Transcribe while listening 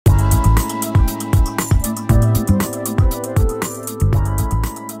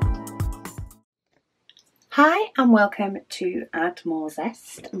Hi and welcome to Add More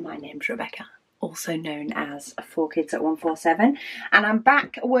Zest. My name's Rebecca, also known as 4Kids at 147, and I'm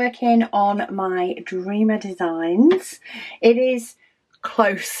back working on my Dreamer designs. It is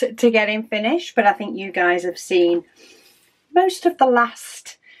close to getting finished, but I think you guys have seen most of the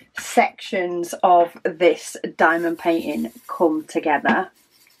last sections of this diamond painting come together.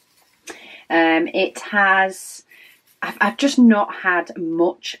 I've just not had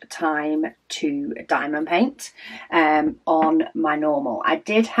much time to diamond paint on my normal. I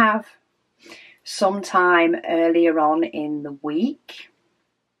did have some time earlier on in the week.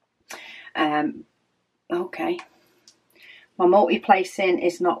 Okay. My multi-placing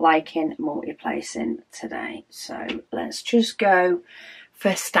is not liking multi-placing today, so let's just go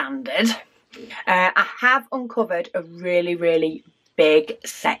for standard. I have uncovered a really big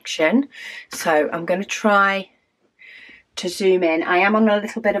section, so I'm going to try to zoom in. I am on a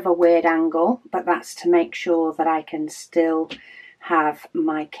little bit of a weird angle, but that's to make sure that I can still have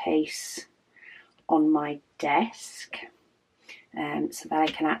my case on my desk, so that I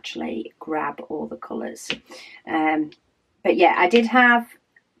can actually grab all the colours. But yeah, I did have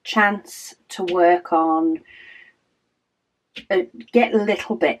chance to work on, get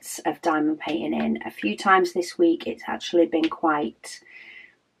little bits of diamond painting in. A few times this week it's actually been quite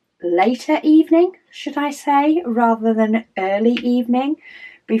later evening, should I say, rather than early evening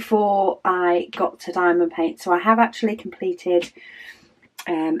before I got to diamond paint. So I have actually completed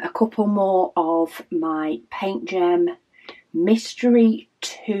a couple more of my Paint Gem Mystery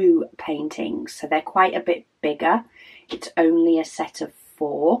 2 paintings. So they're quite a bit bigger. It's only a set of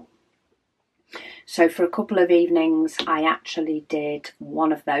 4. So for a couple of evenings I actually did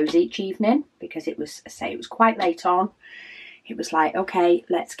one of those each evening, because it was quite late on. It was like, okay,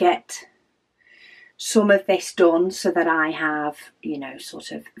 let's get some of this done so that I have, you know,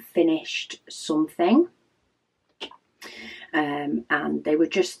 sort of finished something. And they were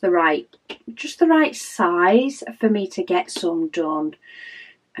just the right size for me to get some done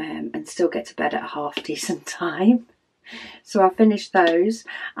and still get to bed at a half decent time. So I finished those.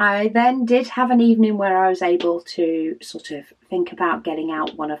 I then did have an evening where I was able to sort of think about getting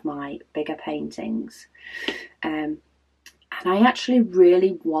out one of my bigger paintings. And I actually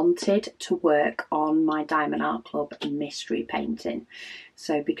really wanted to work on my Diamond Art Club mystery painting.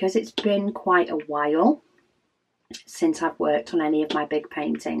 So because it's been quite a while since I've worked on any of my big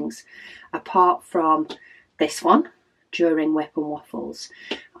paintings, apart from this one during WIP and Waffles,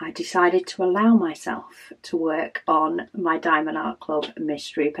 I decided to allow myself to work on my Diamond Art Club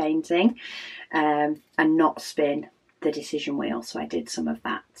mystery painting and not spin the decision wheel. So I did some of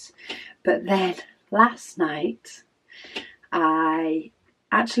that. But then last night I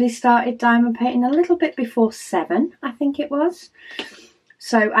actually started diamond painting a little bit before 7, I think it was.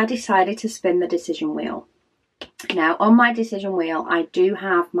 So I decided to spin the decision wheel. Now on my decision wheel I do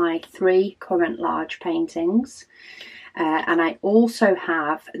have my 3 current large paintings, and I also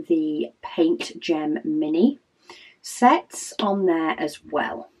have the Paint Gem mini sets on there as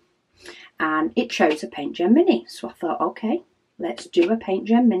well. And it chose a Paint Gem mini, so I thought, okay, let's do a Paint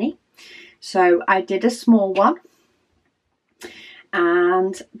Gem mini. So I did a small one.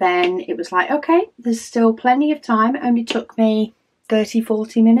 And then it was like, okay, there's still plenty of time. It only took me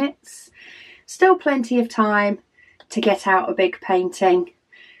 30-40 minutes. Still plenty of time to get out a big painting.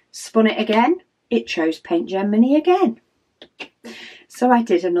 Spun it again. It chose Paint Gem Mini again. So I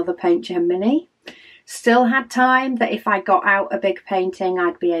did another Paint Gem Mini. Still had time that if I got out a big painting,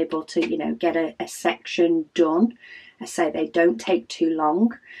 I'd be able to, you know, get a section done. I say they don't take too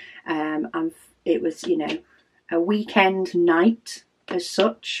long. And it was, you know, a weekend night as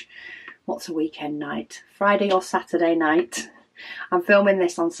such. What's a weekend night? Friday or Saturday night. I'm filming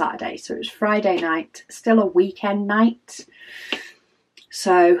this on Saturday, so it was Friday night, still a weekend night.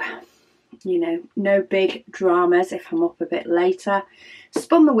 So, you know, no big dramas if I'm up a bit later.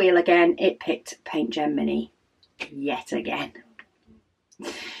 Spun the wheel again, it picked Paint Gem Mini yet again.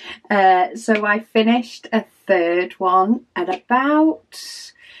 So I finished a third one at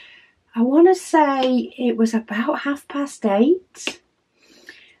about, I want to say it was about 8:30.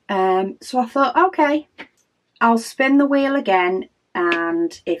 So I thought, okay, I'll spin the wheel again,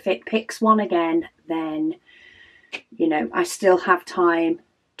 and if it picks one again, then, you know, I still have time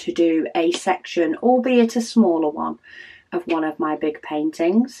to do a section, albeit a smaller one, of one of my big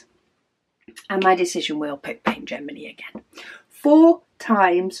paintings. And my decision wheel picked Paint Gem Mini again. 4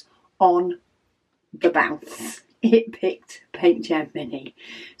 times on the bounce. It picked Paint Gem Mini.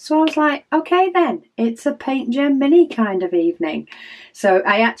 So I was like, okay then, it's a Paint Gem Mini kind of evening. So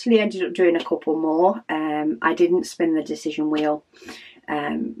I actually ended up doing a couple more. I didn't spin the decision wheel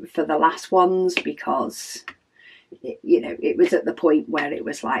for the last ones, because it was at the point where it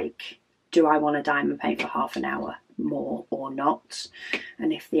was like, do I want to diamond paint for half an hour more or not?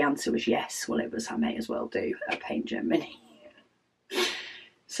 And if the answer was yes, well, it was, I may as well do a Paint Gen Mini.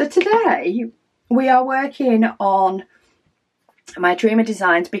 So today we are working on my Dreamer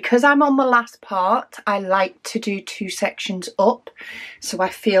designs. Because I'm on the last part, I like to do 2 sections up, so I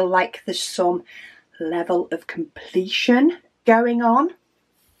feel like there's some level of completion going on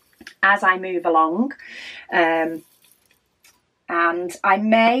as I move along. And I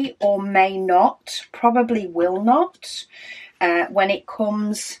may or may not, probably will not, when it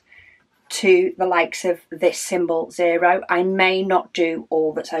comes to the likes of this symbol 0, I may not do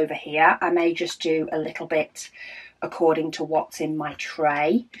all that's over here. I may just do a little bit according to what's in my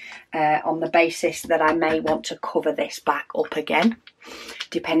tray, on the basis that I may want to cover this back up again,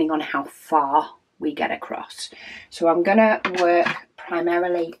 depending on how far we get across. So I'm going to work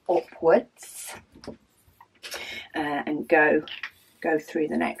primarily upwards and go through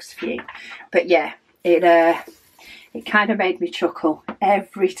the next few. But yeah, it kind of made me chuckle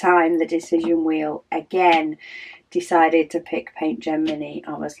every time the decision wheel again decided to pick Paint Gen Mini.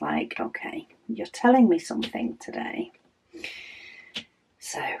 I was like, okay, you're telling me something today.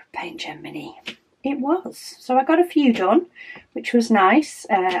 So Paint Gen Mini it was. So I got a few done, which was nice.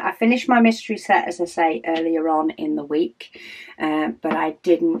 I finished my mystery set, as I say, earlier on in the week, but I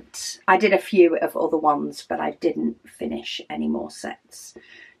did a few of other ones, but I didn't finish any more sets.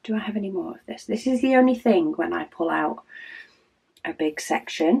 Do I have any more of this? This is the only thing when I pull out a big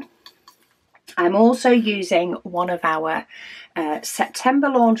section. I'm also using one of our September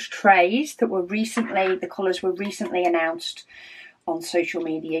launch trays that were recently, the colours were recently announced on social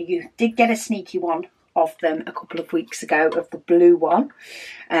media. You did get a sneaky one of them a couple of weeks ago, of the blue one,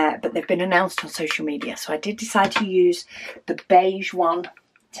 but they've been announced on social media, so I did decide to use the beige one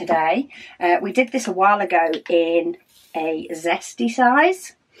today. We did this a while ago in a zesty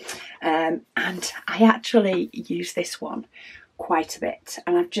size, and I actually use this one quite a bit,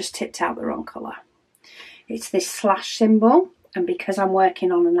 and I've just tipped out the wrong colour. It's this slash symbol, and because I'm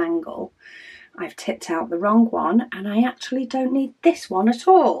working on an angle, I've tipped out the wrong one, and I actually don't need this one at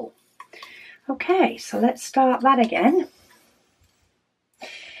all. Okay, so let's start that again.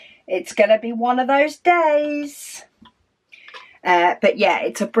 It's going to be one of those days. But yeah,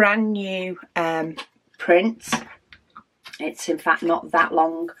 it's a brand new print. It's in fact not that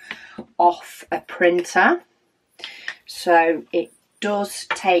long off a printer. So it does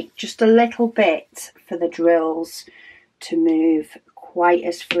take just a little bit for the drills to move quite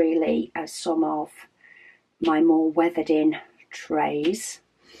as freely as some of my more weathered in trays.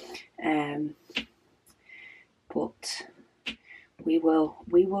 But we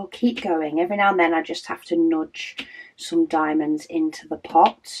will keep going. Every now and then I just have to nudge some diamonds into the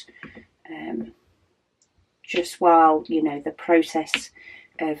pot, just while, you know, the process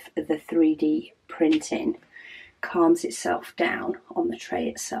of the 3D printing calms itself down on the tray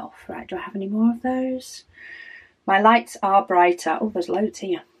itself. Right, do I have any more of those? My lights are brighter. Oh, there's loads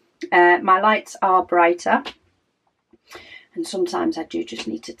here. My lights are brighter, and sometimes I do just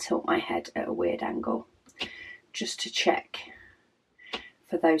need to tilt my head at a weird angle just to check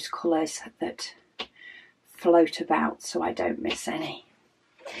for those colours that float about so I don't miss any.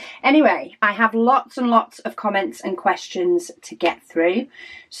 Anyway, I have lots and lots of comments and questions to get through,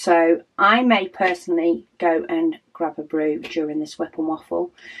 so I may personally go and grab a brew during this WIP and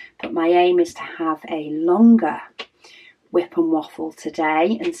Waffle, but my aim is to have a longer WIP and Waffle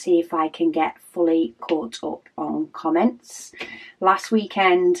today and see if I can get fully caught up on comments. Last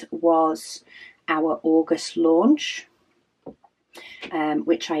weekend was our August launch,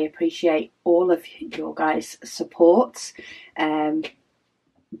 which I appreciate all of your guys' support.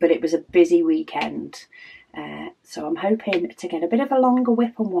 But it was a busy weekend, so I'm hoping to get a bit of a longer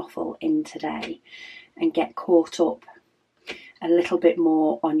WIP and Waffle in today and get caught up a little bit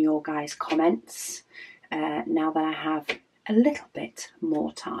more on your guys' comments now that I have a little bit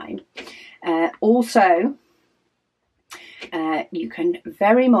more time. Also, you can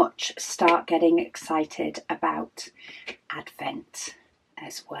very much start getting excited about Advent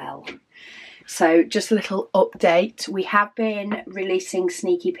as well. So just a little update. We have been releasing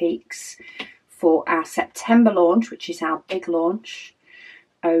sneaky peeks for our September launch, which is our big launch,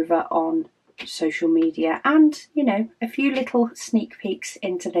 over on social media, and, you know, a few little sneak peeks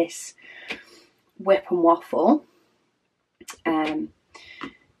into this WIP and Waffle.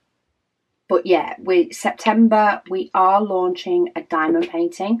 But yeah, September we are launching a diamond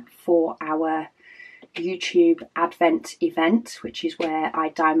painting for our YouTube Advent event, which is where I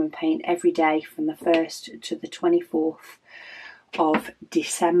diamond paint every day from the 1st to the 24th of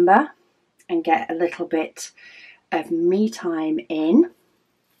December and get a little bit of me time in.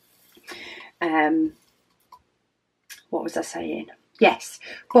 What was I saying? Yes,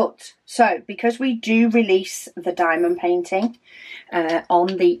 but so because we do release the diamond painting on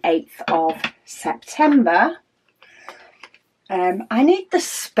the 8th of September, I need the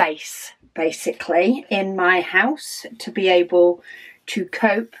space basically in my house to be able to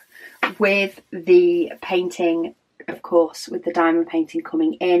cope with the painting, of course, with the diamond painting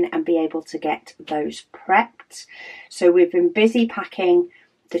coming in, and be able to get those prepped. So we've been busy packing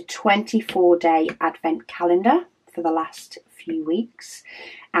the 24-day advent calendar for the last few weeks,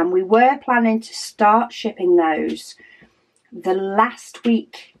 and we were planning to start shipping those the last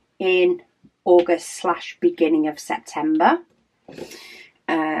week in August / beginning of September,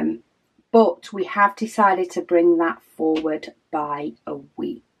 but we have decided to bring that forward by a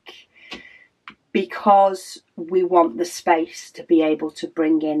week because we want the space to be able to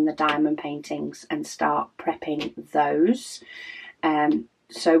bring in the diamond paintings and start prepping those.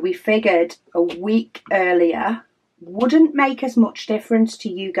 So we figured a week earlier wouldn't make as much difference to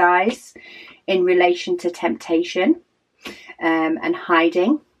you guys in relation to temptation and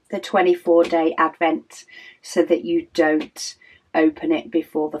hiding the 24-day advent so that you don't open it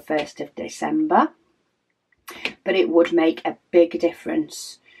before the 1st of December. But it would make a big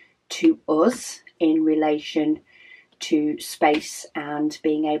difference to us in relation to space and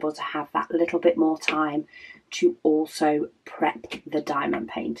being able to have that little bit more time to also prep the diamond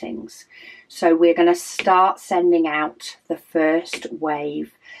paintings. So we're going to start sending out the first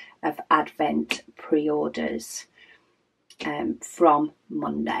wave of Advent pre-orders from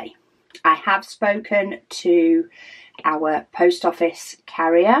Monday. I have spoken to our post office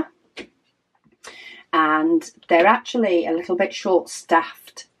carrier, and they're actually a little bit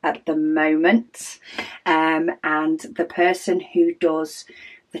short-staffed at the moment, and the person who does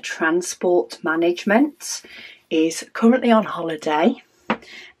the transport management is currently on holiday,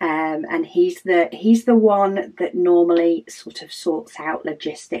 and he's the one that normally sort of sorts out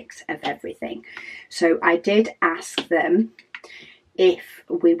logistics of everything. So I did ask them if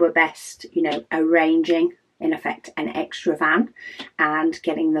we were best, you know, arranging in effect an extra van and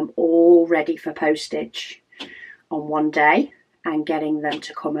getting them all ready for postage on one day and getting them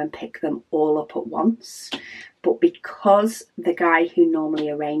to come and pick them all up at once. But because the guy who normally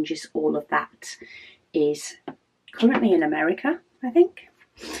arranges all of that is currently in America, I think,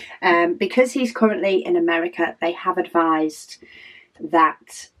 because he's currently in America, they have advised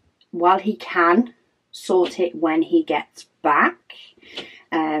that while he can sort it when he gets back,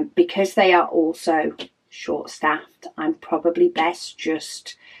 because they are also short-staffed, I'm probably best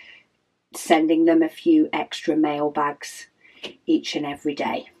just sending them a few extra mail bags each and every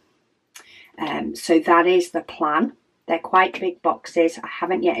day. So that is the plan. They're quite big boxes. I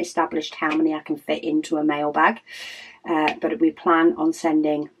haven't yet established how many I can fit into a mail bag, but we plan on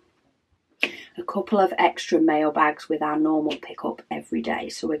sending a couple of extra mail bags with our normal pickup every day.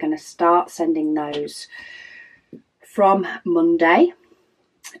 So we're going to start sending those from Monday.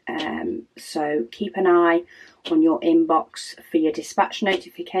 So keep an eye on your inbox for your dispatch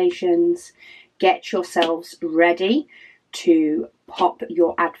notifications. Get yourselves ready to pop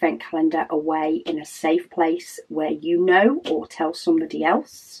your advent calendar away in a safe place where you know, or tell somebody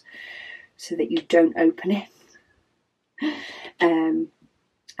else so that you don't open it.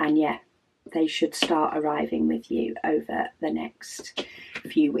 And yeah, they should start arriving with you over the next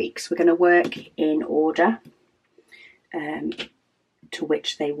few weeks. We're going to work in order to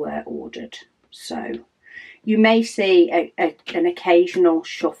which they were ordered. So you may see an occasional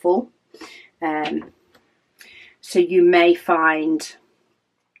shuffle. So you may find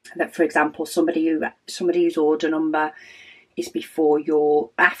that, for example, somebody whose order number is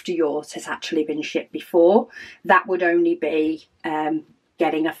after yours has actually been shipped before. That would only be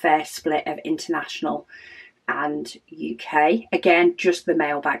getting a fair split of international and UK. Again, just the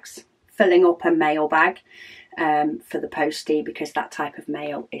mail bags, filling up a mail bag for the postie, because that type of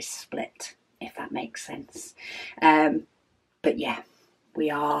mail is split, if that makes sense. But yeah,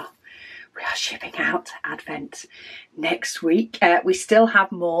 we are shipping out Advent next week. We still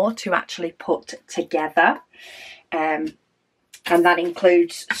have more to actually put together, and that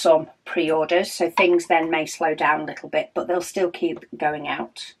includes some pre-orders, so things then may slow down a little bit, but they'll still keep going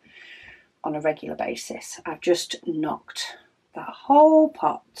out on a regular basis. I've just knocked that whole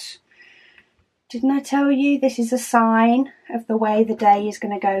pot. Didn't I tell you this is a sign of the way the day is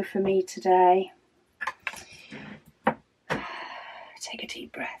going to go for me today? Take a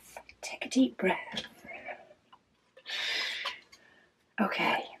deep breath. Take a deep breath.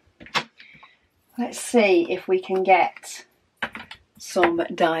 Okay. Let's see if we can get some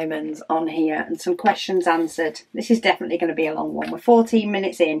diamonds on here and some questions answered. This is definitely going to be a long one. We're 14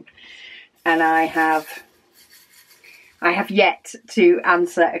 minutes in and I have yet to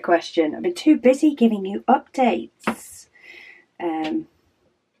answer a question. I've been too busy giving you updates.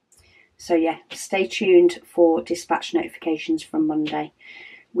 So yeah, stay tuned for dispatch notifications from Monday.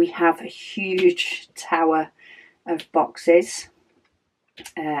 We have a huge tower of boxes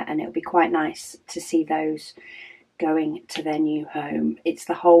and it'll be quite nice to see those going to their new home. It's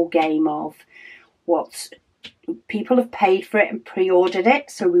the whole game of people have paid for it and pre-ordered it,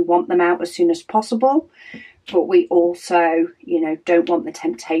 so we want them out as soon as possible, but we also, you know, don't want the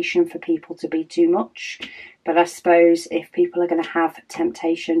temptation for people to be too much. But I suppose if people are going to have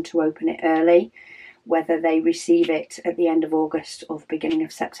temptation to open it early, whether they receive it at the end of August or the beginning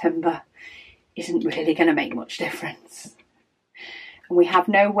of September isn't really going to make much difference. And we have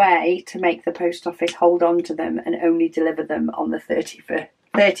no way to make the post office hold on to them and only deliver them on the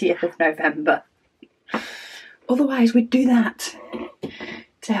 30th of November. Otherwise we'd do that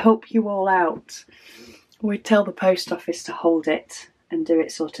to help you all out. We'd tell the post office to hold it and do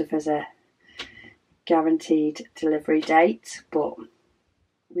it sort of as a guaranteed delivery date, but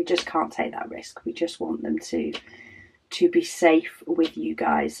we just can't take that risk. We just want them to be safe with you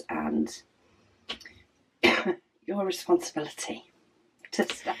guys and your responsibility.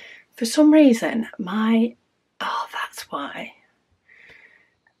 For some reason, that's why.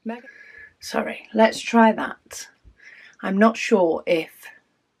 Sorry, let's try that. I'm not sure if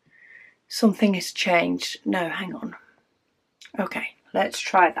something has changed. No, hang on. Okay, let's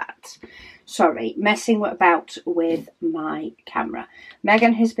try that. Sorry, messing about with my camera.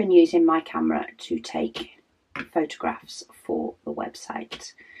 Megan has been using my camera to take photographs for the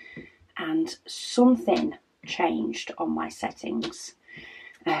website and something changed on my settings.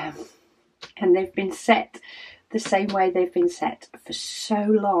 And they've been set the same way they've been set for so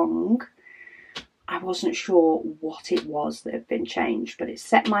long. I wasn't sure what it was that had been changed, but it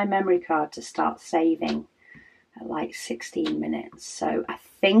set my memory card to start saving at like 16 minutes. So I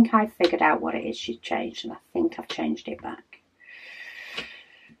think I figured out what it is she's changed, and I think I've changed it back.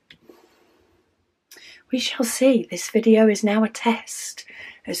 We shall see. This video is now a test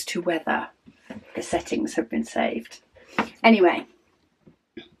as to whether the settings have been saved. Anyway,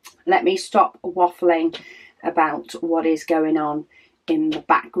 let me stop waffling about what is going on in the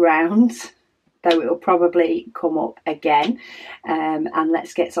background, though it will probably come up again, and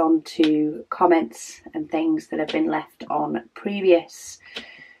let's get on to comments and things that have been left on previous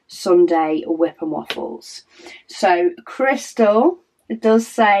Sunday WIP and Waffles. So Crystal does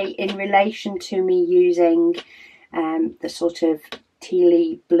say, in relation to me using the sort of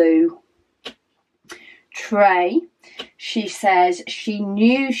tealy blue tray, she says she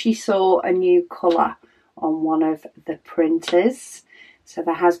knew she saw a new colour on one of the printers. So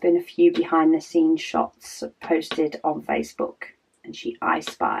there has been a few behind the scenes shots posted on Facebook and she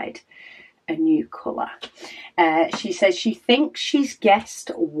I-spied a new colour. She says she thinks she's guessed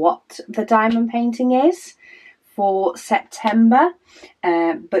what the diamond painting is for September,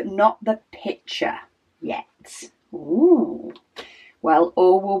 but not the picture yet. Ooh. Well,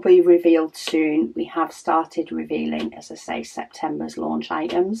 all will be revealed soon. We have started revealing, as I say, September's launch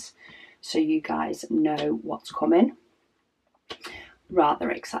items, so you guys know what's coming. Rather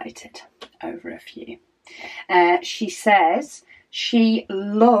excited over a few. She says she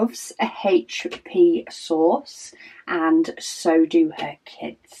loves a HP sauce, and so do her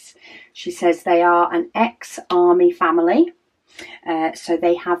kids. She says they are an ex-army family, so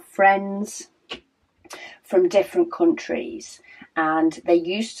they have friends from different countries, and they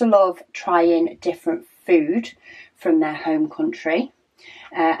used to love trying different food from their home country.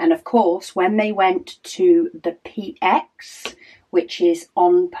 And of course, when they went to the PX, which is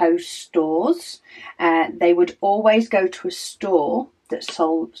on post stores, they would always go to a store that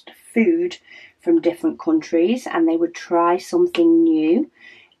sold food from different countries, and they would try something new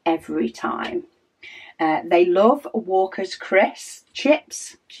every time. They love Walker's crisps,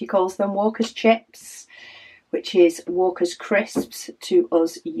 chips. She calls them Walker's chips, which is Walker's crisps to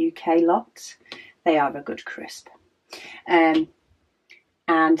us UK lot. They are a good crisp.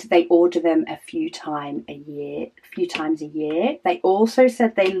 And they order them a few times a year. They also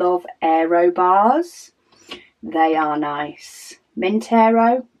said they love Aero bars. They are nice. Mint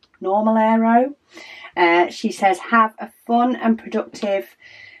Aero, normal Aero. She says, have a fun and productive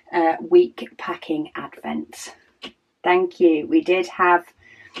week packing Advent. Thank you. We did have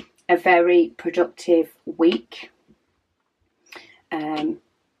a very productive week.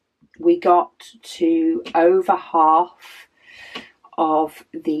 We got to over half of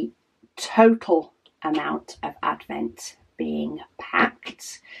the total amount of Advent being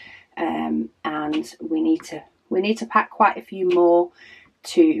packed, and we need to pack quite a few more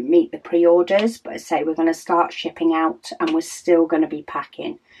to meet the pre-orders, but I say we're going to start shipping out and we're still going to be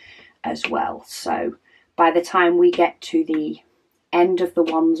packing as well. So by the time we get to the end of the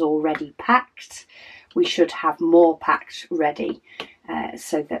ones already packed, we should have more packed ready,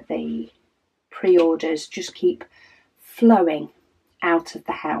 so that the pre-orders just keep flowing out of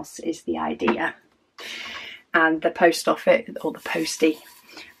the house is the idea. And the post office, or the postie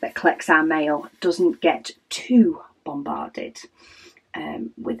that collects our mail, doesn't get too bombarded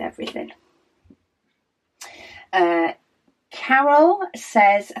with everything. Carol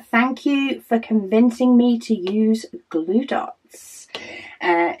says, thank you for convincing me to use glue dots.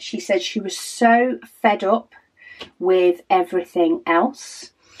 She said she was so fed up with everything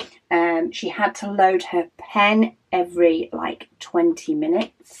else. She had to load her pen every like 20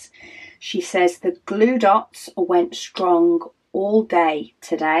 minutes. She says the glue dots went strong all day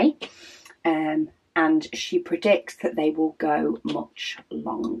today, and she predicts that they will go much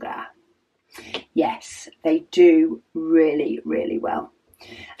longer. Yes, they do really, really well.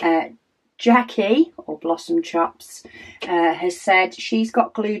 Jackie, or Blossom Chops, has said she's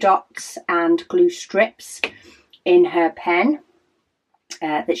got glue dots and glue strips in her pen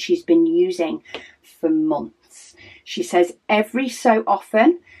that she's been using for months. She says every so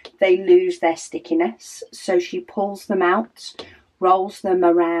often they lose their stickiness, so she pulls them out, rolls them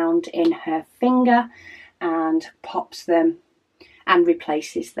around in her finger and pops them and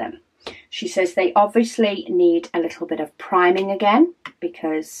replaces them. She says they obviously need a little bit of priming again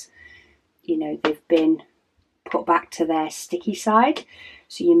because, you know, they've been put back to their sticky side,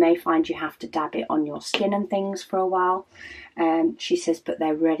 so you may find you have to dab it on your skin and things for a while. She says, but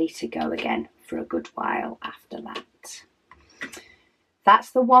they're ready to go again for a good while after that.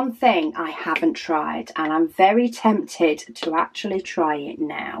 That's the one thing I haven't tried, and I'm very tempted to actually try it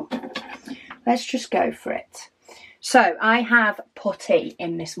now. Let's just go for it. So I have putty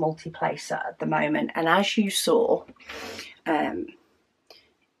in this multi-placer at the moment, and as you saw,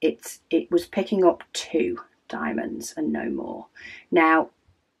 it was picking up 2 diamonds and no more. Now,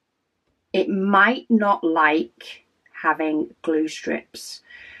 it might not like having glue strips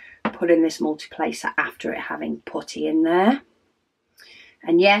put in this multi-placer after it having putty in there.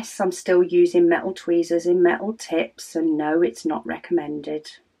 And yes, I'm still using metal tweezers in metal tips, and no, it's not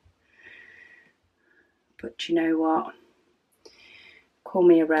recommended. But you know what? Call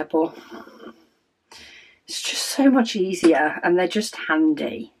me a rebel. It's just so much easier, and they're just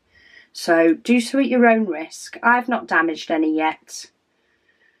handy. So do so at your own risk. I've not damaged any yet.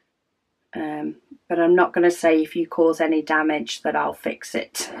 But I'm not going to say if you cause any damage that I'll fix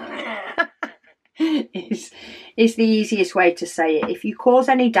it. is the easiest way to say it. If you cause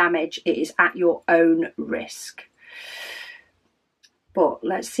any damage, it is at your own risk. But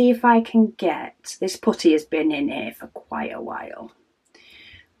let's see if I can get... This putty has been in here for quite a while.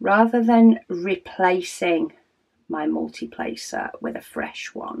 Rather than replacing my multi-placer with a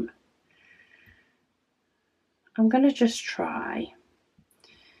fresh one, I'm going to just try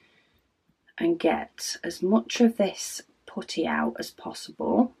and get as much of this putty out as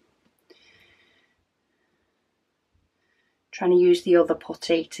possible. Trying to use the other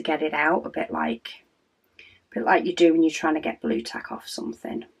putty to get it out, a bit like you do when you're trying to get blue tack off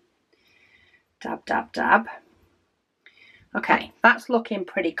something. Dab, dab, dab. Okay, that's looking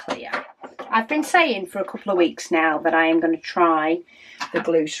pretty clear. I've been saying for a couple of weeks now that I am going to try the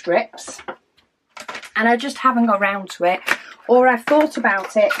glue strips, and I just haven't got around to it, or I've thought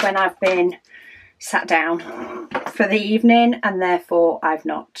about it when I've been sat down for the evening, and therefore I've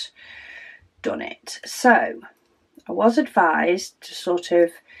not done it. So I was advised to sort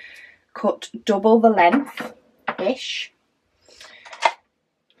of cut double the length-ish.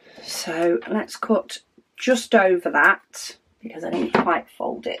 So let's cut just over that, because I didn't quite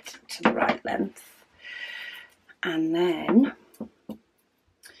fold it to the right length. And then,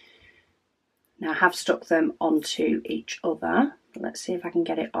 now I have stuck them onto each other. Let's see if I can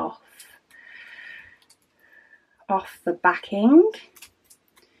get it off the backing.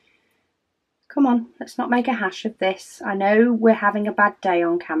 Come on, let's not make a hash of this. I know we're having a bad day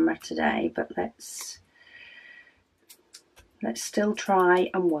on camera today, but let's still try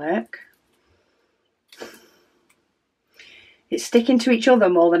and work. It's sticking to each other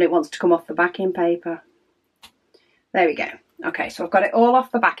more than it wants to come off the backing paper. There we go. Okay, so I've got it all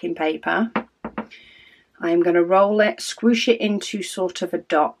off the backing paper. I'm going to roll it, squish it into sort of a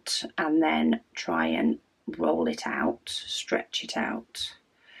dot, and then try and roll it out, stretch it out.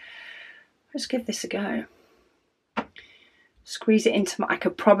 Let's give this a go. Squeeze it into my... I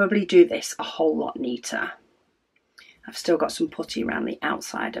could probably do this a whole lot neater. I've still got some putty around the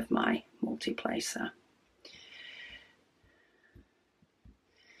outside of my multi-placer.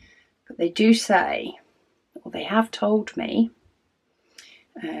 But they do say, or they have told me,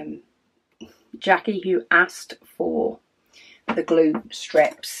 Jackie, who asked for the glue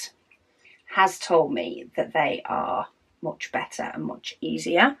strips, has told me that they are much better and much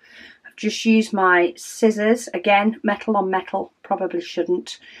easier. I've just used my scissors, again, metal on metal, probably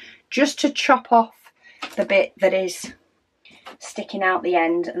shouldn't, just to chop off the bit that is sticking out the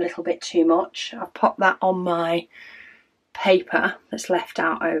end a little bit too much. I've popped that on my paper that's left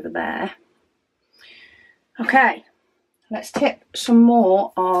out over there. Okay, let's tip some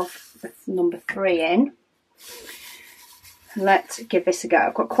more of the number 3 in. Let's give this a go.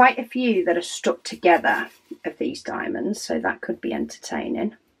 I've got quite a few that are stuck together of these diamonds, so that could be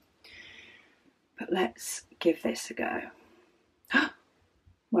entertaining. But let's give this a go.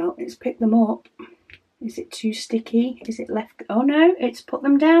 Well, it's picked them up. Is it too sticky? Is it left? Oh no, it's put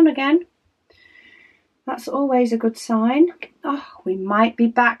them down again. That's always a good sign. Oh, we might be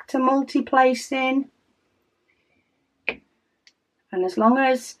back to multi-placing. And as long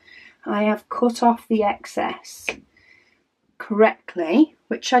as I have cut off the excess correctly,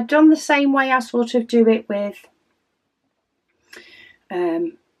 which I've done the same way I sort of do it with,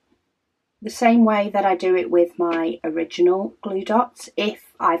 the same way that I do it with my original glue dots,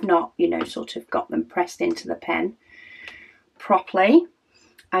 if I've not, you know, sort of got them pressed into the pen properly.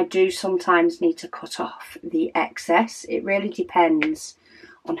 I do sometimes need to cut off the excess. It really depends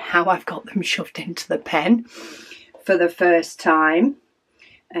on how I've got them shoved into the pen for the first time.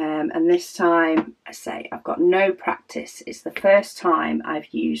 And this time, I say, I've got no practice. It's the first time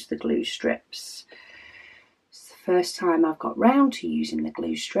I've used the glue strips. It's the first time I've got round to using the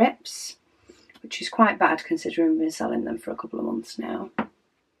glue strips, which is quite bad considering we've been selling them for a couple of months now.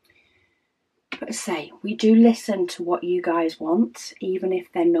 But I say, we do listen to what you guys want, even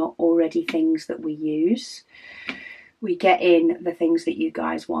if they're not already things that we use. We get in the things that you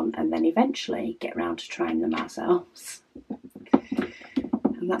guys want and then eventually get round to trying them ourselves.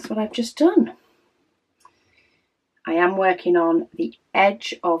 And that's what I've just done. I am working on the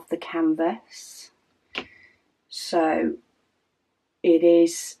edge of the canvas, so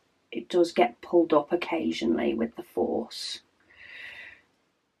it does get pulled up occasionally with the force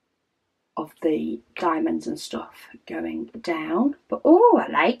of the diamonds and stuff going down. But oh,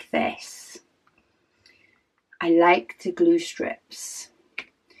 I like this. I like the glue strips.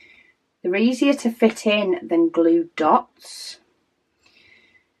 They're easier to fit in than glue dots,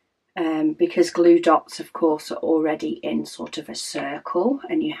 because glue dots, of course, are already in sort of a circle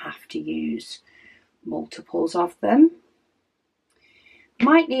and you have to use multiples of them.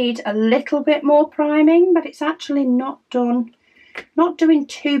 Might need a little bit more priming, but it's actually not doing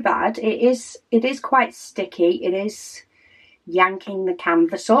too bad. It is quite sticky. It is yanking the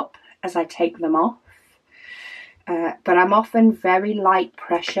canvas up as I take them off. But I'm often very light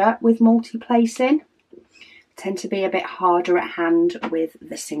pressure with multi-placing. Tend to be a bit harder at hand with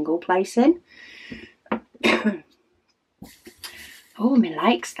the single placing. Oh, me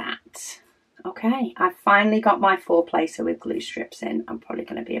likes that. Okay, I've finally got my 4-placer with glue strips in. I'm probably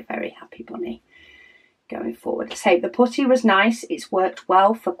going to be a very happy bunny going forward. So the putty was nice. It's worked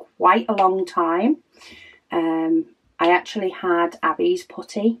well for quite a long time. I actually had Abby's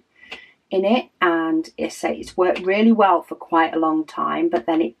putty in it, and it's worked really well for quite a long time, but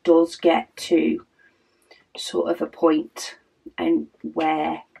then it does get to sort of a point and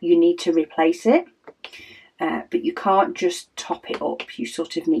where you need to replace it, but you can't just top it up. You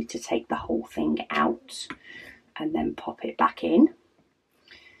sort of need to take the whole thing out and then pop it back in.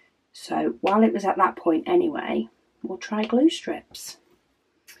 So while it was at that point anyway, we'll try glue strips.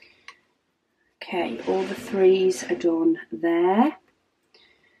 Okay, all the 3s are done there.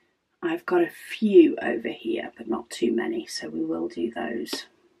 I've got a few over here, but not too many, so we will do those.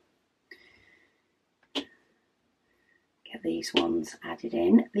 Get these ones added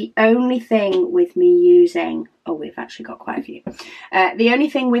in. The only thing with me using, oh, we've actually got quite a few. The only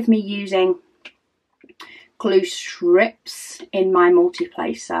thing with me using glue strips in my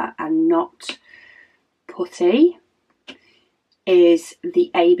multi-placer and not putty is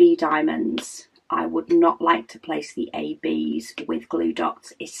the AB diamonds. I would not like to place the ABs with glue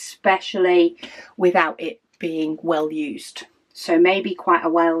dots, especially without it being well used. So maybe quite a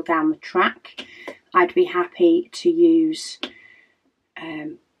while down the track, I'd be happy to use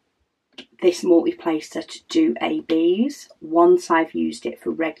this multi-placer to do ABs once I've used it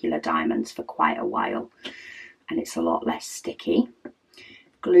for regular diamonds for quite a while and it's a lot less sticky.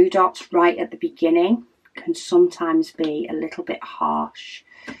 Glue dots right at the beginning can sometimes be a little bit harsh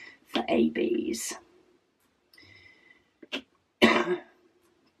for ABs.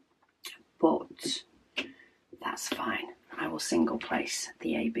 that's fine. I will single place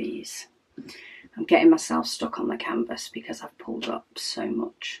the ABs. I'm getting myself stuck on the canvas because I've pulled up so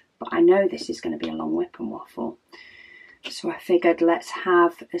much. But I know this is going to be a long whip and waffle. So I figured let's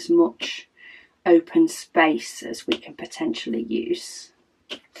have as much open space as we can potentially use.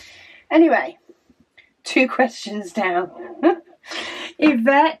 Anyway, 2 questions down.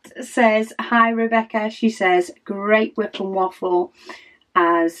 Yvette says, hi Rebecca. She says, great whip and waffle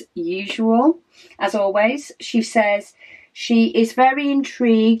as usual, as always. She says she is very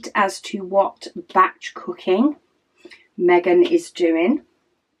intrigued as to what batch cooking Megan is doing.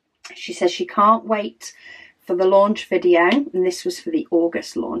 She says she can't wait for the launch video, and this was for the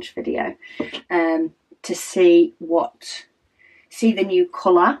August launch video, to see the new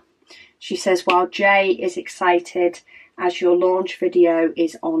colour. She says, while Jay is excited as your launch video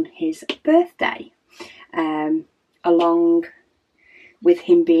is on his birthday, along with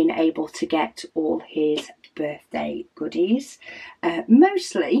him being able to get all his birthday goodies.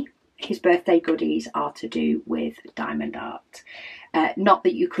 Mostly his birthday goodies are to do with diamond art. Not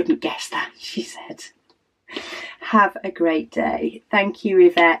that you couldn't guess that, she said. Have a great day. Thank you,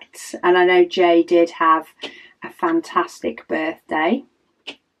 Yvette. And I know Jay did have a fantastic birthday.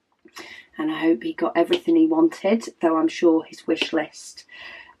 And I hope he got everything he wanted, though I'm sure his wish list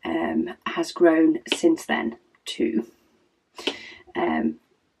has grown since then too.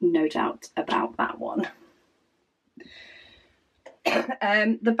 No doubt about that one.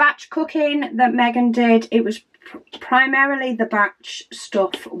 The batch cooking that Megan did, it was primarily the batch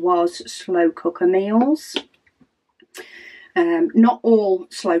stuff was slow cooker meals. Not all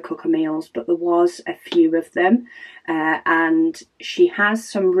slow cooker meals, but there was a few of them. And she has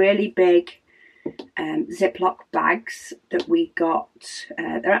some really big Ziploc bags that we got.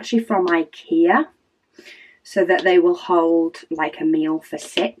 They're actually from IKEA, so that they will hold like a meal for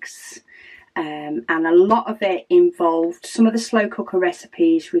 6. And a lot of it involved, some of the slow cooker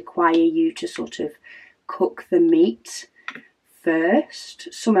recipes require you to sort of cook the meat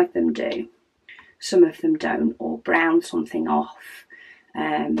first. Some of them do, some of them don't, or brown something off.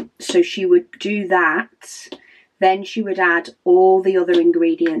 So she would do that. Then she would add all the other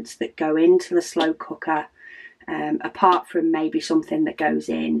ingredients that go into the slow cooker, apart from maybe something that goes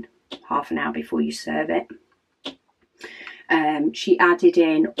in half an hour before you serve it. She added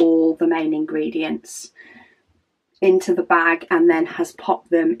in all the main ingredients into the bag and then has popped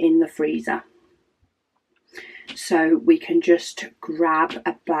them in the freezer. So we can just grab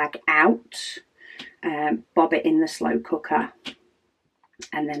a bag out, bob it in the slow cooker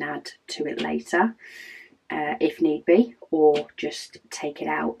and then add to it later if need be, or just take it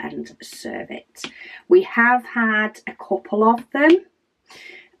out and serve it. We have had a couple of them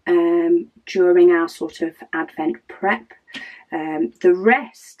during our sort of Advent prep. The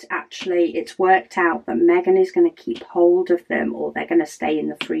rest, actually, it's worked out that Megan is going to keep hold of them, or they're going to stay in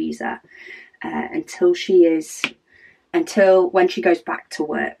the freezer until when she goes back to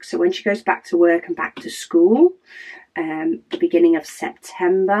work. So when she goes back to work and back to school, the beginning of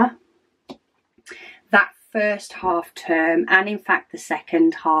September, that first half term, and in fact the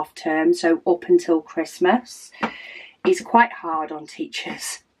second half term, so up until Christmas, is quite hard on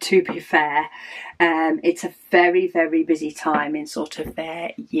teachers, to be fair. It's a very, very busy time in sort of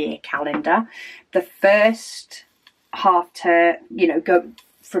their year calendar. The first half term, go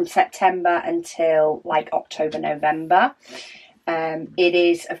from September until like October, November. It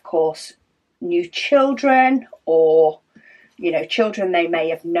is, of course, new children, or children they may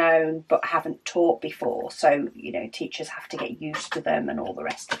have known but haven't taught before. So, teachers have to get used to them and all the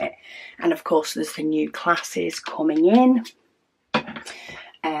rest of it. And of course, there's the new classes coming in.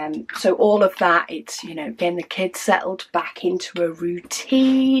 So all of that, it's, getting the kids settled back into a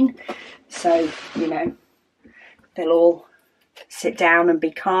routine. So, they'll all sit down and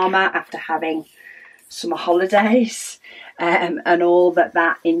be calmer after having summer holidays, and all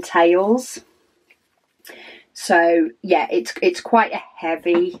that entails. So yeah, it's quite a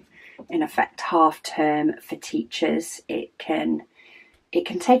heavy, in effect, half term for teachers. It can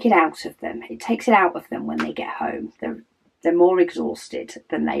take it out of them. It takes it out of them when they get home. They're more exhausted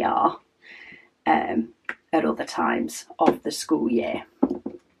than they are at other times of the school year.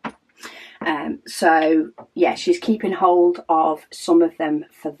 So yeah, she's keeping hold of some of them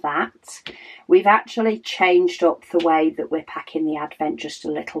for that. We've actually changed up the way that we're packing the Advent just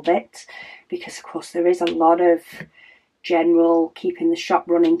a little bit, because of course there is a lot of general keeping the shop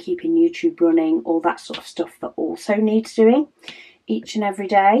running, keeping YouTube running, all that sort of stuff that also needs doing each and every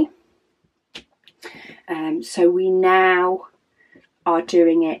day. So we now are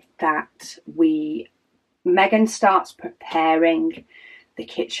doing it that Megan starts preparing the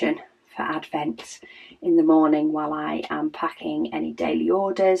kitchen for Advent in the morning while I am packing any daily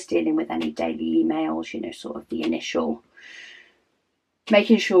orders, dealing with any daily emails, you know, sort of the initial,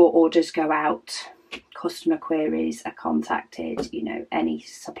 making sure orders go out, customer queries are contacted, you know, any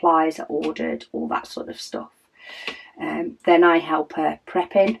supplies are ordered, all that sort of stuff. Then I help her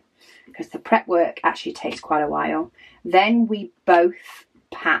prepping, because the prep work actually takes quite a while. Then we both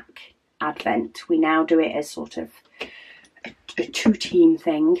pack Advent. We now do it as sort of a two-team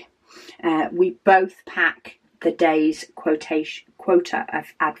thing. We both pack the day's quota of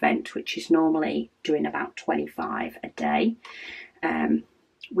Advent, which is normally doing about 25 a day.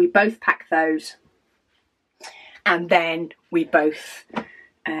 We both pack those, and then we both,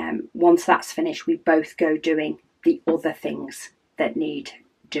 once that's finished, we both go doing the other things that need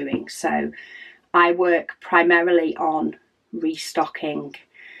doing. So I work primarily on restocking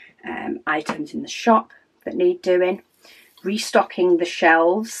items in the shop that need doing, restocking the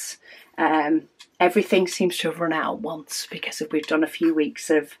shelves. Everything seems to have run out at once because we've done a few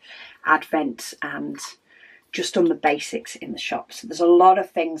weeks of Advent and just done the basics in the shop. So there's a lot of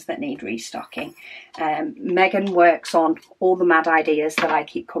things that need restocking. Megan works on all the mad ideas that I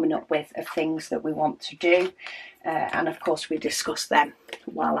keep coming up with of things that we want to do. And of course we discuss them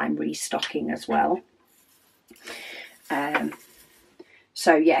while I'm restocking as well.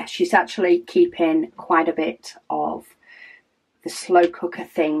 So yeah, she's actually keeping quite a bit of the slow cooker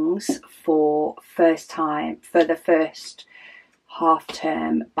things for the first half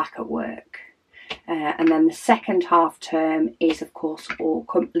term back at work. And then the second half term is, of course, all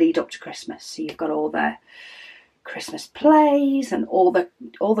lead up to Christmas. So you've got all the Christmas plays and all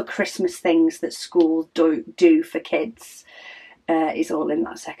the Christmas things that schools do for kids is all in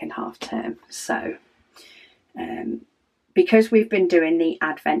that second half term. So because we've been doing the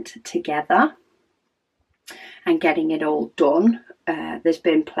Advent together and getting it all done, there's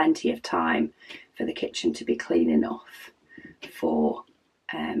been plenty of time for the kitchen to be clean enough for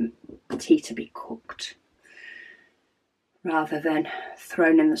tea to be cooked, rather than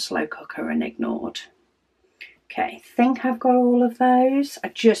thrown in the slow cooker and ignored. Okay, I think I've got all of those. I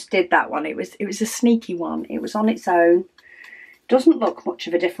just did that one. It was a sneaky one. It was on its own. Doesn't look much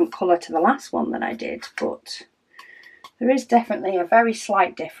of a different colour to the last one that I did, but there is definitely a very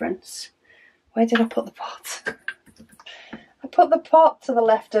slight difference. Where did I put the pot? I put the pot to the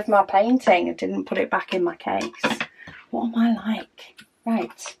left of my painting and didn't put it back in my case. What am I like?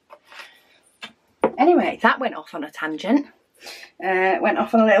 Right. Anyway, that went off on a tangent. Went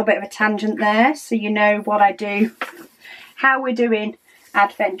off on a little bit of a tangent there, so you know what I do, how we're doing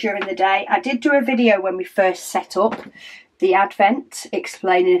Advent during the day. I did do a video when we first set up the Advent,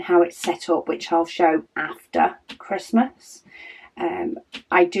 explaining how it's set up, which I'll show after Christmas.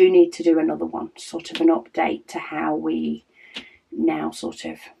 I do need to do another one, sort of an update to how we now sort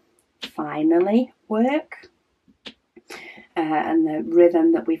of finally work, and the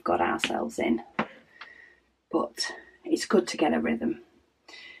rhythm that we've got ourselves in. But it's good to get a rhythm,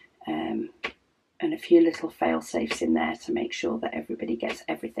 and a few little fail safes in there to make sure that everybody gets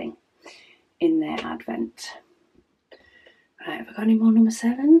everything in their Advent. Right, have I got any more number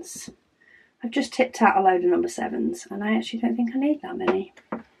 7s? I've just tipped out a load of number 7s, and I actually don't think I need that many.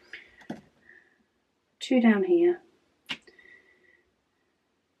 2 down here.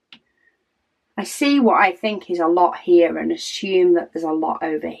 I see what I think is a lot here and assume that there's a lot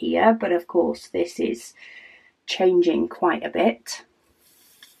over here, but of course this is changing quite a bit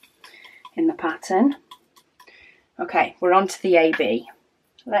in the pattern. Okay, we're on to the AB.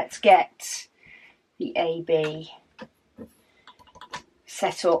 Let's get the AB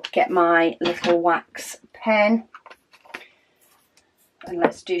set up, get my little wax pen, and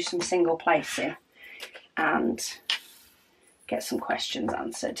let's do some single placing and get some questions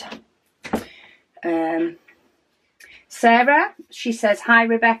answered. Sarah, she says, hi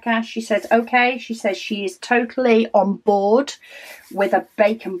Rebecca. She says, okay. She says she is totally on board with a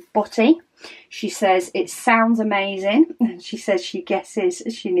bacon butty. She says it sounds amazing. And she says she guesses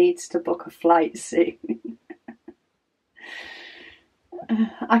she needs to book a flight soon.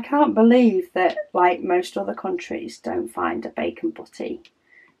 I can't believe that, like most other countries, don't find a bacon butty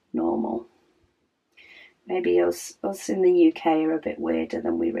normal. Maybe us in the UK are a bit weirder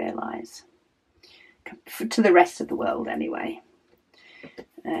than we realise. To the rest of the world anyway.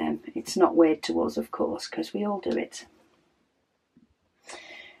 It's not weird to us, of course, because we all do it.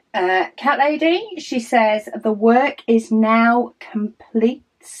 Cat Lady, she says the work is now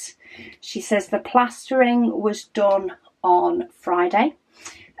complete. She says the plastering was done on Friday.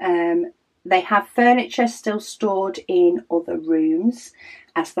 They have furniture still stored in other rooms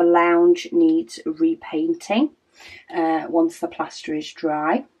as the lounge needs repainting once the plaster is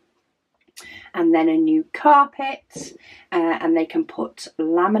dry. and then a new carpet, and they can put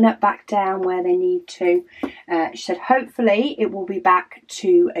laminate back down where they need to. She said hopefully it will be back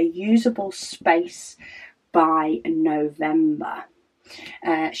to a usable space by November.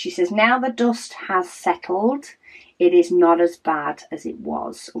 She says now the dust has settled, it is not as bad as it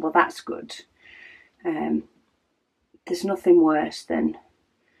was. Well, that's good. There's nothing worse than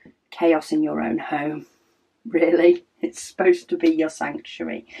chaos in your own home, really. It's supposed to be your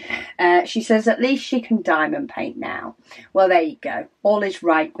sanctuary. She says at least she can diamond paint now. Well, there you go. All is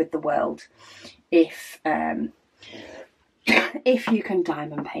right with the world if you can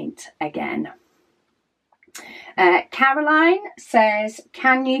diamond paint again. Caroline says,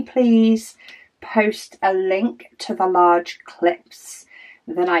 can you please post a link to the large clips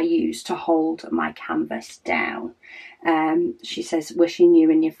that I use to hold my canvas down? She says, wishing you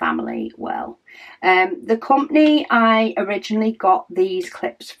and your family well. The company I originally got these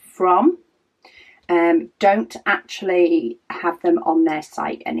clips from don't actually have them on their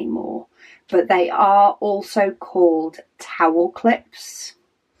site anymore, but they are also called towel clips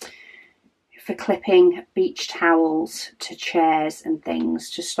for clipping beach towels to chairs and things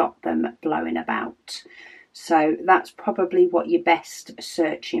to stop them blowing about. So that's probably what you're best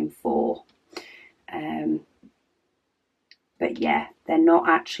searching for. But yeah, they're not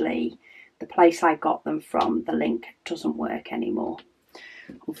actually the place I got them from. The link doesn't work anymore.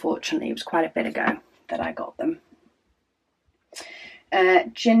 Unfortunately, it was quite a bit ago that I got them.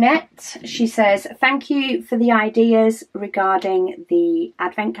 Jeanette, she says, thank you for the ideas regarding the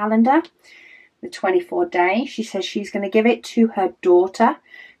advent calendar, the 24-day. She says she's going to give it to her daughter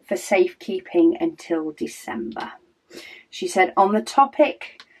for safekeeping until December. She said on the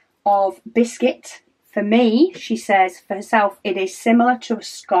topic of biscuit, for me, she says for herself, it is similar to a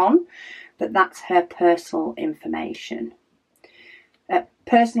scone, but that's her personal information.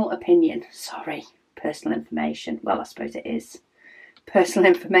 Personal opinion, sorry, personal information. Well, I suppose it is personal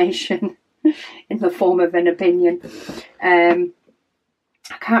information in the form of an opinion. I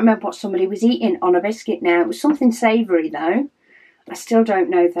can't remember what somebody was eating on a biscuit now. It was something savoury though. I still don't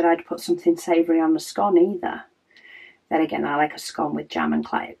know that I'd put something savoury on a scone either. Then again, I like a scone with jam and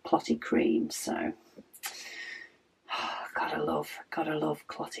clotted cream, so gotta love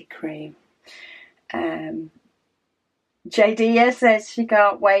clotted cream. JD says she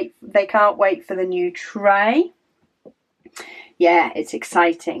can't wait. They can't wait for the new tray. Yeah, it's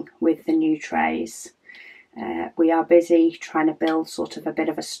exciting with the new trays. We are busy trying to build sort of a bit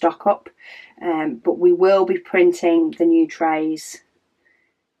of a stock up, but we will be printing the new trays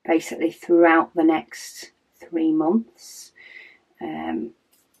basically throughout the next 3 months.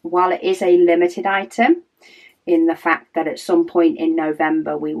 While it is a limited item, in the fact that at some point in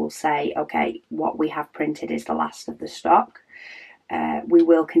November we will say, okay, what we have printed is the last of the stock. We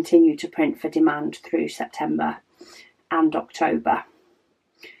will continue to print for demand through September and October.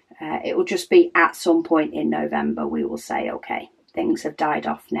 It will just be at some point in November we will say, okay, things have died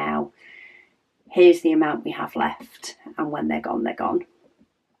off now. Here's the amount we have left, and when they're gone, they're gone.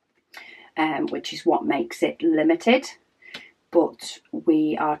 Which is what makes it limited. But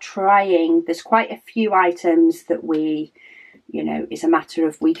we are trying, there's quite a few items that we, is a matter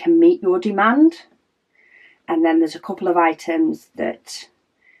of we can meet your demand. And then there's a couple of items that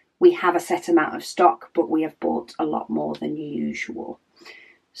we have a set amount of stock, but we have bought a lot more than usual.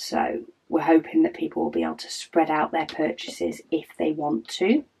 So we're hoping that people will be able to spread out their purchases if they want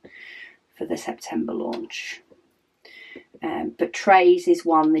to for the September launch. But trays is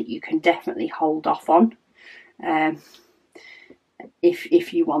one that you can definitely hold off on.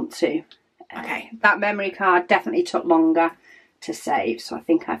 If you want to. Okay, that memory card definitely took longer to save, so I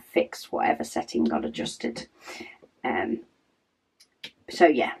think I fixed whatever setting got adjusted. So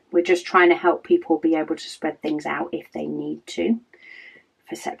yeah, we're just trying to help people be able to spread things out if they need to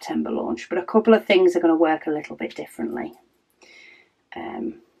for September launch. But a couple of things are going to work a little bit differently.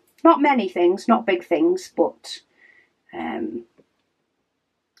 Not many things, not big things, but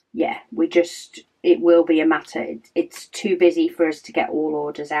yeah, it will be a matter. It's too busy for us to get all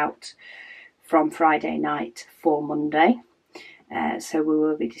orders out from Friday night for Monday. So we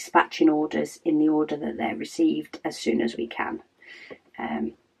will be dispatching orders in the order that they're received as soon as we can.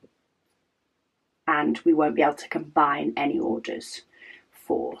 And we won't be able to combine any orders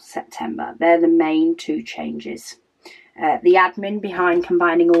for September. They're the main two changes. The admin behind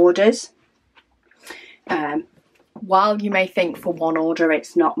combining orders. While you may think for one order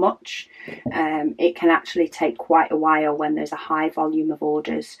it's not much, it can actually take quite a while when there's a high volume of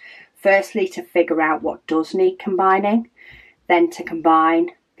orders. Firstly, to figure out what does need combining, then to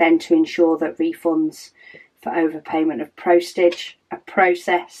combine, then to ensure that refunds for overpayment of postage are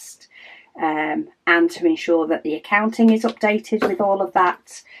processed, and to ensure that the accounting is updated with all of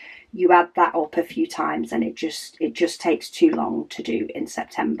that. You add that up a few times and it just takes too long to do in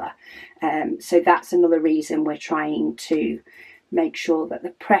September. So that's another reason we're trying to make sure that the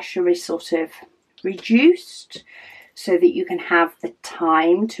pressure is sort of reduced, so that you can have the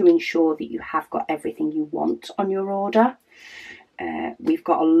time to ensure that you have got everything you want on your order. We've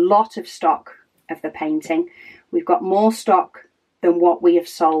got a lot of stock of the painting. We've got more stock than what we have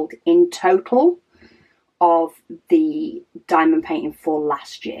sold in total of the diamond painting for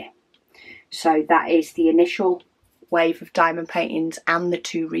last year. So that is the initial wave of diamond paintings and the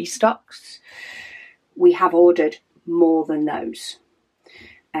 2 restocks. We have ordered more than those.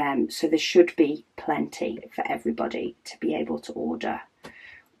 So there should be plenty for everybody to be able to order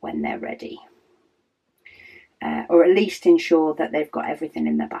when they're ready. Or at least ensure that they've got everything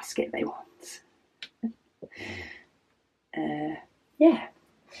in their basket they want. Yeah.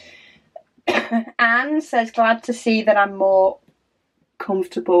 Anne says, glad to see that I'm more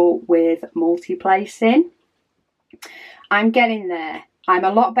comfortable with multi-placing. I'm getting there. I'm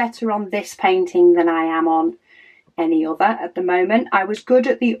a lot better on this painting than I am on any other at the moment. I was good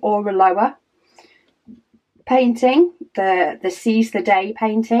at the Auraloa painting, the Seize the Day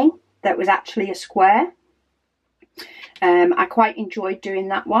painting that was actually a square. I quite enjoyed doing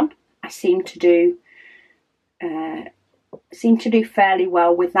that one. I seem to do fairly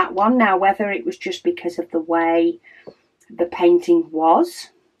well with that one. Now, whether it was just because of the way the painting was,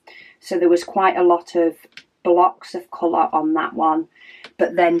 so there was quite a lot of blocks of colour on that one,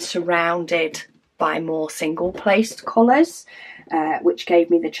 but then surrounded by more single placed colours, which gave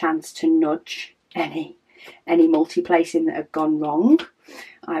me the chance to nudge any multi-placing that had gone wrong.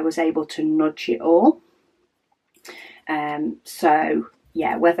 I was able to nudge it all. So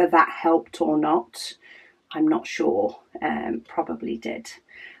yeah, whether that helped or not, I'm not sure. Probably did.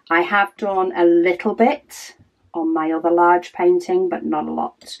 I have done a little bit on my other large painting, but not a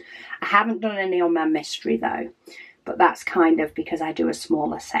lot. I haven't done any on my mystery though, but that's kind of because I do a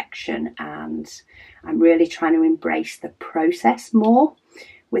smaller section and I'm really trying to embrace the process more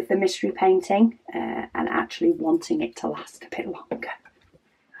with the mystery painting, and actually wanting it to last a bit longer.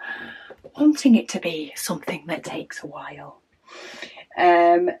 Wanting it to be something that takes a while.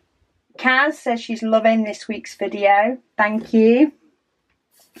 Kaz says she's loving this week's video. Thank you.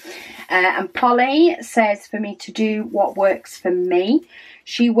 And Polly says for me to do what works for me.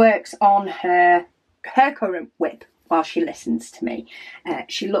 She works on her current WIP while she listens to me.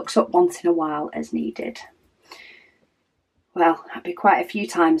 She looks up once in a while as needed. Well, that'd be quite a few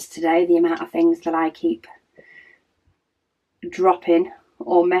times today, the amount of things that I keep dropping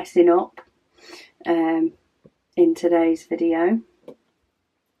or messing up in today's video.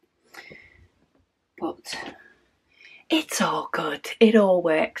 But it's all good. It all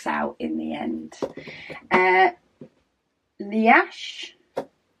works out in the end. Liash,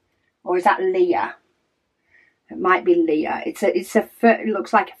 or is that Leah? It might be Leah. It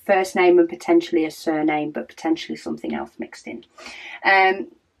looks like a first name and potentially a surname, but potentially something else mixed in.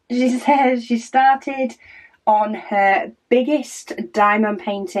 She says she started on her biggest diamond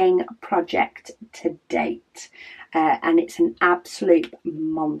painting project to date, and it's an absolute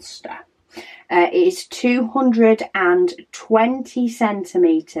monster. It is 220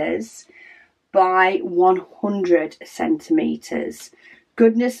 centimetres by 100 centimetres.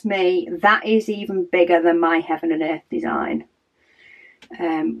 Goodness me, that is even bigger than my Heaven and Earth design,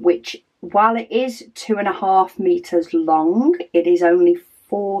 which, while it is 2.5 metres long, it is only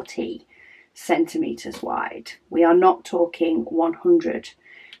 40 centimetres wide. We are not talking 100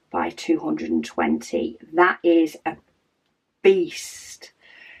 by 220. That is a beast.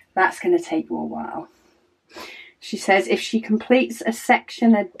 That's going to take you a while. She says if she completes a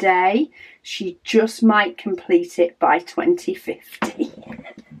section a day, she just might complete it by 2050.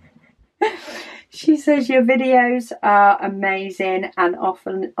 She says your videos are amazing and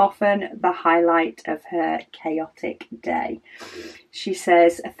often the highlight of her chaotic day. She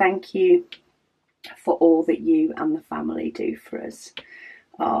says thank you for all that you and the family do for us.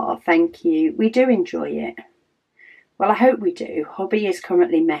 Oh, thank you. We do enjoy it. Well, I hope we do. Hubby is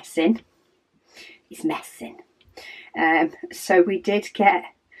currently messing. He's messing. So we did get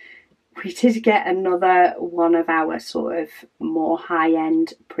another one of our sort of more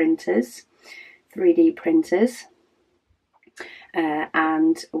high-end printers, 3D printers,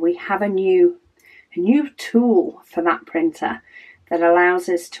 and we have a new tool for that printer that allows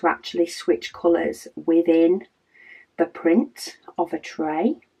us to actually switch colours within the print of a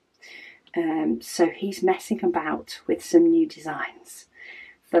tray. So he's messing about with some new designs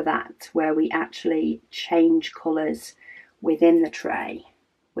for that, where we actually change colours within the tray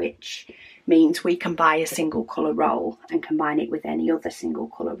which means we can buy a single colour roll and combine it with any other single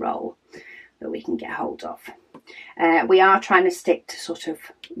colour roll that we can get hold of. We are trying to stick to sort of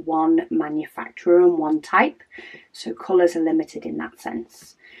one manufacturer and one type, so colours are limited in that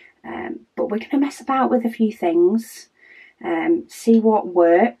sense. But we're going to mess about with a few things, see what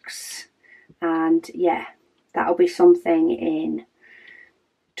works, and yeah, that'll be something in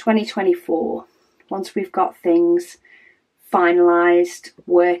 2024 once we've got things finalised,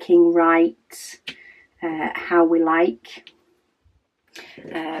 working right, how we like,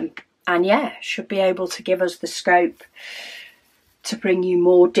 and yeah, should be able to give us the scope to bring you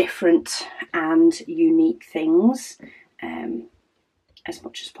more different and unique things as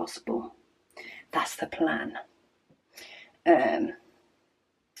much as possible. That's the plan.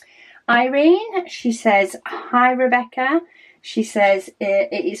 Irene, she says, hi Rebecca. She says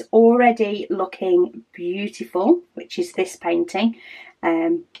it is already looking beautiful, which is this painting.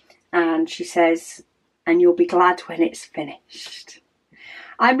 And she says, and you'll be glad when it's finished.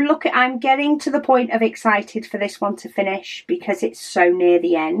 I'm getting to the point of excited for this one to finish because it's so near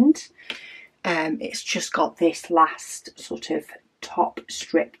the end. It's just got this last sort of top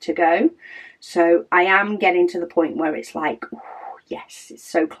strip to go. So I am getting to the point where it's like, oh, yes, it's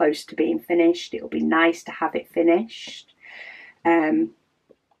so close to being finished. It'll be nice to have it finished.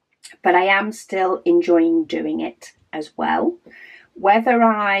 But I am still enjoying doing it as well. Whether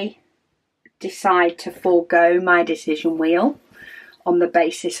I decide to forego my decision wheel on the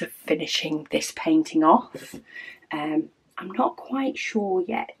basis of finishing this painting off, I'm not quite sure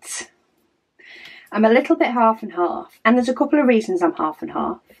yet. I'm a little bit half and half, and there's a couple of reasons I'm half and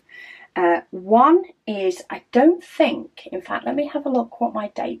half. One is I don't think, in fact, let me have a look what my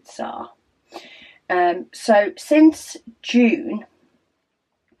dates are. So since June,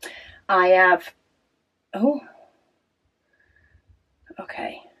 I have, oh,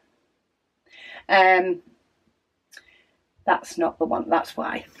 okay. That's not the one, that's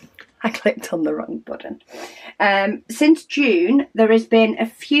why I clicked on the wrong button. Since June, there has been a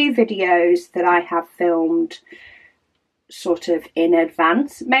few videos that I have filmed sort of in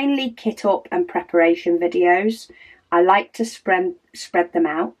advance, mainly kit up and preparation videos. I like to spread them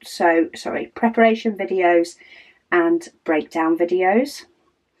out. So, sorry, preparation videos and breakdown videos.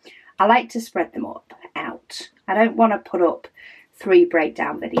 I like to spread them out. I don't want to put up 3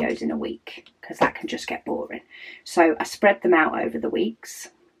 breakdown videos in a week because that can just get boring. So I spread them out over the weeks.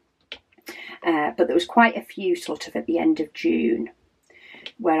 But there was quite a few sort of at the end of June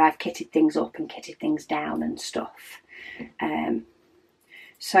where I've kitted things up and kitted things down and stuff.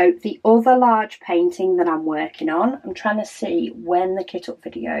 So the other large painting that I'm working on, I'm trying to see when the kit up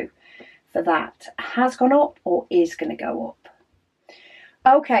video for that has gone up or is going to go up.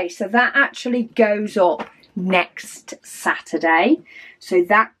 Okay, so that actually goes up next Saturday. So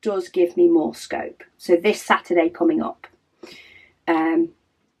that does give me more scope. So this Saturday coming up.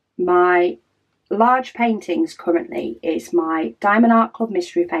 My large paintings currently is my Diamond Art Club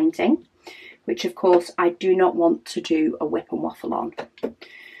mystery painting, which of course I do not want to do a whip and waffle on.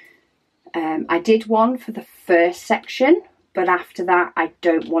 I did one for the first section, but after that I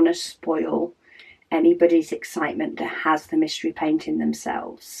don't want to spoil anybody's excitement that has the mystery painting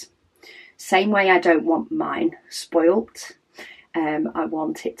themselves. Same way I don't want mine spoilt. I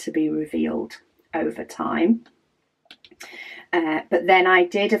want it to be revealed over time. But then I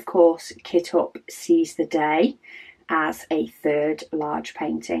did, of course, kit up Seize the Day as a third large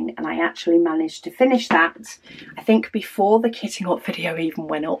painting, and I actually managed to finish that, I think, before the kitting up video even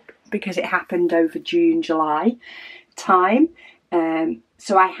went up, because it happened over June, July time.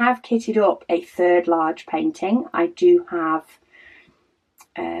 So I have kitted up a third large painting. I do have,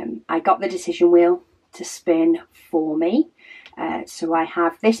 I got the decision wheel to spin for me. So I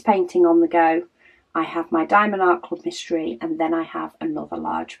have this painting on the go. I have my Diamond Art Club mystery, and then I have another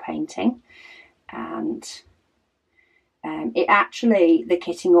large painting. And it actually, the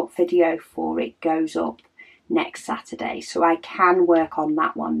kitting up video for it goes up next Saturday, so I can work on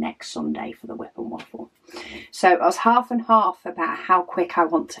that one next Sunday for the whip and waffle. So I was half and half about how quick I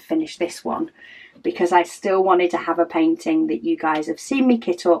want to finish this one, because I still wanted to have a painting that you guys have seen me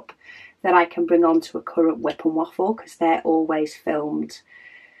kit up that I can bring on to a current whip and waffle, because they're always filmed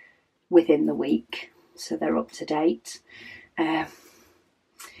within the week, so they're up to date.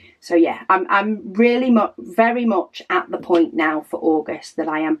 So yeah, I'm really very much at the point now for August that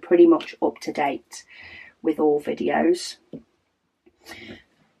I am pretty much up to date with all videos.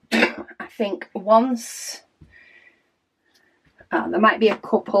 I think once there might be a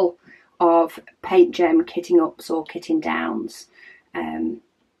couple of paint gem kitting ups or kitting downs to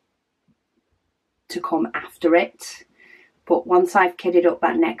come after it, But once I've kitted up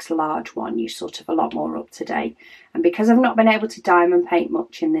that next large one, you're sort of a lot more up to date. And because I've not been able to diamond paint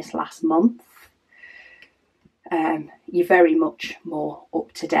much in this last month, you're very much more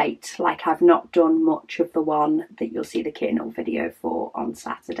up to date. Like, I've not done much of the one that you'll see the kitting up video for on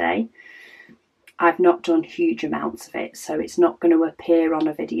Saturday. I've not done huge amounts of it, so it's not going to appear on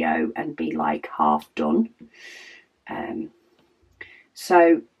a video and be like half done.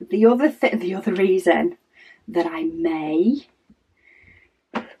 So the other reason that I may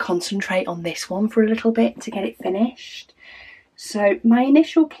concentrate on this one for a little bit to get it finished. So my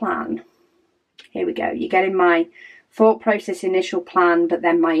initial plan, here we go, you're getting my thought process initial plan, but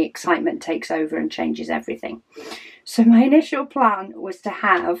then my excitement takes over and changes everything. So my initial plan was to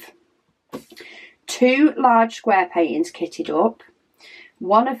have 2 large square paintings kitted up.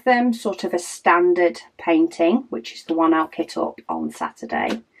 One of them sort of a standard painting, which is the one I'll kit up on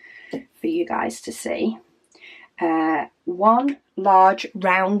Saturday for you guys to see. One large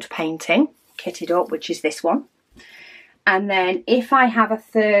round painting kitted up, which is this one. And then if I have a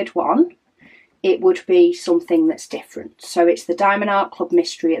third one, it would be something that's different. So it's the Diamond Art Club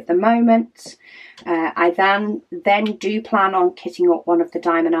Mystery at the moment. I then do plan on kitting up one of the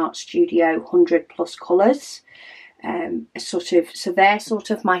Diamond Art Studio 100 plus colours. So they're sort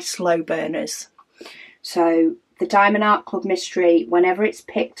of my slow burners. So the Diamond Art Club Mystery, whenever it's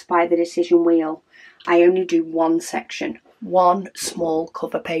picked by the decision wheel, I only do one section, one small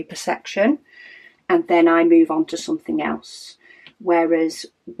cover paper section, and then I move on to something else. Whereas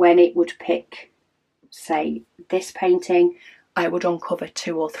when it would pick, say, this painting, I would uncover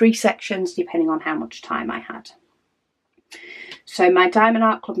 2 or 3 sections depending on how much time I had. So my Diamond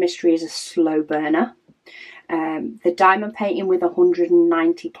Art Club Mystery is a slow burner. The diamond painting with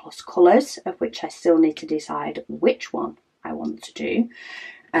 190 plus colours, of which I still need to decide which one I want to do.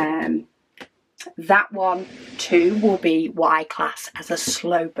 That one too will be what I class as a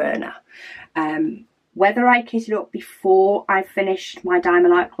slow burner. Whether I kit it up before I finished my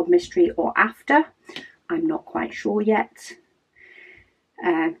Diamond Art Club Mystery or after, I'm not quite sure yet.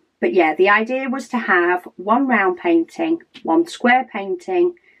 But yeah, the idea was to have 1 round painting, 1 square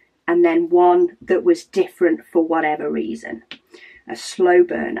painting, and then one that was different for whatever reason. A slow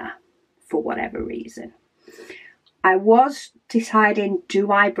burner for whatever reason. I was deciding,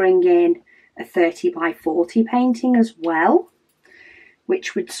 do I bring in a 30 by 40 painting as well,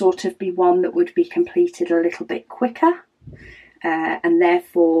 which would sort of be one that would be completed a little bit quicker, and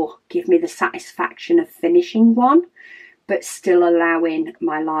therefore give me the satisfaction of finishing one, but still allowing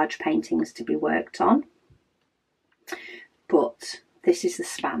my large paintings to be worked on. But this is the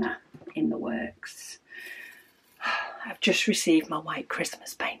spanner in the works. I've just received my White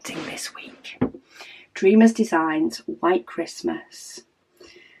Christmas painting this week. Dreamers Designs White Christmas,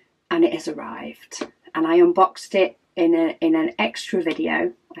 and it has arrived. And I unboxed it in an extra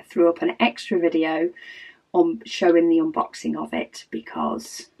video. I threw up an extra video on showing the unboxing of it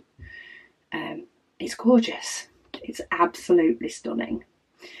because it's gorgeous. It's absolutely stunning.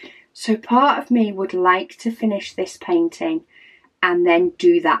 So part of me would like to finish this painting and then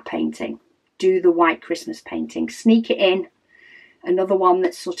do that painting, do the White Christmas painting, sneak it in, another one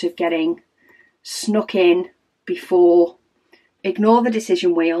that's sort of getting snuck in before, ignore the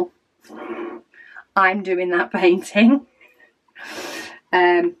decision wheel, I'm doing that painting.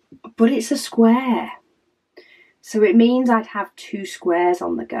 But it's a square, so it means I'd have 2 squares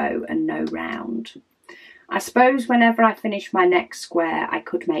on the go and no round. I suppose whenever I finish my next square, I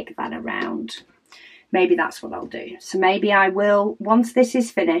could make that a round. Maybe that's what I'll do. So maybe I will, once this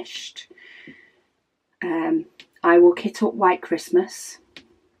is finished, I will kit up White Christmas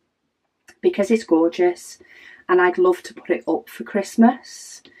because it's gorgeous and I'd love to put it up for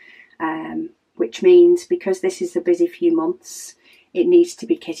Christmas, which means because this is a busy few months, it needs to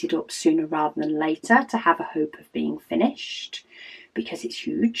be kitted up sooner rather than later to have a hope of being finished because it's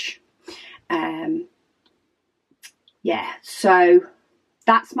huge. Yeah, so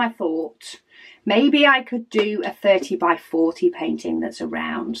that's my thought. Maybe I could do a 30 by 40 painting that's a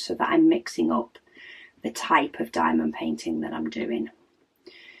round so that I'm mixing up the type of diamond painting that I'm doing.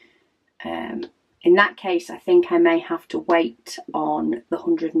 In that case, I think I may have to wait on the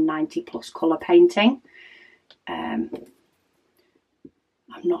 190 plus colour painting. I'm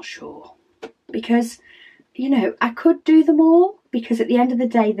not sure because, you know, I could do them all because at the end of the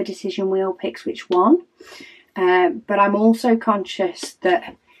day, the decision wheel picks which one. But I'm also conscious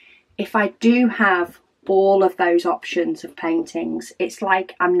that if I do have all of those options of paintings, it's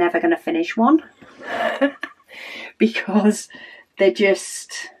like I'm never going to finish one because they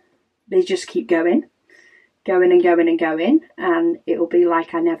just keep going and going and going, and it'll be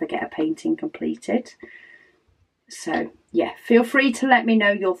like I never get a painting completed. So yeah, feel free to let me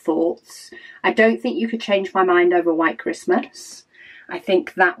know your thoughts. I don't think you could change my mind over White Christmas. I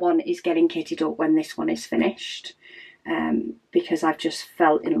think that one is getting kitted up when this one is finished, because I've just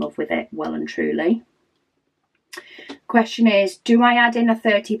fell in love with it well and truly. Question is, do I add in a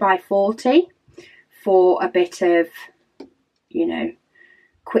 30 by 40 for a bit of, you know,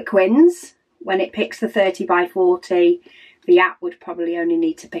 quick wins? When it picks the 30 by 40, the app would probably only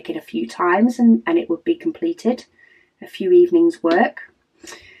need to pick it a few times and it would be completed. A few evenings work.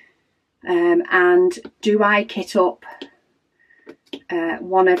 And do I kit up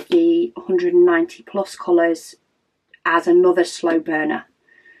one of the 190 plus colours as another slow burner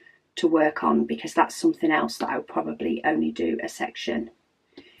to work on, because that's something else that I would probably only do a section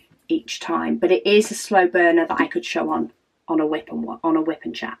each time. But it is a slow burner that I could show on a WIP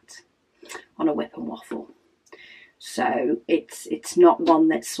and Chat, on a WIP and Waffle. So it's not one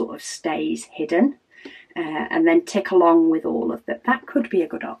that sort of stays hidden, and then tick along with all of them. That could be a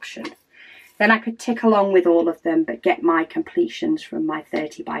good option. Then I could tick along with all of them, but get my completions from my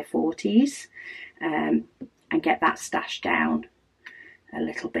 30 by 40s, and get that stashed down a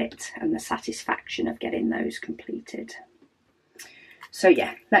little bit, and the satisfaction of getting those completed. So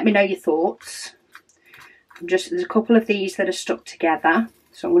yeah, let me know your thoughts. There's a couple of these that are stuck together,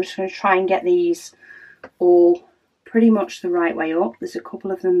 so I'm just going to try and get these all pretty much the right way up. There's a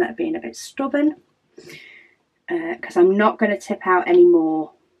couple of them that are being a bit stubborn, because I'm not going to tip out any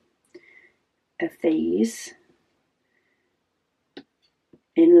more of these,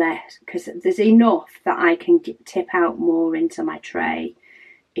 unless, because there's enough that I can tip out more into my tray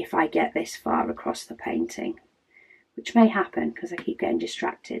if I get this far across the painting, which may happen because I keep getting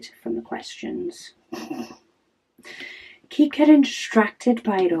distracted from the questions. Keep getting distracted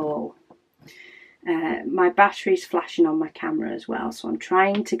by it all. My battery's flashing on my camera as well, so I'm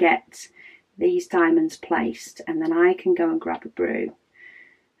trying to get these diamonds placed, and then I can go and grab a brew,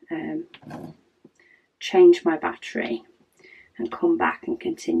 change my battery, and come back and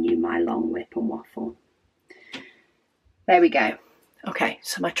continue my long WIP and Waffle. There we go. Okay,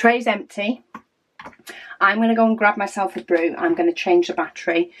 so my tray's empty. I'm going to go and grab myself a brew. I'm going to change the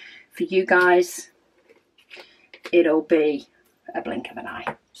battery. For you guys, it'll be a blink of an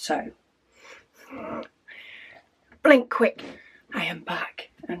eye. So, blink quick. I am back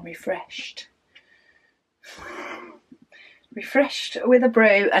and refreshed. Refreshed with a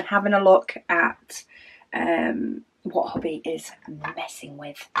brew and having a look at what hubby is messing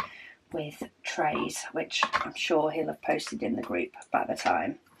with trays, which I'm sure he'll have posted in the group by the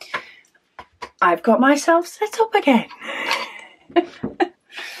time I've got myself set up again.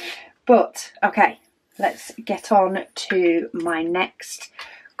 But okay, let's get on to my next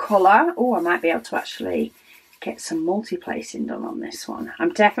colour. Oh, I might be able to actually get some multi-placing done on this one.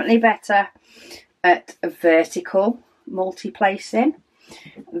 I'm definitely better at vertical multi-placing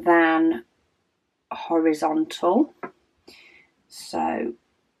than horizontal. So,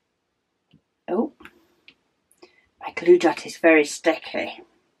 oh, my glue dot is very sticky.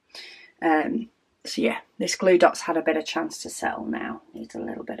 So yeah, this glue dot's had a bit of chance to settle now. Needs a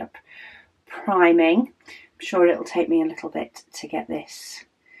little bit of priming. I'm sure it'll take me a little bit to get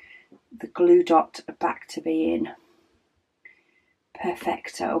the glue dot back to being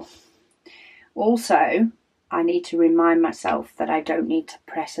perfecto. Also, I need to remind myself that I don't need to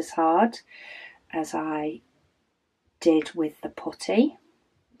press as hard as I did with the putty,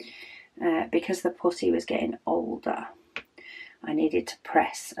 because the putty was getting older. I needed to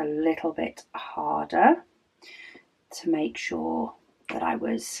press a little bit harder to make sure that I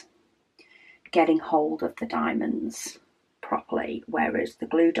was getting hold of the diamonds properly, whereas the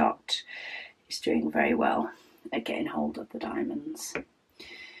glue dot is doing very well at getting hold of the diamonds.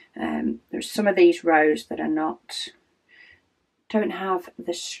 There's some of these rows that don't have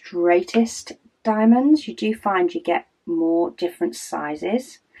the straightest diamonds. You do find you get more different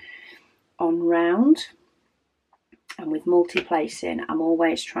sizes on round, and with multi-placing I'm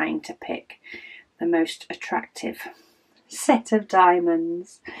always trying to pick the most attractive set of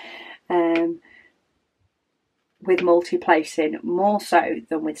diamonds, with multi-placing more so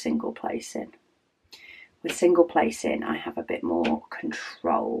than with single placing. With single placing I have a bit more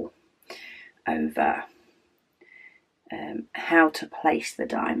control over how to place the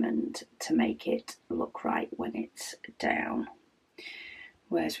diamond to make it look right when it's down,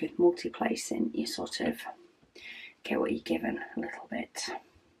 whereas with multi-placing you sort of get what you're given a little bit.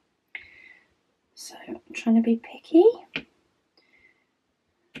 So I'm trying to be picky,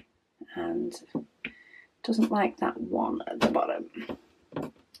 and doesn't like that one at the bottom.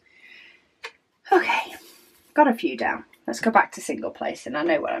 Okay, got a few down. Let's go back to single placing. I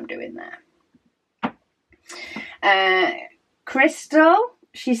know what I'm doing there. Crystal,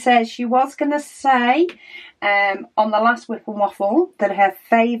 she says she was going to say on the last Whip and Waffle that her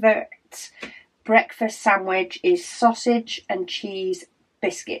favourite breakfast sandwich is sausage and cheese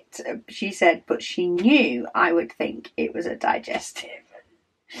biscuit. She said, but she knew I would think it was a digestive.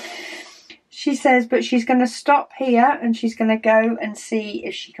 She says, but she's going to stop here and she's going to go and see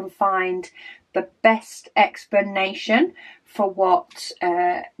if she can find the best explanation for what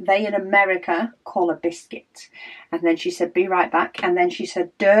they in America call a biscuit. And then she said, be right back. And then she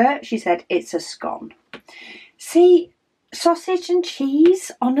said, duh. She said, it's a scone. See, sausage and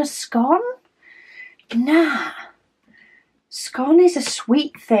cheese on a scone? Nah. Scone is a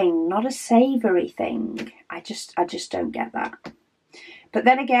sweet thing, not a savoury thing. I just don't get that. But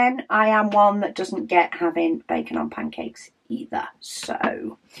then again, I am one that doesn't get having bacon on pancakes either.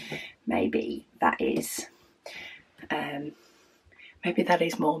 So maybe that is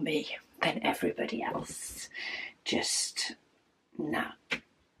more me than everybody else. Just no.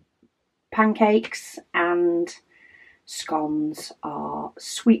 Pancakes and scones are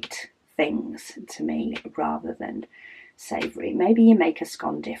sweet things to me rather than savoury. Maybe you make a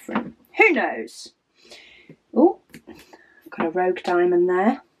scone different. Who knows? Oh, got a rogue diamond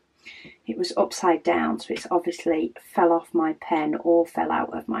there. It was upside down, so it's obviously fell off my pen or fell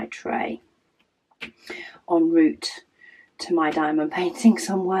out of my tray en route to my diamond painting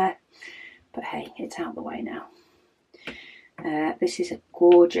somewhere. But hey, it's out the way now. This is a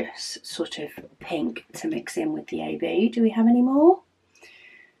gorgeous sort of pink to mix in with the AB. Do we have any more?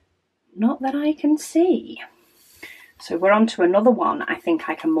 Not that I can see. So we're on to another one. I think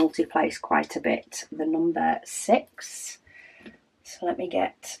I can multi-place quite a bit. The number 6. So let me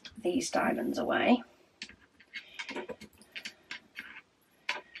get these diamonds away.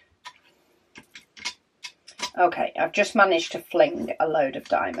 Okay, I've just managed to fling a load of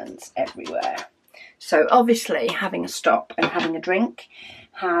diamonds everywhere. So obviously having a stop and having a drink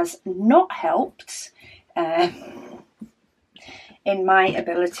has not helped in my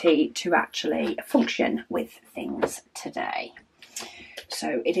ability to actually function with things today.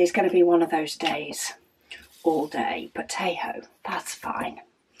 So it is going to be one of those days all day, but hey-ho, that's fine.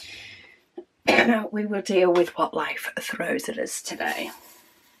 We will deal with what life throws at us today.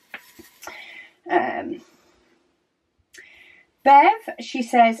 Bev, she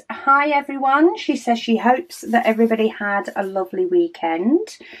says, hi everyone. She says she hopes that everybody had a lovely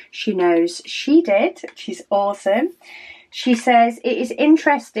weekend. She knows she did. She's awesome. She says it is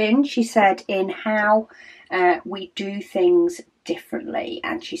interesting, she said, in how we do things differently.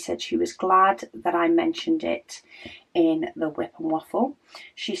 And she said she was glad that I mentioned it in the Whip and Waffle.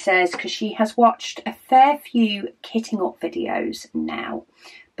 She says because she has watched a fair few kitting up videos now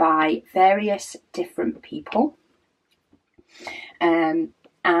by various different people.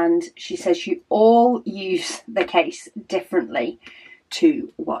 And she says you all use the case differently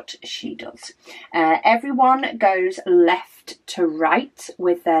to what she does. Everyone goes left to right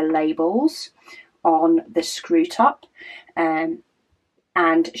with their labels on the screw top, and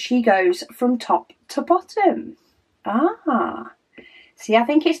she goes from top to bottom. See, I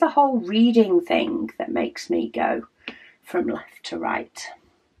think it's the whole reading thing that makes me go from left to right.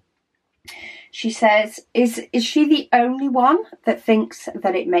 She says, is she the only one that thinks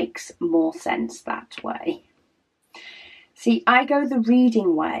that it makes more sense that way? See, I go the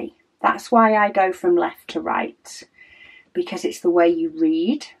reading way. That's why I go from left to right, because it's the way you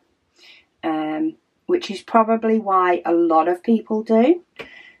read, which is probably why a lot of people do.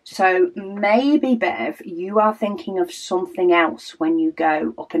 So maybe, Bev, you are thinking of something else when you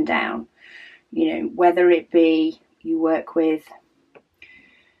go up and down. You know, whether it be you work with...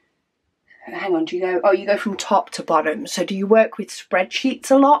 Hang on, do you go... Oh, you go from top to bottom. So do you work with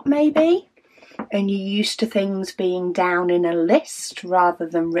spreadsheets a lot, maybe? And you're used to things being down in a list rather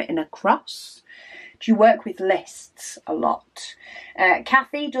than written across? Do you work with lists a lot?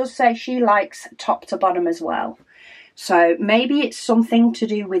 Kathy does say she likes top to bottom as well. So maybe it's something to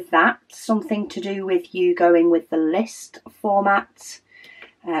do with that. Something to do with you going with the list format,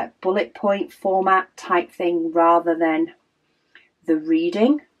 bullet point format type thing rather than the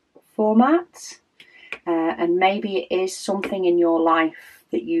reading format. And maybe it is something in your life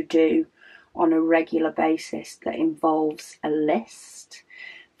that you do on a regular basis that involves a list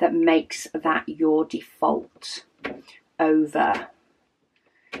that makes that your default over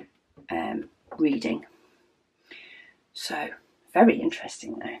reading. So, very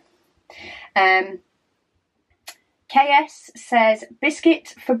interesting though. KS says,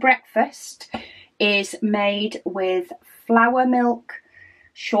 biscuit for breakfast is made with flour, milk,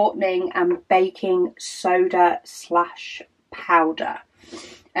 shortening and baking soda / powder.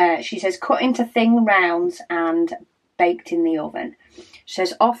 She says cut into thin rounds and baked in the oven. She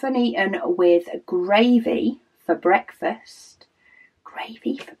says often eaten with gravy for breakfast.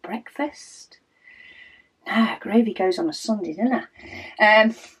 Gravy for breakfast? No, gravy goes on a Sunday, doesn't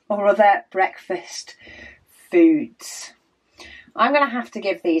it? Or other breakfast foods. I'm going to have to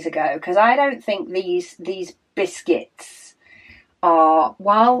give these a go because I don't think these biscuits are,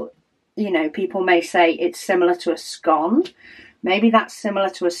 while, you know, people may say it's similar to a scone, maybe that's similar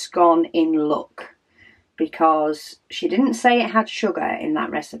to a scone in look, because she didn't say it had sugar in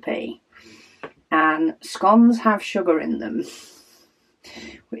that recipe, and scones have sugar in them,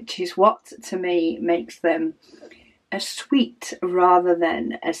 which is what to me makes them a sweet rather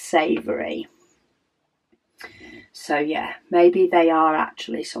than a savoury. So yeah, maybe they are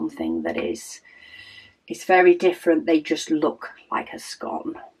actually something that is very different. They just look like a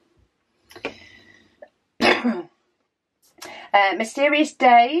scone. Mysterious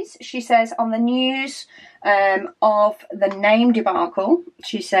days, she says, on the news of the name debacle.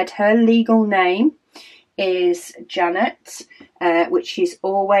 She said her legal name is Janet, which she's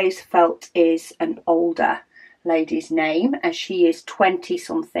always felt is an older lady's name, as she is 20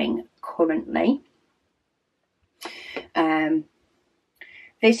 something currently.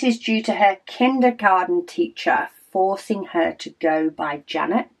 This is due to her kindergarten teacher forcing her to go by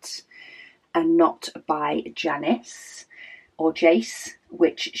Janet and not by Janice or Jace,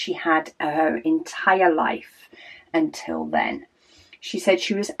 which she had her entire life until then. She said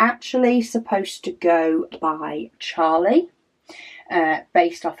she was actually supposed to go by Charlie,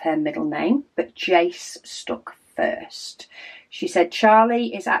 based off her middle name, but Jace stuck first. She said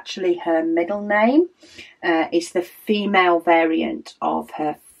Charlie is actually her middle name, is the female variant of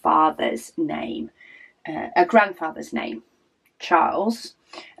her father's name, a grandfather's name, Charles.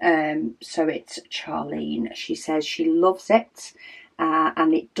 So it's Charlene. She says she loves it,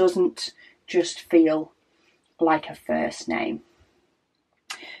 and it doesn't just feel like a first name.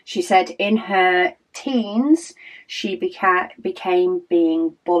 She said in her teens she became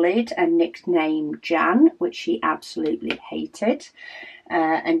being bullied and nicknamed Jan, which she absolutely hated,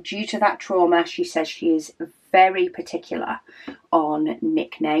 and due to that trauma, she says she is very particular on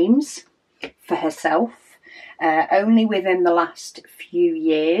nicknames for herself. Only within the last few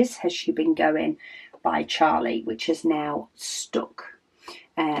years has she been going by Charlie, which has now stuck.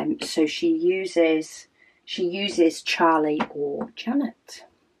 So she uses Charlie or Janet.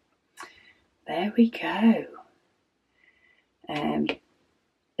 There we go.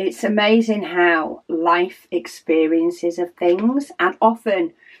 It's amazing how life experiences of things, and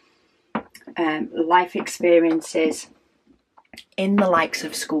often life experiences in the likes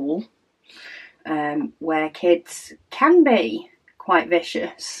of school, where kids can be quite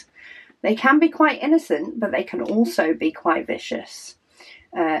vicious. They can be quite innocent, but they can also be quite vicious.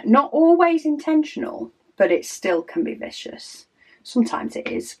 Not always intentional, but it still can be vicious. Sometimes it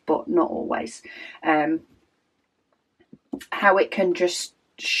is, but not always. How it can just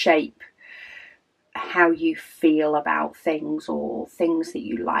shape how you feel about things, or things that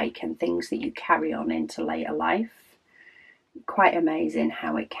you like and things that you carry on into later life. Quite amazing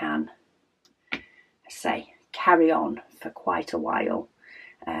how it can, say, carry on for quite a while,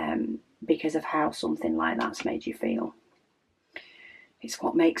 because of how something like that's made you feel. It's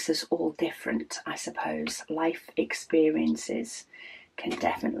what makes us all different, I suppose. Life experiences can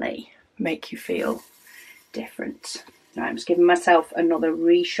definitely make you feel different. Right, I'm just giving myself another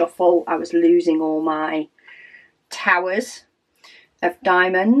reshuffle. I was losing all my towers of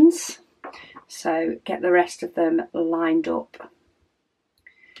diamonds, so get the rest of them lined up,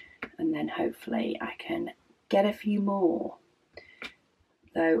 and then hopefully I can get a few more.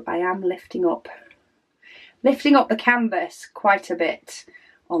 Though I am lifting up the canvas quite a bit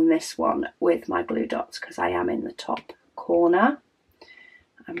on this one with my glue dots, because I am in the top corner.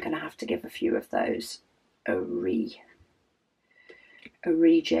 I'm going to have to give a few of those a rejig,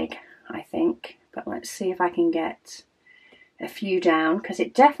 I think. But let's see if I can get a few down, because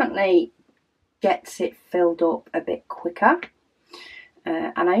it definitely gets it filled up a bit quicker.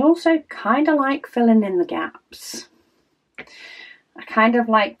 And I also kind of like filling in the gaps. I kind of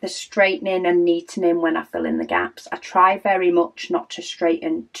like the straightening and neatening when I fill in the gaps. I try very much not to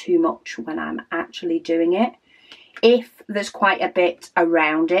straighten too much when I'm actually doing it. If there's quite a bit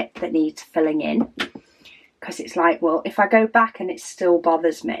around it that needs filling in, because it's like, well, if I go back and it still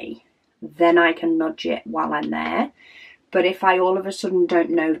bothers me, then I can nudge it while I'm there. But if I all of a sudden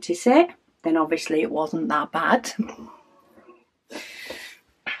don't notice it, then obviously it wasn't that bad.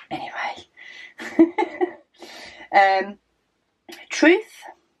 Anyway. Truth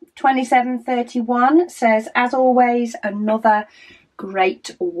 2731 says, as always, another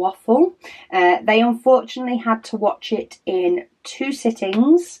great Waffle. They unfortunately had to watch it in 2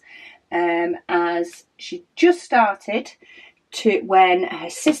 sittings, as she just started when her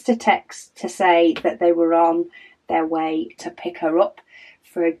sister texted to say that they were on their way to pick her up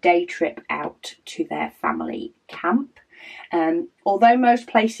for a day trip out to their family camp. Although most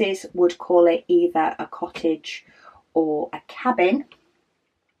places would call it either a cottage or a cabin,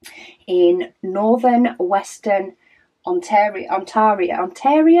 in northern western Ontario,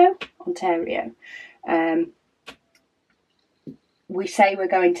 we say we're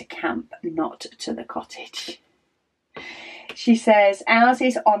going to camp, not to the cottage. She says ours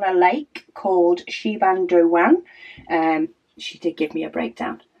is on a lake called Shibandowan. She did give me a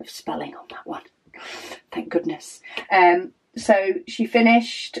breakdown of spelling on that one. Thank goodness. So she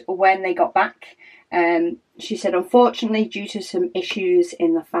finished when they got back. She said, unfortunately, due to some issues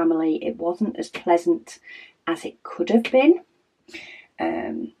in the family, it wasn't as pleasant as it could have been.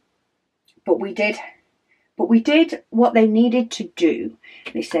 But we did what they needed to do,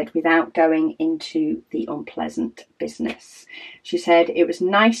 they said, without going into the unpleasant business. She said it was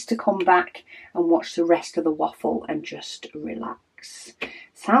nice to come back and watch the rest of the Waffle and just relax.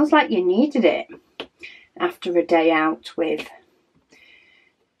 Sounds like you needed it after a day out with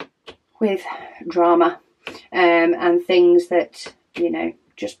drama and things that, you know,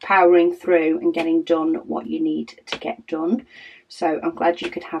 just powering through and getting done what you need to get done. So I'm glad you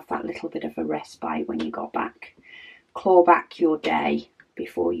could have that little bit of a respite when you got back. Claw back your day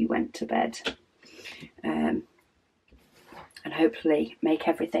before you went to bed. And hopefully make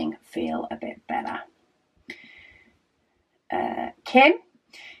everything feel a bit better. Kim,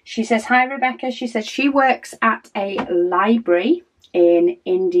 she says, hi Rebecca. She says she works at a library in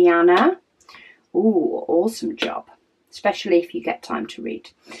Indiana. Ooh, awesome job. Especially if you get time to read.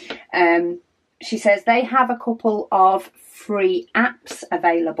 She says they have a couple of free apps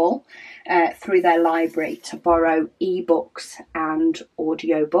available through their library to borrow ebooks and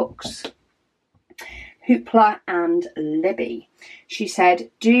audiobooks. Hoopla and Libby. She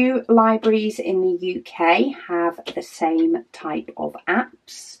said, do libraries in the UK have the same type of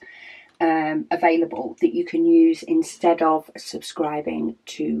apps available that you can use instead of subscribing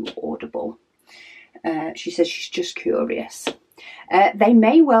to Audible? She says she's just curious. They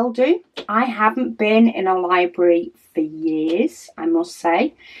may well do. I haven't been in a library for years, I must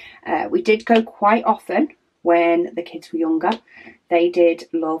say. We did go quite often when the kids were younger. They did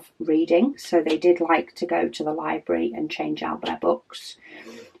love reading, so they did like to go to the library and change out their books.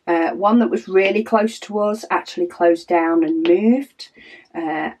 One that was really close to us actually closed down and moved,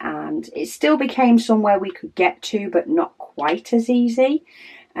 and it still became somewhere we could get to, but not quite as easy.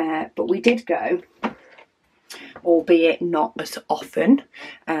 But we did go, albeit not as often,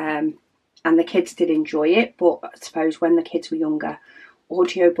 and the kids did enjoy it. But I suppose when the kids were younger,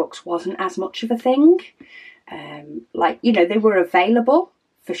 audiobooks wasn't as much of a thing. Like, you know, they were available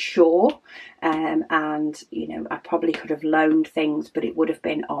for sure, and you know, I probably could have loaned things, but it would have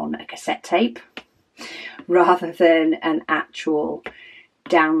been on a cassette tape rather than an actual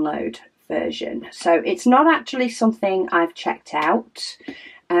download version. So it's not actually something I've checked out.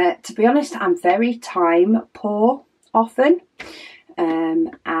 To be honest, I'm very time poor often,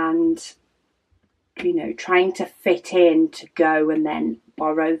 and you know, trying to fit in to go and then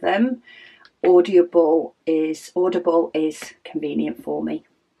borrow them. Audible is convenient for me,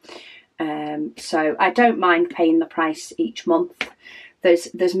 so I don't mind paying the price each month.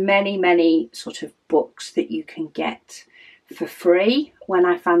 There's many sort of books that you can get for free when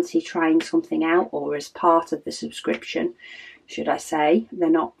I fancy trying something out, or as part of the subscription, should I say.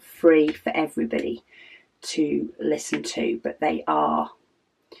 They're not free for everybody to listen to, but they are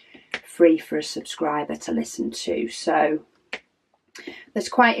free for a subscriber to listen to. So there's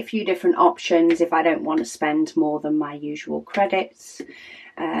quite a few different options if I don't want to spend more than my usual credits.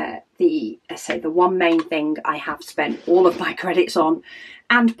 The one main thing I have spent all of my credits on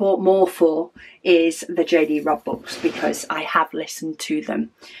and bought more for is the JD Robb books, because I have listened to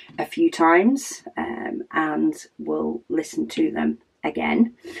them a few times, and will listen to them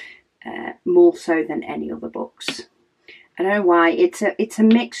again, more so than any other books. I don't know why. It's a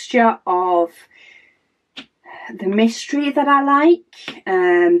mixture of the mystery that I like,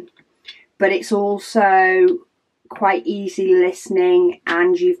 but it's also quite easy listening,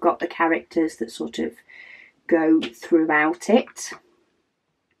 and you've got the characters that sort of go throughout it.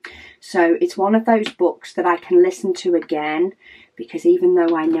 So it's one of those books that I can listen to again, because even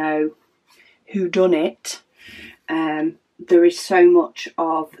though I know who done it, there is so much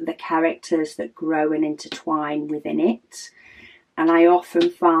of the characters that grow and intertwine within it. And I often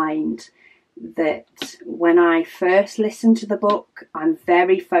find that when I first listen to the book, I'm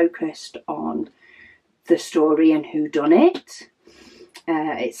very focused on the story and who done it.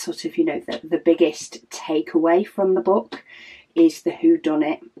 It's sort of, you know, the biggest takeaway from the book is the who done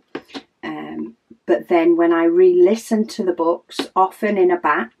it. But then when I re-listen to the books, often in a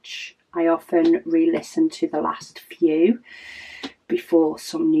batch, I often re-listen to the last few before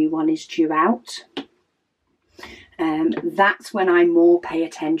some new one is due out. That's when I more pay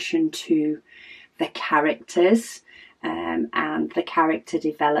attention to the characters and the character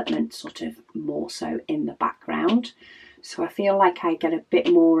development sort of more so in the background. So I feel like I get a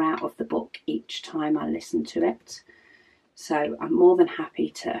bit more out of the book each time I listen to it. So I'm more than happy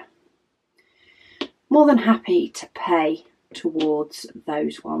to pay towards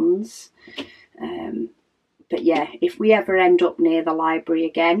those ones. But yeah, if we ever end up near the library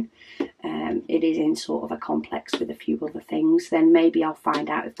again, it is in sort of a complex with a few other things, then maybe I'll find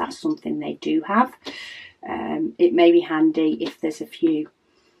out if that's something they do have. It may be handy if there's a few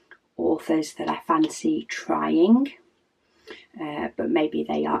authors that I fancy trying, but maybe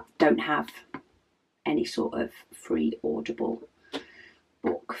they don't have any sort of free Audible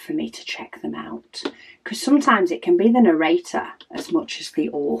book for me to check them out, because sometimes it can be the narrator as much as the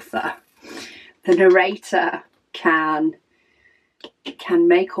author. The narrator can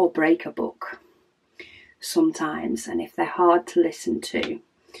make or break a book sometimes, and if they're hard to listen to,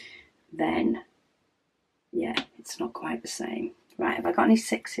 then yeah, it's not quite the same. Right, have I got any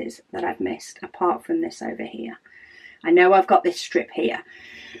sixes that I've missed apart from this over here? I know I've got this strip here,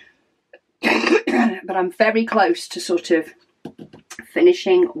 but I'm very close to sort of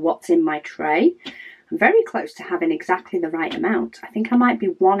finishing what's in my tray. I'm very close to having exactly the right amount. I think I might be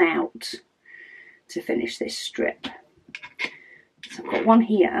one out to finish this strip. So I've got one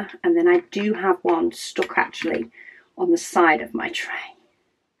here, and then I do have one stuck actually on the side of my tray.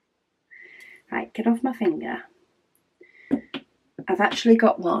 Right, get off my finger. I've actually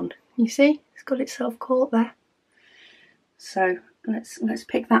got one. You see, it's got itself caught there. So let's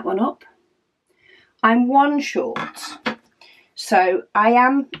pick that one up. I'm one short. So I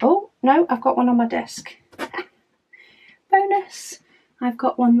am, oh no, I've got one on my desk. Bonus. I've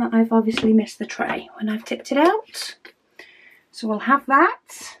got one that I've obviously missed the tray when I've tipped it out. So we'll have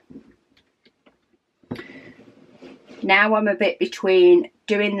that. Now I'm a bit between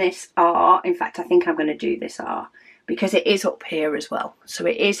doing this R. In fact, I think I'm going to do this R because it is up here as well. So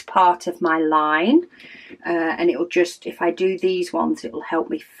it is part of my line. And it'll just, if I do these ones, it'll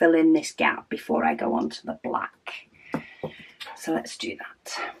help me fill in this gap before I go on to the black. So let's do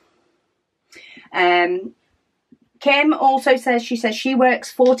that. Kim also says, she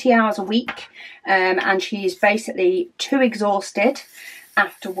works 40 hours a week and she's basically too exhausted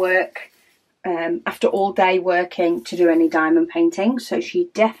after work, after all day working to do any diamond painting. So she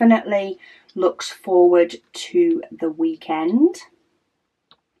definitely looks forward to the weekend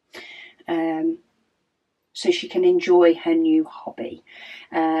so she can enjoy her new hobby.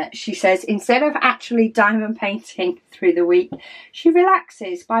 She says instead of actually diamond painting through the week, she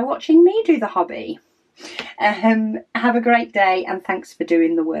relaxes by watching me do the hobby. Have a great day and thanks for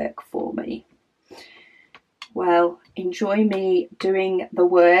doing the work for me. Well, enjoy me doing the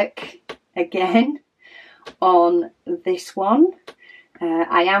work again on this one.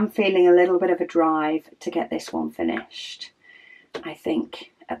 I am feeling a little bit of a drive to get this one finished, I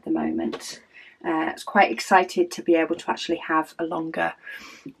think, at the moment. I was quite excited to be able to actually have a longer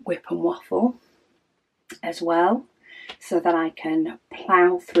WIP and Waffle as well, so that I can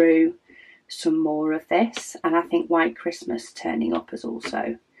plough through some more of this. And I think White Christmas turning up has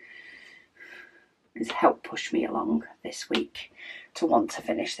helped push me along this week to want to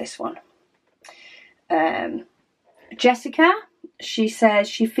finish this one. Jessica, she says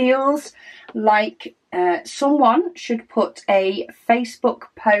she feels like someone should put a Facebook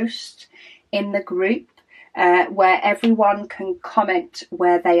post in the group where everyone can comment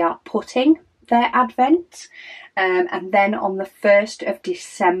where they are putting their Advent, and then on the 1st of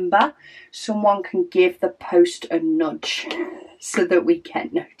December someone can give the post a nudge so that we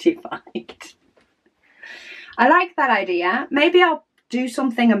get notified. I like that idea. Maybe I'll do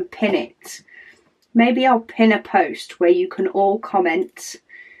something and pin it. Maybe I'll pin a post where you can all comment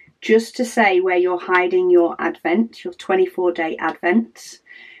just to say where you're hiding your Advent, your 24-day Advent.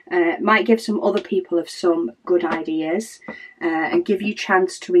 Might give some other people of some good ideas and give you a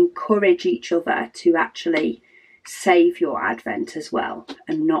chance to encourage each other to actually save your Advent as well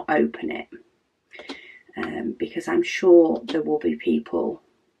and not open it. Because I'm sure there will be people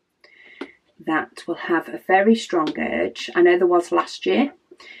that will have a very strong urge. I know there was last year.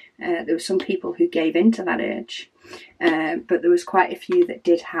 There were some people who gave in to that urge. but there was quite a few that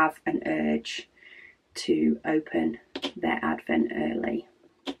did have an urge to open their advent early.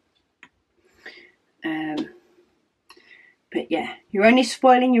 But yeah, you're only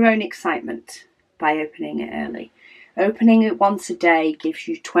spoiling your own excitement by opening it early. Opening it once a day gives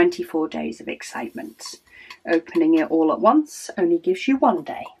you 24 days of excitement. Opening it all at once only gives you 1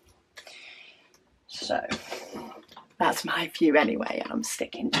 day. So that's my view anyway, and I'm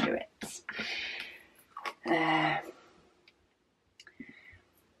sticking to it.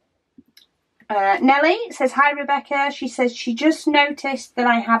 Nellie says, hi Rebecca. She says she just noticed that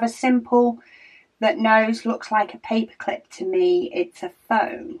I have a simple that nose looks like a paperclip to me. It's a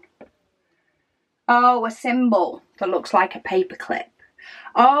phone. Oh, a symbol that looks like a paperclip.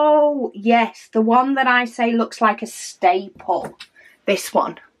 Oh, yes, the one that I say looks like a staple. This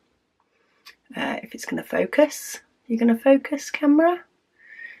one. If it's going to focus. You're going to focus, camera?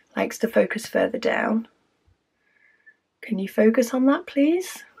 Likes to focus further down. Can you focus on that,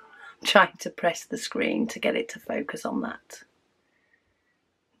 please? I'm trying to press the screen to get it to focus on that.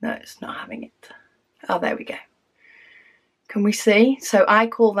 No, it's not having it. Oh, there we go. Can we see? So I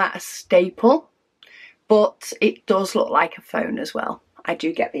call that a staple, but it does look like a phone as well. I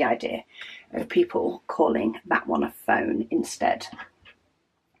do get the idea of people calling that one a phone instead.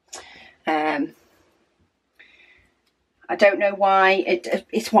 I don't know why.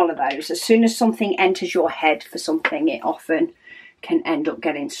 It's one of those. As soon as something enters your head for something, it often can end up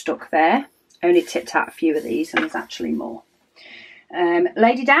getting stuck there. Only tipped out a few of these, and there's actually more.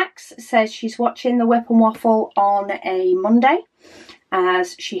 Lady Dax says she's watching the WIP and Waffle on a Monday,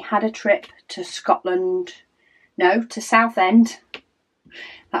 as she had a trip to Scotland, no, to Southend.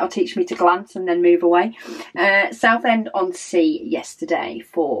 That'll teach me to glance and then move away. Southend-on-Sea yesterday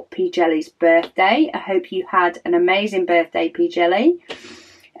for P. Jelly's birthday. I hope you had an amazing birthday, P. Jelly.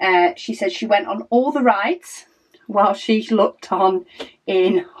 She said she went on all the rides while she looked on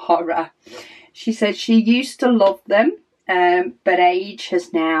in horror. She said she used to love them, but age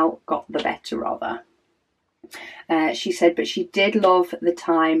has now got the better of her. She said, but she did love the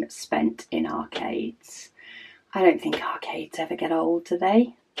time spent in arcades. I don't think arcades ever get old, do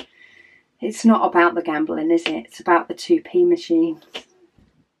they? It's not about the gambling, is it? It's about the 2p machines.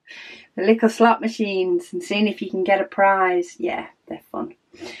 The little slot machines and seeing if you can get a prize. Yeah, they're fun.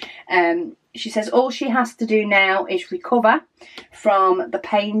 She says all she has to do now is recover from the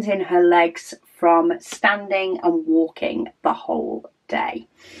pains in her legs from standing and walking the whole day.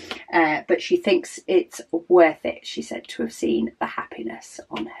 But she thinks it's worth it, she said, to have seen the happiness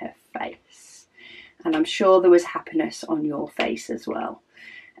on her face. And I'm sure there was happiness on your face as well.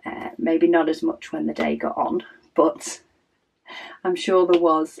 Maybe not as much when the day got on, but I'm sure there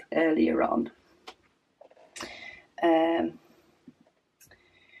was earlier on.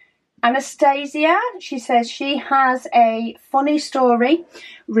 Anastasia, she says she has a funny story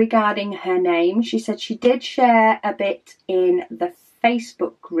regarding her name. She said she did share a bit in the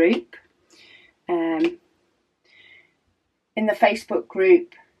Facebook group.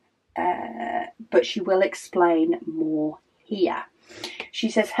 But she will explain more here. She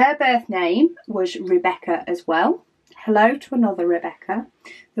says her birth name was Rebecca as well. Hello to another Rebecca.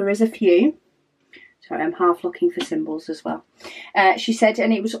 There is a few. Sorry, I'm half looking for symbols as well. She said,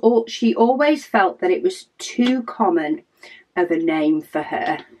 and it was all, she always felt that it was too common of a name for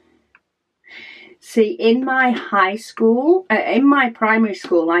her. See, in my high school, in my primary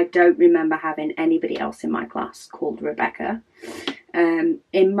school, I don't remember having anybody else in my class called Rebecca.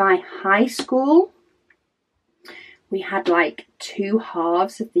 In my high school, we had like 2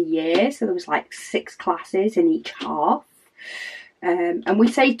 halves of the year. So there was like 6 classes in each half. And we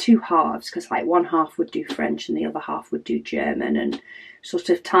say 2 halves because like one half would do French and the other half would do German, and sort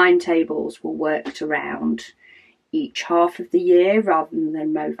of timetables were worked around each half of the year rather than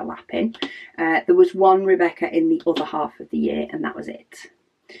them overlapping. There was one Rebecca in the other half of the year, and that was it.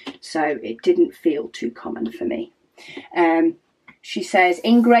 So it didn't feel too common for me. She says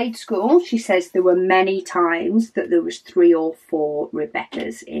in grade school, she says there were many times that there was 3 or 4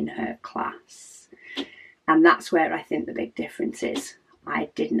 Rebeccas in her class. And that's where I think the big difference is. I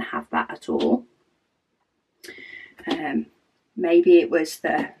didn't have that at all. Maybe it was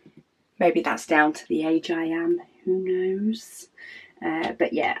maybe that's down to the age I am. Who knows?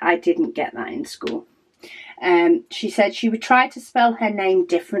 But yeah, I didn't get that in school. She said she would try to spell her name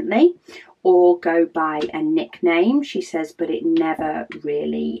differently or go by a nickname, she says, but it never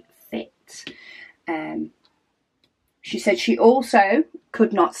really fit. She said she also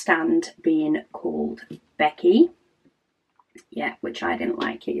could not stand being called Becky. Yeah, which I didn't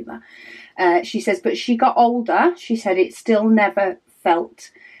like either. She says, but she got older. She said it still never felt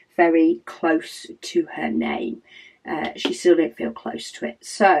very close to her name. She still didn't feel close to it.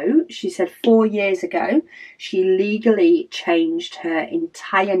 So she said 4 years ago, she legally changed her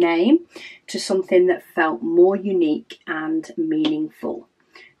entire name to something that felt more unique and meaningful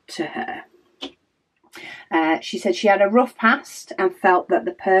to her. She said she had a rough past and felt that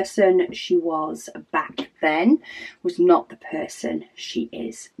the person she was back then was not the person she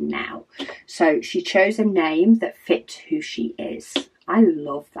is now. So she chose a name that fit who she is. I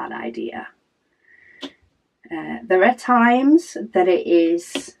love that idea. There are times that it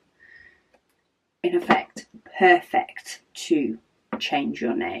is, in effect, perfect to change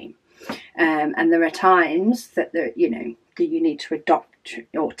your name. And there are times that, you know, that you need to adopt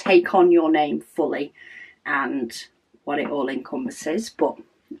or take on your name fully and what it all encompasses. But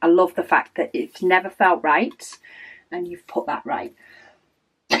I love the fact that it's never felt right and you've put that right.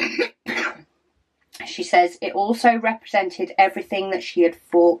 She says it also represented everything that she had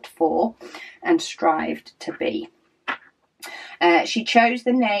fought for and strived to be. She chose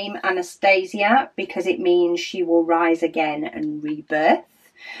the name Anastasia because it means she will rise again and rebirth.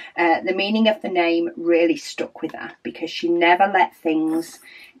 The meaning of the name really stuck with her because she never let things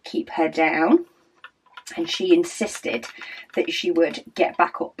keep her down, and she insisted that she would get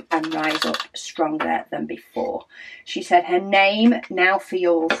back up and rise up stronger than before. She said her name now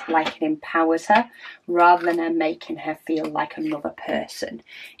feels like it empowers her rather than making her feel like another person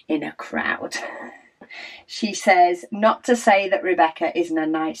in a crowd. She says, not to say that Rebecca isn't a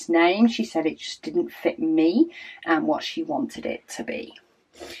nice name. She said it just didn't fit me and what she wanted it to be.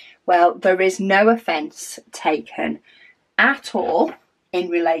 Well, there is no offence taken at all in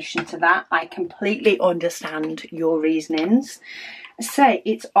relation to that. I completely understand your reasonings. Say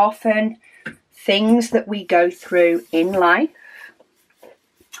it's often things that we go through in life,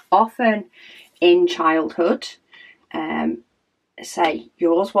 often in childhood. Say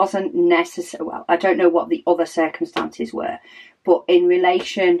yours wasn't necessary. Well, I don't know what the other circumstances were, but in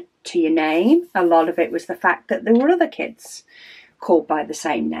relation to your name, a lot of it was the fact that there were other kids called by the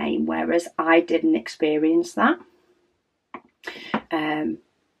same name, whereas I didn't experience that. And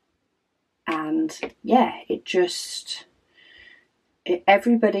yeah,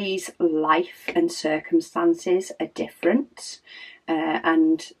 everybody's life and circumstances are different.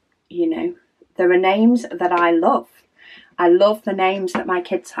 And, you know, there are names that I love. I love the names that my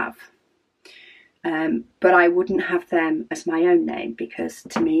kids have. But I wouldn't have them as my own name because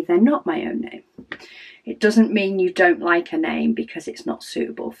to me, they're not my own name. It doesn't mean you don't like a name because it's not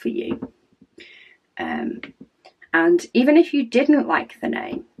suitable for you. And even if you didn't like the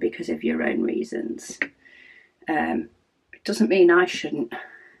name because of your own reasons, it doesn't mean I shouldn't.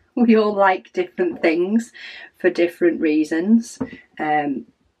 We all like different things for different reasons. And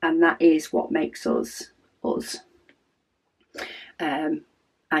that is what makes us, us. And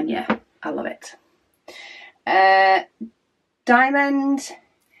yeah, I love it. Diamond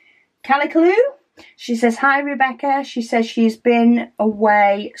Calicaloo. She says, hi Rebecca. She says she's been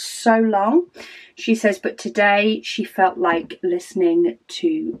away so long. She says, but today she felt like listening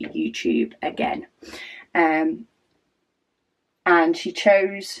to YouTube again. And she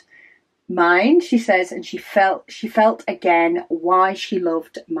chose mine, she says, and she felt again why she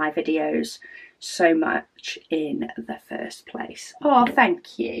loved my videos so much in the first place. Oh,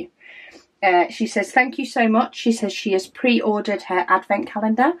 thank you. She says, thank you so much. She says she has pre-ordered her advent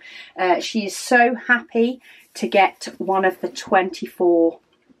calendar. She is so happy to get one of the 24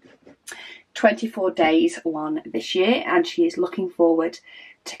 days one this year, and she is looking forward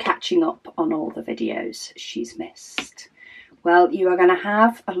to catching up on all the videos she's missed. Well, you are going to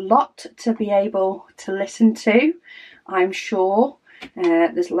have a lot to be able to listen to, I'm sure.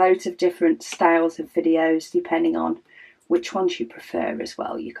 There's loads of different styles of videos depending on which ones you prefer as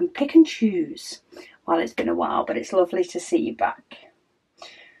well. You can pick and choose while it's been a while, but it's lovely to see you back.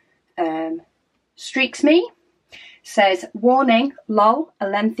 Streaks Me says, warning, lol, a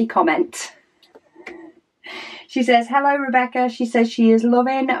lengthy comment. She says, hello Rebecca. She says she is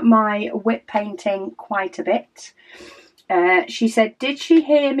loving my WIP painting quite a bit. She said, did she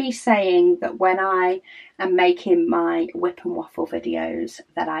hear me saying that when I am making my WIP and Waffle videos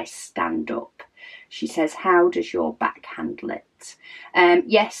that I stand up? She says, how does your back handle it?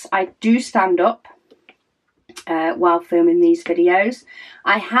 Yes, I do stand up while filming these videos.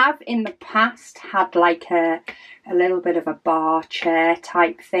 I have in the past had like a little bit of a bar chair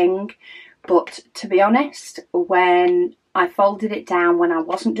type thing. But to be honest, when I folded it down when I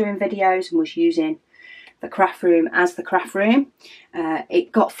wasn't doing videos and was using the craft room as the craft room,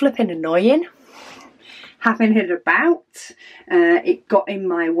 it got flipping annoying having it about. It got in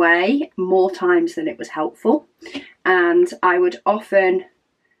my way more times than it was helpful, and I would often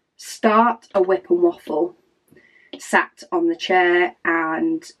start a WIP and Waffle sat on the chair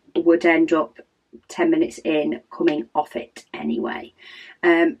and would end up 10 minutes in coming off it anyway.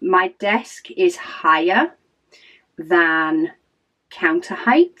 My desk is higher than counter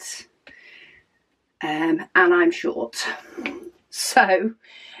height, and I'm short. So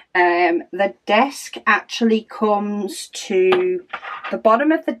the desk actually comes to the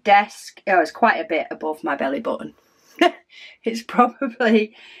bottom of the desk. Oh, it's quite a bit above my belly button. It's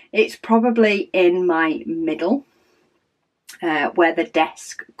probably in my middle, where the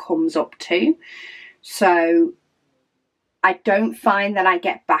desk comes up to. So I don't find that I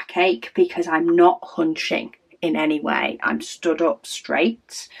get backache because I'm not hunching in any way. I'm stood up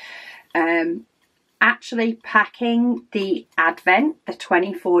straight. Actually packing the Advent, the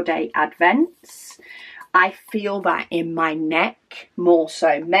 24-day Advents, I feel that in my neck more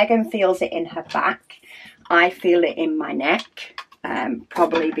so. Megan feels it in her back. I feel it in my neck,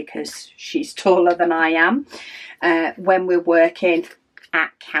 probably because she's taller than I am, when we're working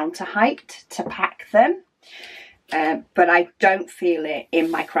at counter height to pack them. But I don't feel it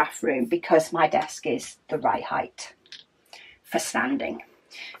in my craft room because my desk is the right height for standing.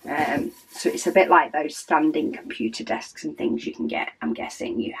 So it's a bit like those standing computer desks and things you can get. I'm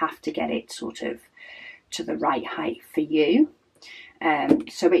guessing you have to get it sort of to the right height for you.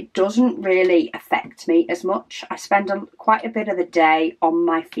 So it doesn't really affect me as much. I spend quite a bit of the day on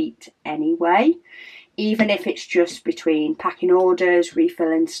my feet anyway, even if it's just between packing orders,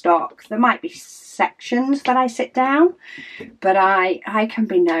 refilling stock. There might be sections that I sit down, but I can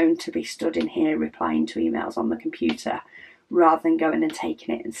be known to be stood in here replying to emails on the computer rather than going and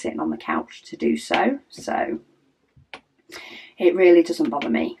taking it and sitting on the couch to do so. So it really doesn't bother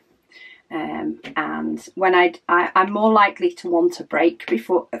me. And when I'm more likely to want a break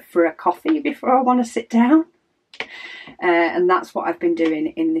for a coffee before I want to sit down. And that's what I've been doing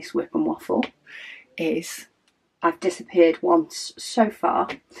in this WIP and Waffle. Is I've disappeared once so far.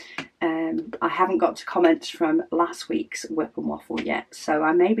 I haven't got to comments from last week's WIP and Waffle yet, so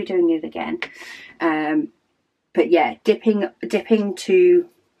I may be doing it again. But yeah, dipping to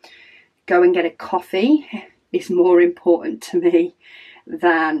go and get a coffee is more important to me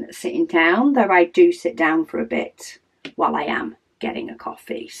than sitting down, though I do sit down for a bit while I am getting a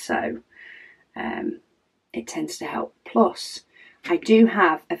coffee, so it tends to help. Plus, I do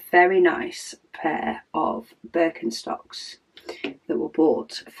have a very nice pair of Birkenstocks that were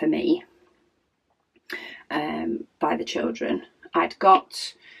bought for me by the children. I'd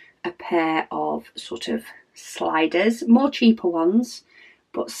got a pair of sort of sliders, more cheaper ones,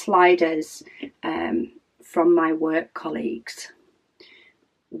 but sliders from my work colleagues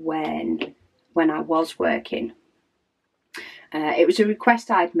when I was working. It was a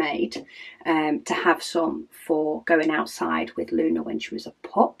request I'd made to have some for going outside with Luna when she was a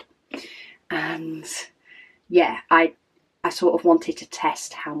pup, and yeah, I sort of wanted to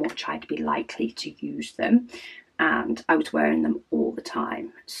test how much I'd be likely to use them, and I was wearing them all the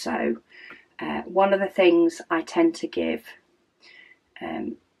time. So one of the things I tend to give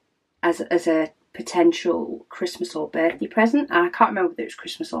as a potential Christmas or birthday present, and I can't remember whether it was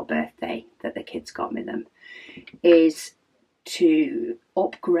Christmas or birthday that the kids got me them, is to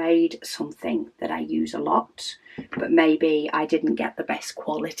upgrade something that I use a lot, but maybe I didn't get the best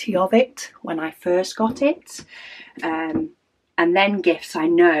quality of it when I first got it. And then gifts I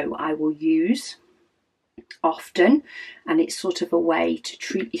know I will use often, and it's sort of a way to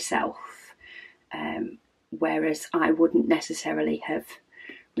treat yourself, whereas I wouldn't necessarily have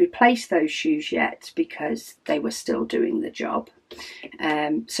replaced those shoes yet because they were still doing the job.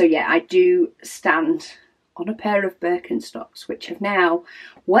 So yeah, I do stand on a pair of Birkenstocks, which have now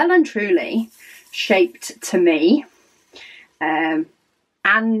well and truly shaped to me.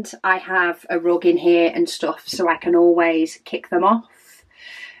 And I have a rug in here and stuff, so I can always kick them off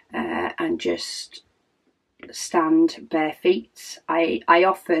and just stand bare feet. I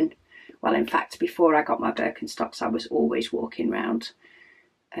often, well, in fact, before I got my Birkenstocks, I was always walking around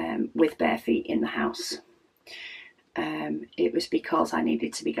with bare feet in the house. It was because I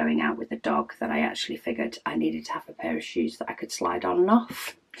needed to be going out with the dog that I actually figured I needed to have a pair of shoes that I could slide on and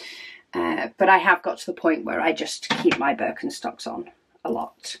off. But I have got to the point where I just keep my Birkenstocks on a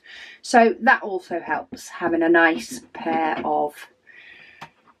lot. So that also helps, having a nice pair of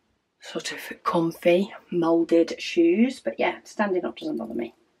sort of comfy moulded shoes. But yeah, standing up doesn't bother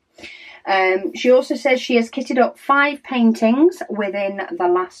me. She also says she has kitted up 5 paintings within the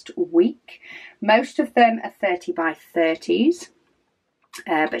last week. Most of them are 30 by 30s,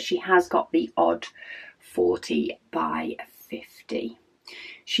 but she has got the odd 40 by 50.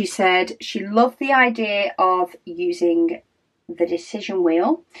 She said she loved the idea of using the decision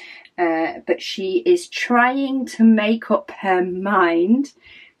wheel, but she is trying to make up her mind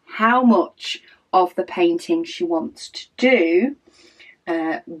how much of the painting she wants to do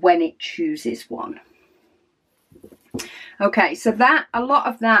when it chooses one. Okay, so that, a lot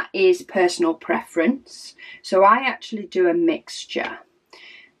of that is personal preference. So I actually do a mixture.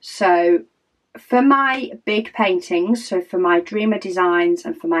 So for my big paintings, so for my Dreamer designs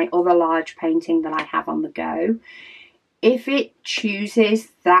and for my other large painting that I have on the go, if it chooses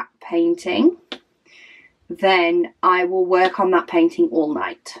that painting, then I will work on that painting all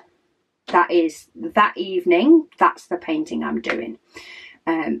night. That is, that evening, that's the painting I'm doing.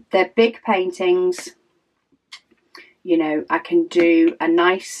 They're big paintings. You know, I can do a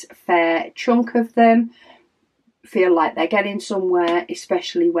nice fair chunk of them, feel like they're getting somewhere,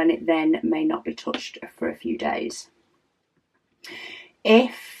 especially when it then may not be touched for a few days.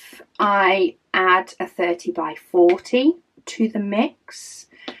 If I add a 30 by 40 to the mix,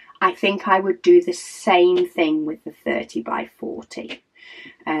 I think I would do the same thing with the 30 by 40.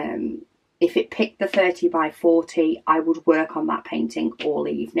 If it picked the 30 by 40, I would work on that painting all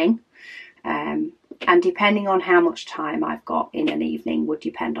evening. And depending on how much time I've got in an evening would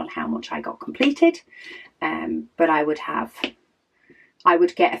depend on how much I got completed. But I would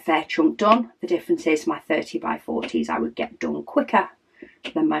get a fair chunk done. The difference is my 30 by 40s I would get done quicker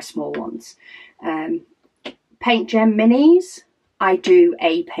than my small ones. Paint gem minis, I do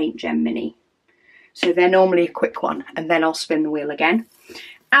a paint gem mini. So they're normally a quick one, and then I'll spin the wheel again.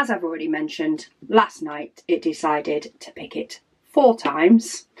 As I've already mentioned, last night it decided to pick it 4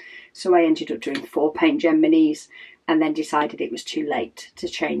 times. So I ended up doing 4 paint gem minis and then decided it was too late to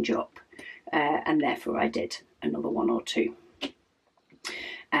change up. And therefore I did another 1 or 2.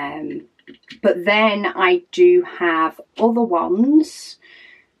 But then I do have other ones.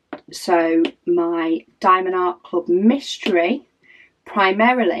 So my Diamond Art Club Mystery,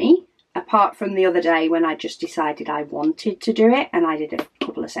 primarily, apart from the other day when I just decided I wanted to do it and I did a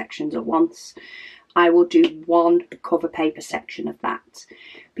couple of sections at once, I will do 1 cover paper section of that,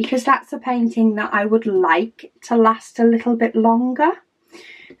 because that's a painting that I would like to last a little bit longer.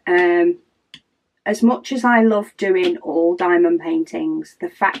 As much as I love doing all diamond paintings, the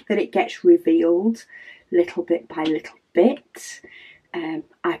fact that it gets revealed little bit by little bit,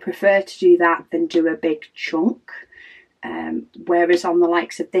 I prefer to do that than do a big chunk. Whereas on the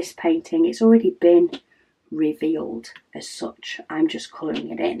likes of this painting, it's already been revealed as such. I'm just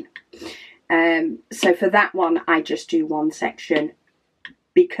colouring it in. So for that one, I just do 1 section.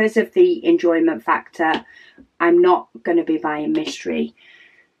 Because of the enjoyment factor, I'm not going to be buying mystery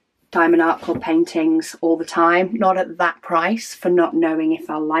Diamond Art Club paintings all the time. Not at that price, for not knowing if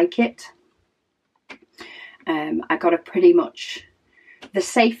I'll like it. I got a pretty much the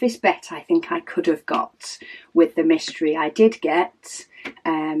safest bet I think I could have got with the mystery I did get.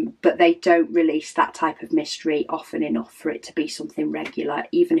 But they don't release that type of mystery often enough for it to be something regular,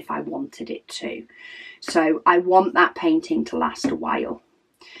 even if I wanted it to. So I want that painting to last a while.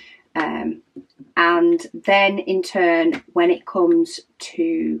 And then in turn, when it comes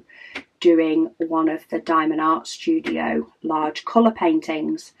to doing one of the Diamond Art Studio large colour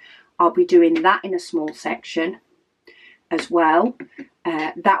paintings, I'll be doing that in a small section as well.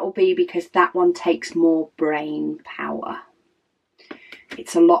 That will be because that one takes more brain power.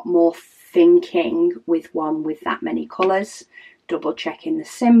 It's a lot more thinking with one with that many colours, double checking the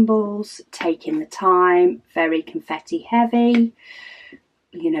symbols, taking the time, very confetti heavy,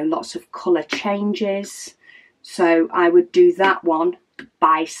 you know, lots of colour changes. So I would do that one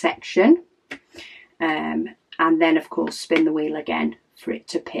by section, and then of course spin the wheel again for it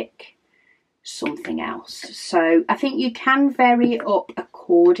to pick something else. So I think you can vary it up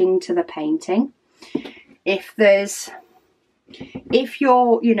according to the painting. If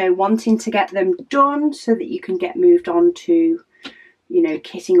you're, you know, wanting to get them done so that you can get moved on to, you know,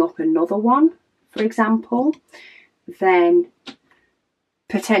 kitting up another one, for example, then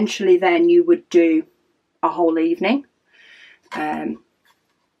potentially then you would do a whole evening.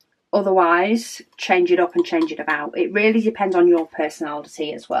 Otherwise, change it up and change it about. It really depends on your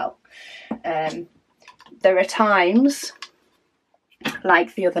personality as well. There are times,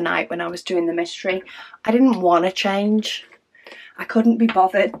 like the other night when I was doing the mystery, I didn't want to change. I couldn't be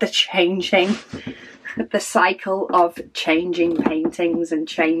bothered the cycle of changing paintings and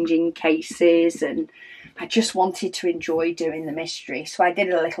changing cases, and I just wanted to enjoy doing the mystery. So I did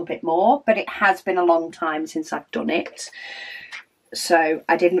a little bit more, but it has been a long time since I've done it. So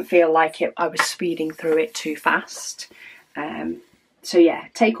I didn't feel like I was speeding through it too fast. So yeah,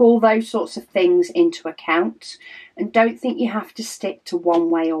 take all those sorts of things into account and don't think you have to stick to one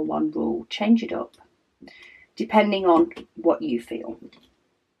way or one rule. Change it up. depending on what you feel.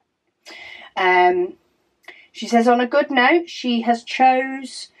 She says, on a good note, she has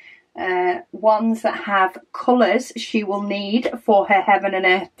chose ones that have colours she will need for her heaven and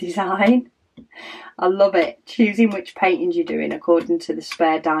earth design. I love it. Choosing which paintings you're doing according to the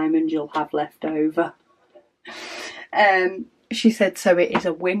spare diamond you'll have left over. She said, so it is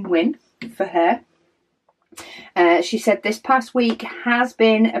a win-win for her. She said this past week has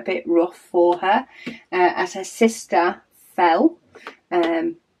been a bit rough for her as her sister fell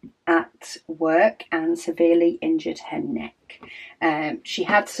at work and severely injured her neck. She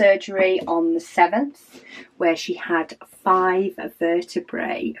had surgery on the 7th where she had 5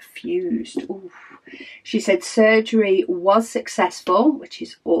 vertebrae fused. Oof. She said surgery was successful, which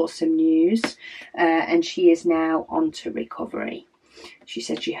is awesome news, and she is now on to recovery. She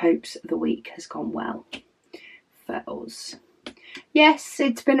said she hopes the week has gone well for us. Yes,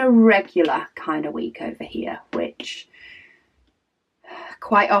 it's been a regular kind of week over here, which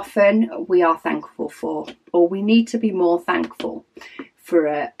quite often we are thankful for, or we need to be more thankful for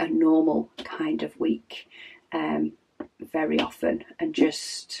a normal kind of week very often, and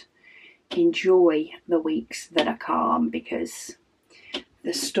just enjoy the weeks that are calm, because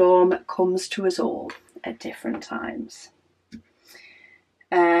the storm comes to us all at different times.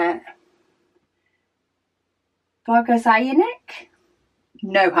 Bogozayanik?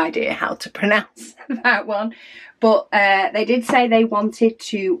 No idea how to pronounce that one, but they did say they wanted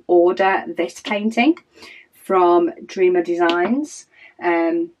to order this painting from Dreamer Designs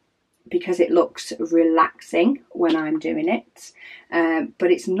because it looks relaxing when I'm doing it,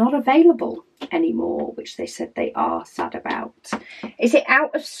 but it's not available anymore, which they said they are sad about. Is it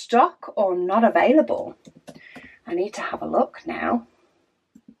out of stock or not available? I need to have a look now.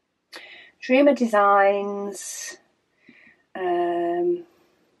 Dreamer Designs.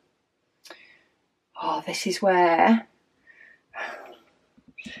 Oh, this is where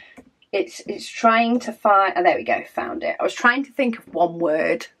it's trying to find. Oh, there we go, found it. I was trying to think of one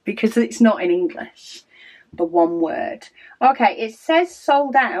word because it's not in English. The one word. Okay, it says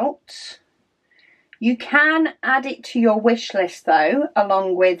sold out. You can add it to your wish list though,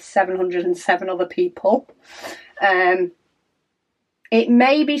 along with 707 other people. It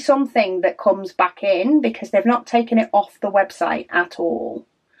may be something that comes back in because they've not taken it off the website at all.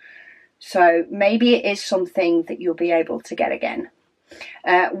 So maybe it is something that you'll be able to get again.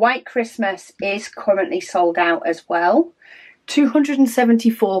 White Christmas is currently sold out as well.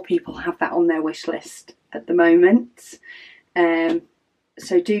 274 people have that on their wish list at the moment.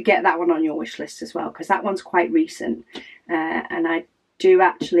 So do get that one on your wish list as well, because that one's quite recent. And I do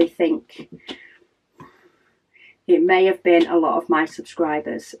actually think it may have been a lot of my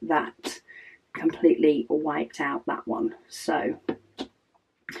subscribers that completely wiped out that one. So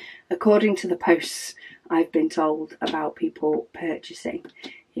according to the posts I've been told about people purchasing,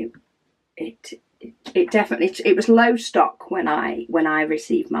 it definitely, it was low stock when I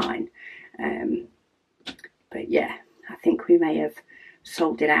received mine. But yeah, I think we may have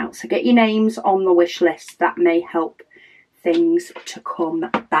sold it out. So get your names on the wish list. That may help things to come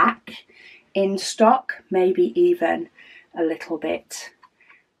back in stock, maybe even a little bit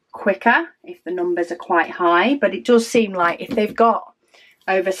quicker if the numbers are quite high. But it does seem like if they've got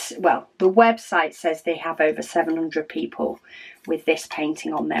over, well, the website says they have over 700 people with this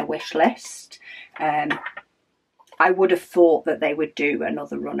painting on their wish list. I would have thought that they would do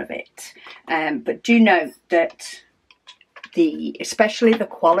another run of it, but do note that especially the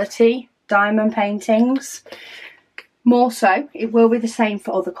quality diamond paintings, more so, it will be the same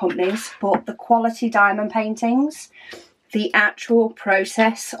for other companies, but the quality diamond paintings, the actual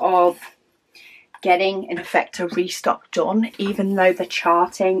process of getting, in effect, a restock done, even though the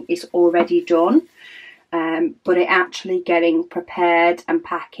charting is already done, but it actually getting prepared and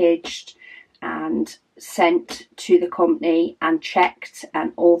packaged and sent to the company and checked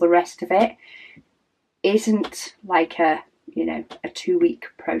and all the rest of it isn't like a 2-week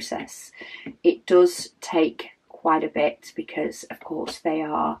process. It does take quite a bit because, of course, they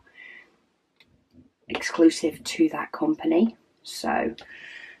are exclusive to that company. So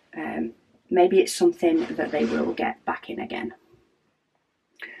maybe it's something that they will get back in again.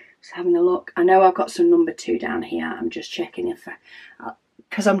 Just having a look. I know I've got some number 2 down here. I'm just checking if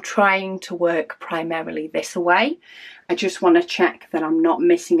because I'm trying to work primarily this way. I just want to check that I'm not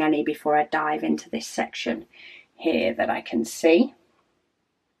missing any before I dive into this section here that I can see.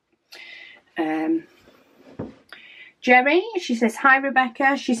 Jerry, she says, hi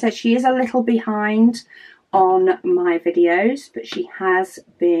Rebecca. She says she is a little behind on my videos, but she has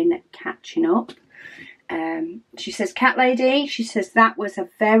been catching up. She says, Cat Lady, she says, that was a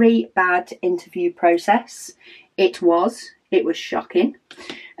very bad interview process. It was shocking.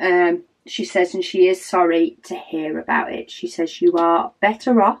 She says, and she is sorry to hear about it. She says, you are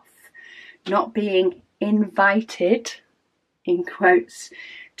better off not being invited, in quotes,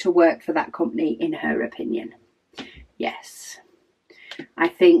 to work for that company, in her opinion. Yes. I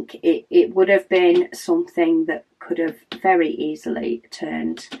think it would have been something that could have very easily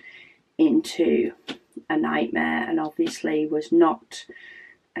turned into a nightmare, and obviously was not,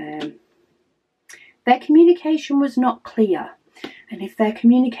 their communication was not clear. And if their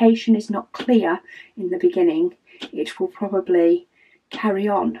communication is not clear in the beginning, it will probably carry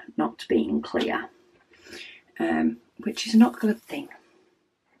on not being clear, which is not a good thing.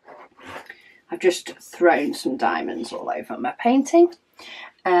 I've just thrown some diamonds all over my painting.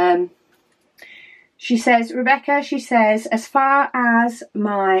 She says, Rebecca, she says, as far as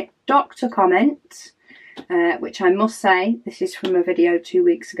my doctor comment, which I must say, this is from a video 2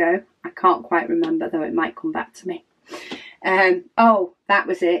 weeks ago. I can't quite remember, though it might come back to me. Oh, that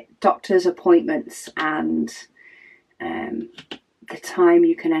was it. Doctor's appointments and the time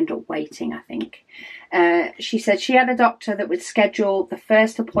you can end up waiting, I think. She said she had a doctor that would schedule the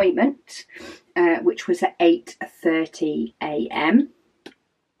first appointment, which was at 8:30 a.m.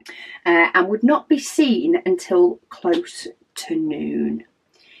 And would not be seen until close to noon.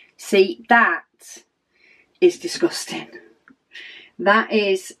 See, that is disgusting. That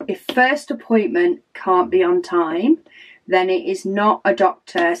is, if first appointment can't be on time, then it is not a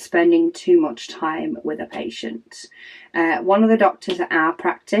doctor spending too much time with a patient. One of the doctors at our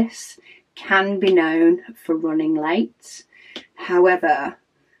practice can be known for running late. However,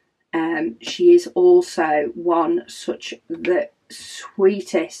 she is also the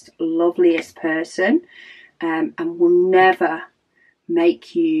sweetest, loveliest person, and will never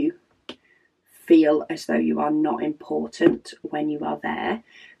make you feel as though you are not important when you are there,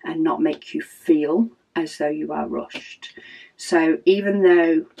 and not make you feel as though you are rushed. So even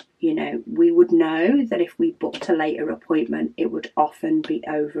though, you know, we would know that if we booked a later appointment, it would often be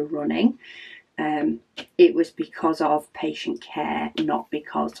overrunning, it was because of patient care, not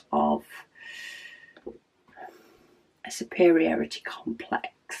because of a superiority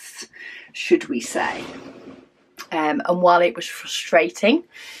complex, should we say. And while it was frustrating,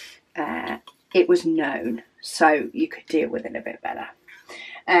 it was known, so you could deal with it a bit better.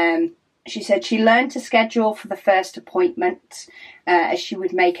 She said she learned to schedule for the first appointment, as she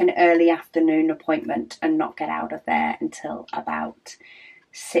would make an early afternoon appointment and not get out of there until about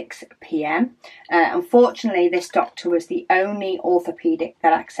 6 p.m. Unfortunately, this doctor was the only orthopaedic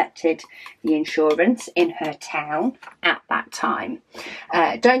that accepted the insurance in her town at that time.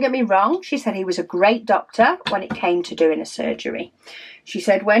 Don't get me wrong, she said he was a great doctor when it came to doing a surgery. She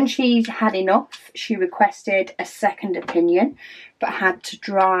said when she had enough, she requested a second opinion, but had to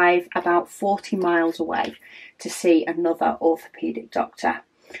drive about 40 miles away to see another orthopaedic doctor.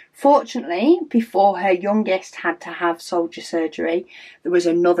 Fortunately, before her youngest had to have soldier surgery, there was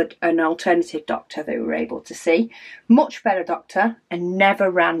an alternative doctor that we were able to see. Much better doctor, and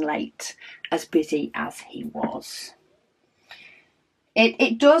never ran late, as busy as he was.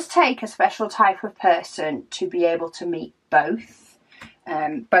 It does take a special type of person to be able to meet both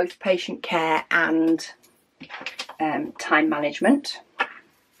patient care and time management.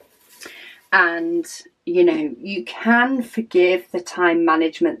 And, you know, you can forgive the time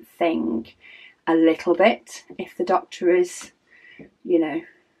management thing a little bit if the doctor is, you know,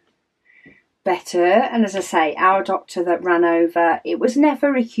 better. And as I say, our doctor that ran over, it was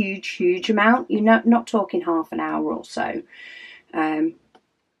never a huge amount, you know, not talking half an hour or so.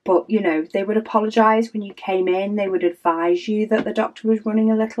 But, you know, they would apologise when you came in. They would advise you that the doctor was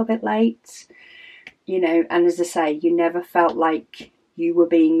running a little bit late. You know, and as I say, you never felt like you were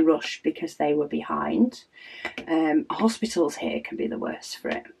being rushed because they were behind. Hospitals here can be the worst for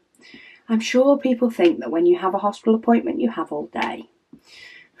it. I'm sure people think that when you have a hospital appointment, you have all day.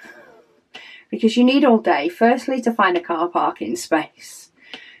 Because you need all day, firstly, to find a car parking space.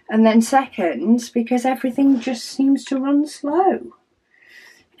 And then second, because everything just seems to run slow.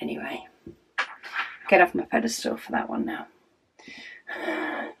 Anyway, get off my pedestal for that one now.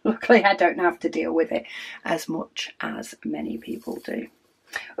 Luckily, I don't have to deal with it as much as many people do.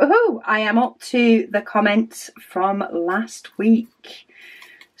 Woohoo! I am up to the comments from last week.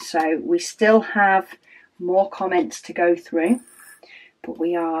 So we still have more comments to go through, but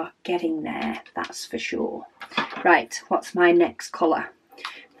we are getting there, that's for sure. Right, what's my next colour?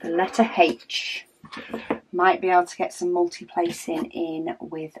 The letter H. Might be able to get some multi-placing in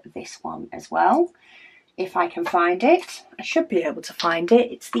with this one as well. If I can find it, I should be able to find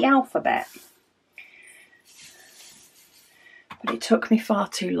it. It's the alphabet. but it took me far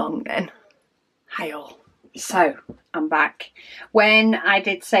too long then. Hi all. So I'm back. When I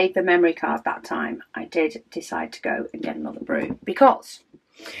did save the memory card that time, I did decide to go and get another brew because,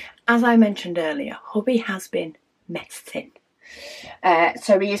 as I mentioned earlier, hubby has been messing.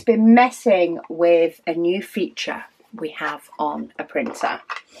 So he has been messing with a new feature we have on a printer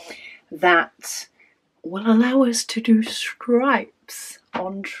that will allow us to do stripes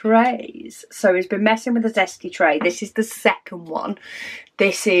on trays. So he's been messing with the zesty tray. This is the second one.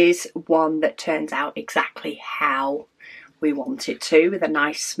 This is one that turns out exactly how we want it to, with a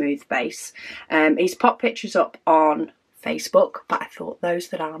nice smooth base. He's popped pictures up on Facebook, but I thought those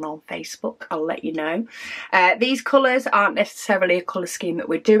that aren't on Facebook, I'll let you know. These colours aren't necessarily a colour scheme that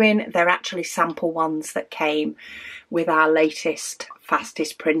we're doing. They're actually sample ones that came with our latest,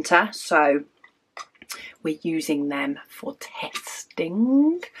 fastest printer. So we're using them for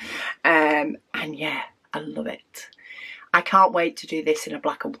testing. And yeah, I love it. I can't wait to do this in a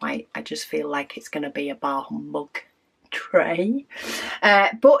black and white. I just feel like it's going to be a bar humbug tray.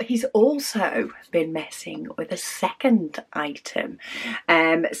 But he's also been messing with a second item.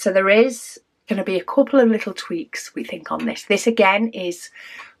 So there is going to be a couple of little tweaks, we think, on this. This again is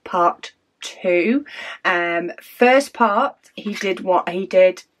part 2. First part, he did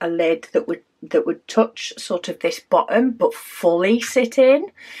a lid that would touch sort of this bottom but fully sit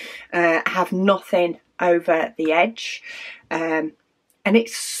in, have nothing over the edge, and it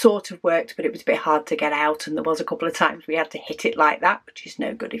sort of worked, but it was a bit hard to get out, and there was a couple of times we had to hit it like that, which is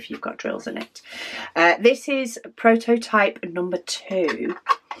no good if you've got drills in it. This is prototype number 2,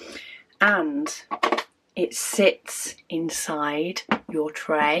 and it sits inside your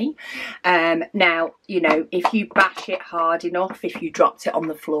tray. Now, you know, if you bash it hard enough, if you dropped it on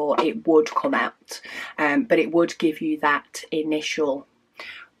the floor, it would come out, but it would give you that initial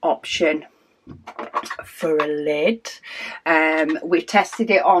option for a lid. We've tested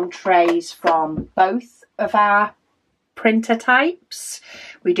it on trays from both of our printer types.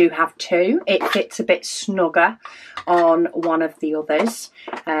 We do have 2. It fits a bit snugger on one of the others,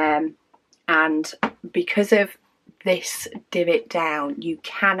 and because of this divot down, you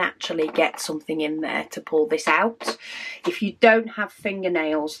can actually get something in there to pull this out. If you don't have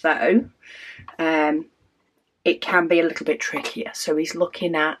fingernails though, it can be a little bit trickier. So he's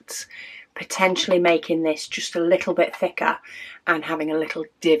looking at potentially making this just a little bit thicker and having a little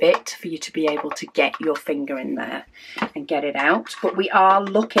divot for you to be able to get your finger in there and get it out. But we are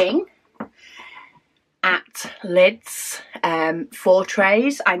looking at lids for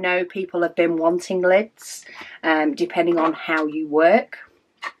trays. I know people have been wanting lids depending on how you work.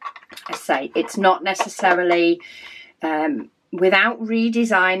 I say it's not necessarily without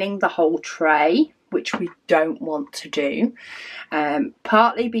redesigning the whole tray, which we don't want to do,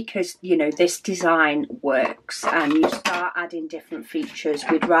 partly because, you know, this design works and you start adding different features.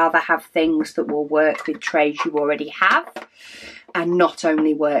 We'd rather have things that will work with trays you already have and not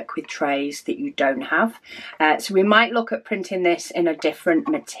only work with trays that you don't have. So we might look at printing this in a different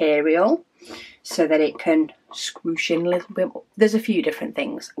material so that it can squoosh in a little bit more. There's a few different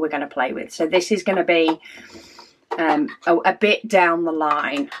things we're going to play with. So this is going to be a bit down the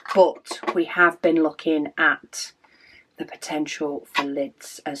line, but we have been looking at the potential for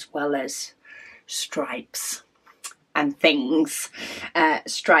lids as well as stripes and things.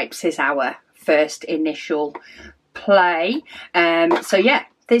 Stripes is our first initial play. So yeah,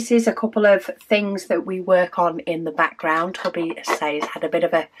 this is a couple of things that we work on in the background. Hubby says had a bit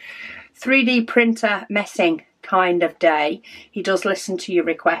of a 3D printer messing kind of day. He does listen to your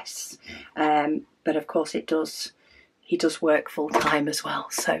requests, but of course he does work full time as well.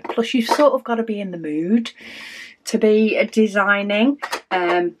 So plus you've sort of got to be in the mood to be designing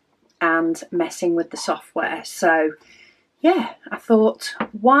and messing with the software. So yeah, I thought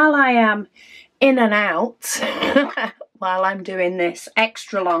while I am in and out, while I'm doing this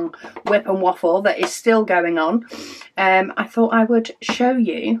extra long whip and waffle that is still going on, I thought I would show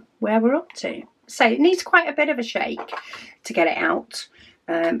you where we're up to. So it needs quite a bit of a shake to get it out,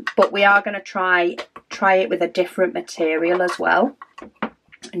 but we are going to try it with a different material as well,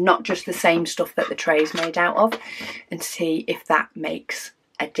 not just the same stuff that the tray is made out of, and see if that makes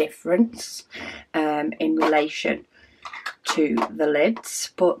a difference in relation to the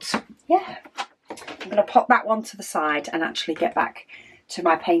lids. But yeah, I'm going to pop that one to the side and actually get back to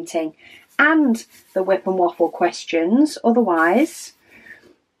my painting and the whip and waffle questions. Otherwise,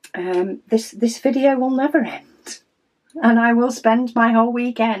 this video will never end, and I will spend my whole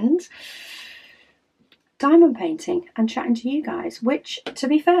weekend diamond painting and chatting to you guys, which, to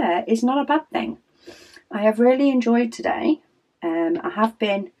be fair, is not a bad thing. I have really enjoyed today. I have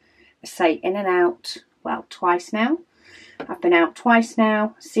been, say, in and out, well, twice now. I've been out twice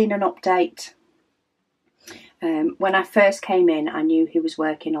now, seen an update. When I first came in, I knew he was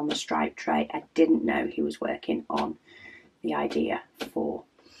working on the stripe tray. I didn't know he was working on the idea for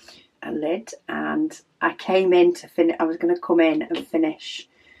a lid, and I came in to finish. I was going to come in and finish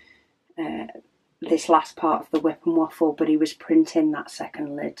this last part of the WIP and Waffle, but he was printing that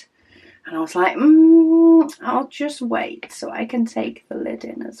second lid, and I was like, I'll just wait so I can take the lid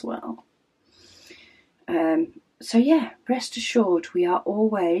in as well. So yeah, rest assured, we are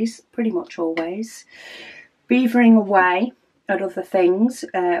always, pretty much always, beavering away at other things.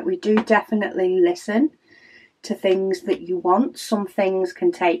 We do definitely listen to things that you want. Some things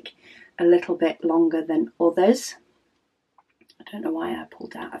can take a little bit longer than others. I don't know why I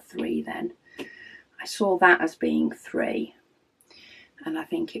pulled out a 3 then. I saw that as being 3, and I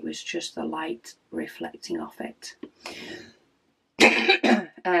think it was just the light reflecting off it.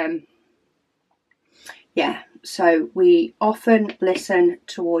 Yeah, so we often listen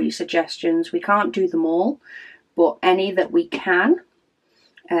to all your suggestions. We can't do them all, but any that we can,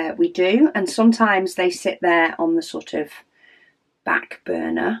 we do. And sometimes they sit there on the sort of back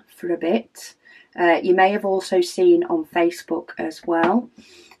burner for a bit. You may have also seen on Facebook as well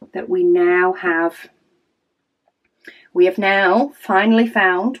that we have now finally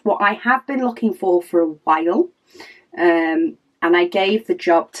found what I have been looking for a while. And I gave the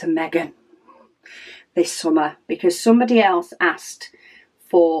job to Megan this summer because somebody else asked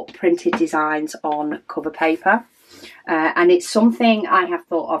for printed designs on cover paper, and it's something I have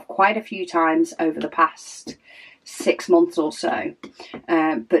thought of quite a few times over the past 6 months or so,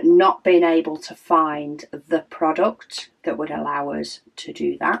 but not been able to find the product that would allow us to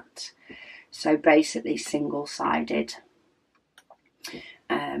do that. So basically single-sided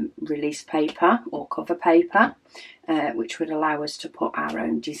release paper or cover paper, which would allow us to put our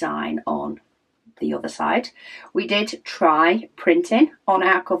own design on the other side. We did try printing on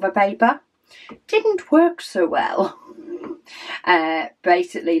our cover paper. Didn't work so well.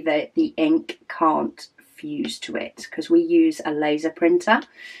 Basically the ink can't fuse to it because we use a laser printer,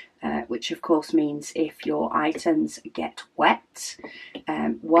 which of course means if your items get wet,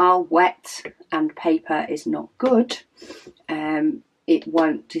 while wet and paper is not good, it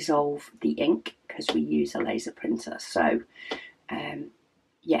won't dissolve the ink because we use a laser printer. So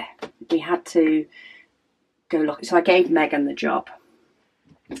yeah, we had to go look. So I gave Megan the job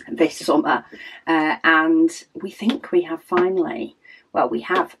this summer, and we think we have finally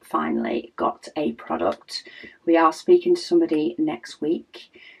got a product. We are speaking to somebody next week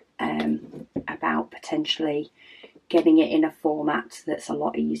about potentially getting it in a format that's a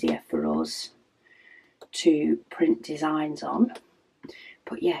lot easier for us to print designs on.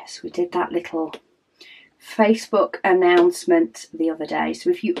 But yes, we did that little Facebook announcement the other day.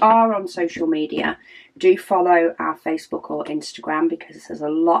 So if you are on social media, do follow our Facebook or Instagram because there's a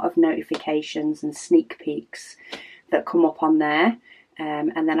lot of notifications and sneak peeks that come up on there.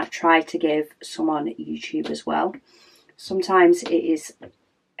 And then I've tried to give some on YouTube as well. Sometimes it's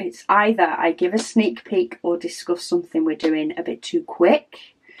either I give a sneak peek or discuss something we're doing a bit too quick,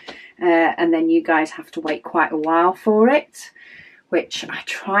 and then you guys have to wait quite a while for it, which I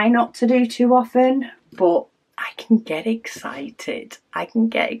try not to do too often, but I can get excited. I can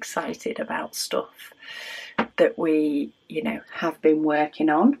get excited about stuff that we, have been working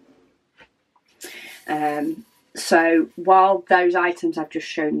on. So while those items I've just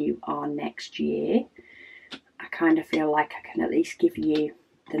shown you are next year, I kind of feel like I can at least give you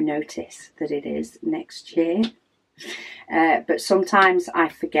the notice that it is next year. But sometimes I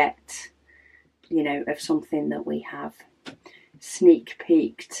forget, of something that we have sneak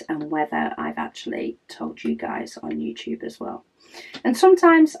peeked and whether I've actually told you guys on YouTube as well. And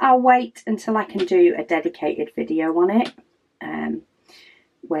sometimes I'll wait until I can do a dedicated video on it,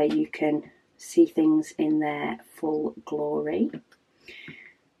 where you can see things in their full glory.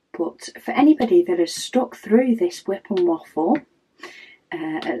 But for anybody that has stuck through this WIP and Waffle,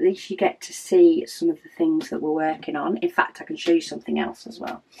 at least you get to see some of the things that we're working on. In fact, I can show you something else as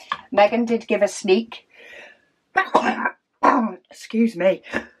well. Megan did give a sneak. Excuse me.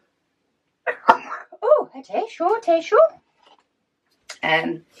 Oh, a tissue.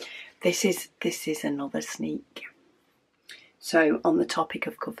 This is another sneak. So on the topic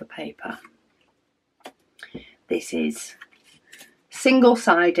of cover paper, this is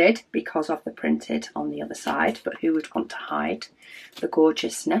single-sided because of the printed on the other side, but who would want to hide the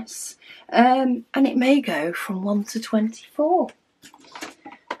gorgeousness? And it may go from 1 to 24.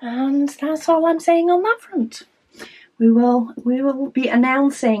 And that's all I'm saying on that front. We will be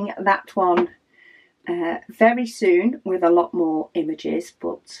announcing that one very soon with a lot more images,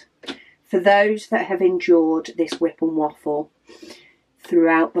 but For those that have endured this WIP and Waffle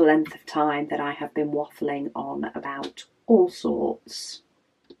throughout the length of time that I have been waffling on about all sorts,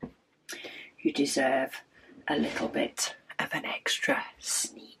 you deserve a little bit of an extra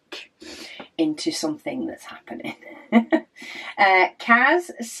sneak into something that's happening.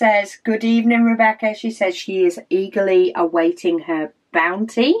 Kaz says, good evening, Rebecca. She says she is eagerly awaiting her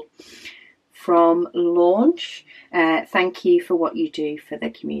bounty from launch. Thank you for what you do for the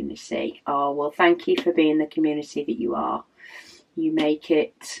community. Oh, well, thank you for being the community that you are. You make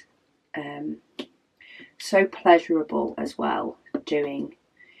it so pleasurable as well, doing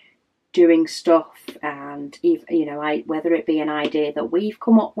stuff, and you know, whether it be an idea that we've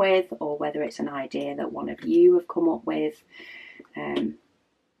come up with or whether it's an idea that one of you have come up with,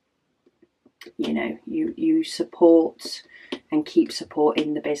 you know, you support and keep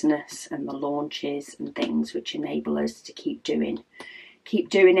supporting the business and the launches and things which enable us to keep doing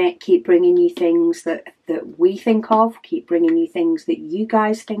it, keep bringing you things that we think of, keep bringing you things that you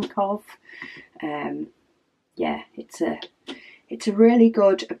guys think of. Yeah, it's a really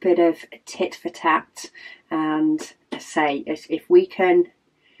good bit of tit for tat, and I say, if we can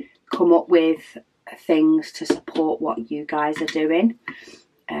come up with things to support what you guys are doing,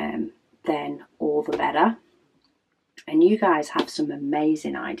 then all the better. And you guys have some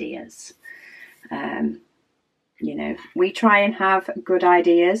amazing ideas. You know, we try and have good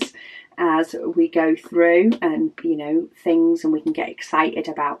ideas as we go through, and you know, things, and we can get excited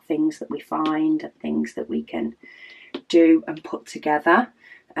about things that we find and things that we can do and put together,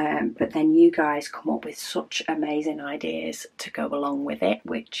 but then you guys come up with such amazing ideas to go along with it,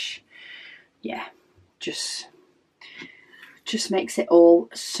 which, yeah, just makes it all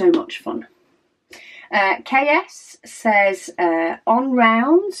so much fun. KS says, on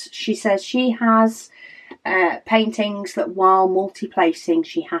rounds, she says she has paintings that while multi-placing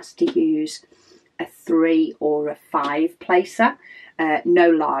she has to use a 3 or a 5 placer, no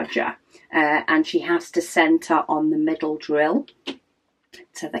larger, and she has to centre on the middle drill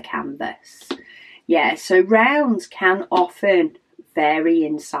to the canvas. Yeah, so rounds can often vary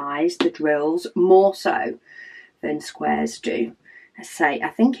in size, the drills, more so than squares do. I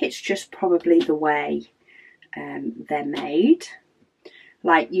think it's just probably the way they're made.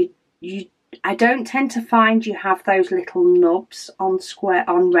 Like I don't tend to find you have those little nubs on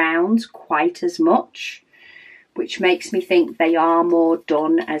rounds quite as much, which makes me think they are more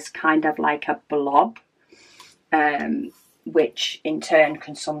done as kind of like a blob, which in turn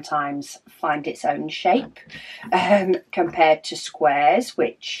can sometimes find its own shape, compared to squares,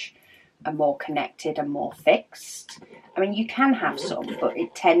 which are more connected and more fixed. I mean, you can have some, but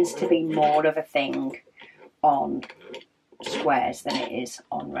it tends to be more of a thing on squares than it is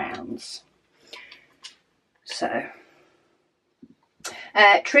on rounds. So,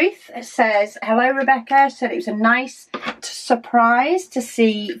 Truth says, hello Rebecca, said it was a nice surprise to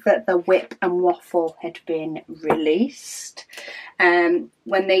see that the WIP and Waffle had been released when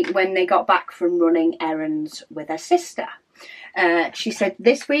they got back from running errands with her sister. She said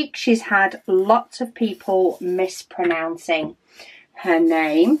this week she's had lots of people mispronouncing her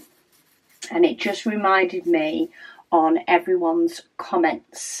name, and it just reminded me on everyone's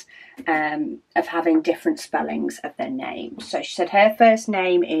comments of having different spellings of their names. So she said her first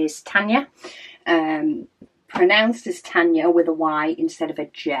name is Tanya, pronounced as Tanya with a Y instead of a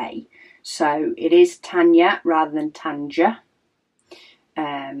J. So it is Tanya rather than Tanja.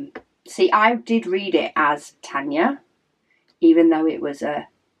 See, I did read it as Tanya, even though it was a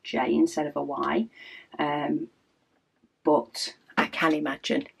J instead of a Y. But I can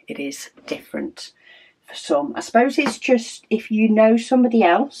imagine it is different for some. I suppose it's just if you know somebody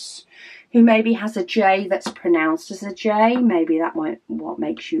else who maybe has a J that's pronounced as a J, maybe that might what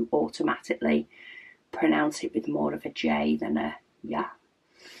makes you automatically pronounce it with more of a J than a ya.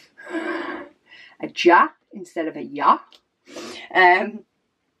 A ja instead of a ya.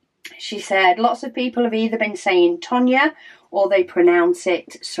 She said lots of people have either been saying Tonya or they pronounce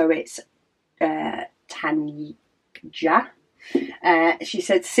it so it's Tanja. She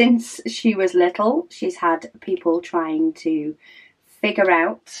said since she was little she's had people trying to figure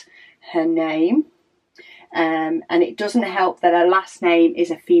out her name, and it doesn't help that her last name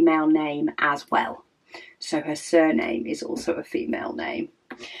is a female name as well, so her surname is also a female name.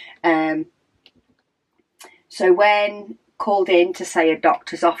 So when called in to say a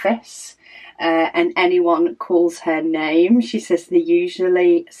doctor's office and anyone calls her name, she says they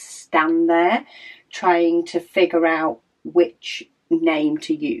usually stand there trying to figure out which name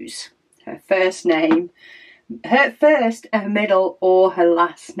to use. Her first name, her middle or her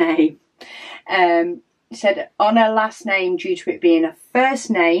last name. Said on her last name, due to it being a first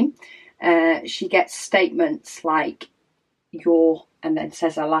name, She gets statements like your, and then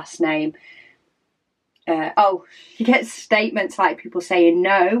says her last name. She gets statements like people saying,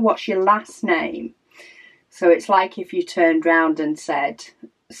 no, what's your last name? So it's like if you turned round and said,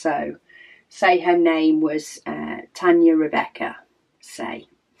 so say her name was Tanya Rebecca, say.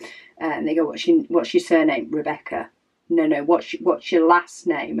 And they go, what's your surname? Rebecca. No, what's your last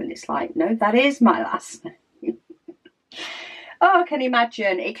name? And it's like, no, that is my last name. Oh, I can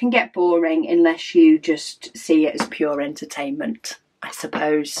imagine. It can get boring unless you just see it as pure entertainment, I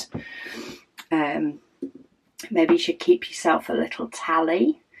suppose. Maybe you should keep yourself a little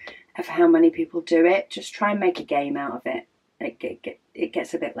tally of how many people do it. Just try and make a game out of it. It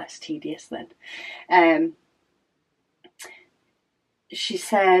gets a bit less tedious then. She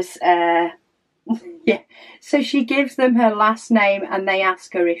says, yeah, so she gives them her last name and they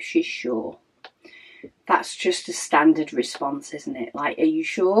ask her if she's sure. That's just a standard response, isn't it? Like, are you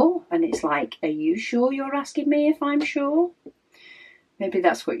sure? And it's like, are you sure you're asking me if I'm sure? Maybe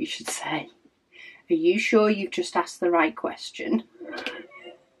that's what you should say. Are you sure you've just asked the right question?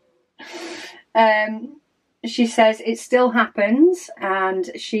 She says it still happens and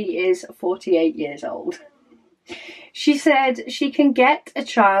she is 48 years old. She said she can get a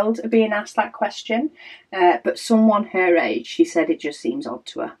child being asked that question, but someone her age, she said it just seems odd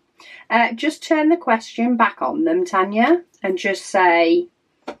to her. Just turn the question back on them, Tanya, and just say,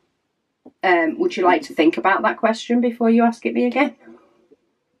 would you like to think about that question before you ask it me again?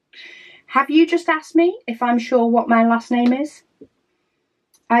 Have you just asked me if I'm sure what my last name is?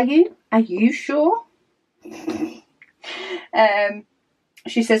 Are you? Are you sure?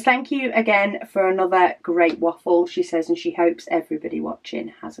 She says, thank you again for another great waffle, she says, and she hopes everybody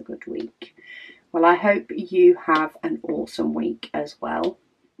watching has a good week. Well, I hope you have an awesome week as well.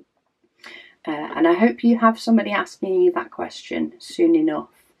 And I hope you have somebody asking you that question soon enough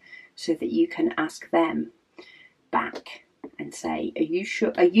so that you can ask them back and say, are you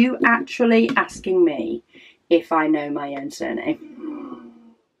sure? Are you actually asking me if I know my own surname?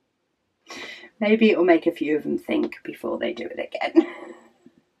 Maybe it will make a few of them think before they do it again.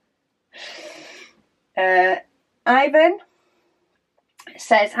 Ivan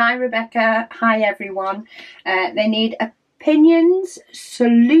says, hi Rebecca, hi everyone. They need opinions,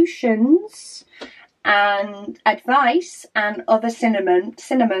 solutions and advice and other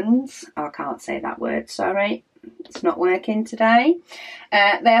cinnamons. Oh, I can't say that word, sorry. It's not working today.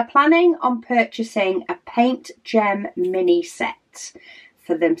 They are planning on purchasing a paint gem mini set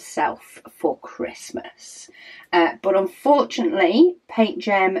for themselves for Christmas. But unfortunately, Paint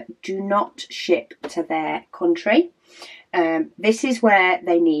Gem do not ship to their country. This is where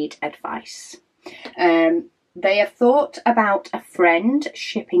they need advice. They have thought about a friend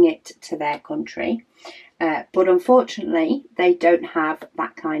shipping it to their country, but unfortunately, they don't have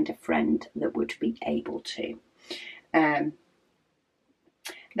that kind of friend that would be able to.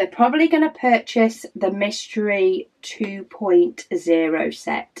 They're probably going to purchase the Mystery 2.0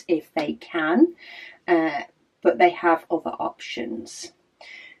 set if they can, but they have other options.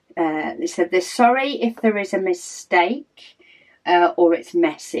 They said they're sorry if there is a mistake or it's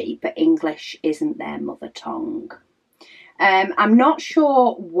messy, but English isn't their mother tongue. I'm not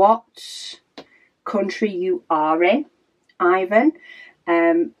sure what country you are in, Ivan,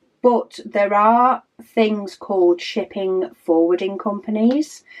 but there are things called shipping forwarding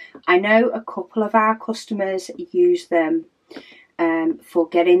companies. I know a couple of our customers use them for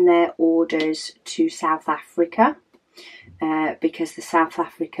getting their orders to South Africa because the South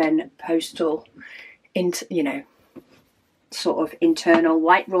African postal, sort of internal,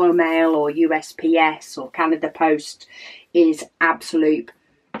 like Royal Mail or USPS or Canada Post, is absolute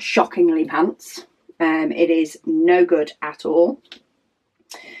shockingly pants. It is no good at all.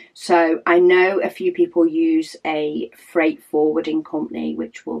 So I know a few people use a freight forwarding company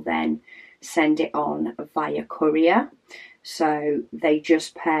which will then send it on via courier. So they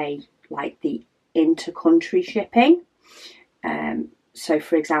just pay like the inter-country shipping. So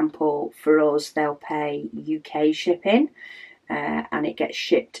for example, for us, they'll pay UK shipping and it gets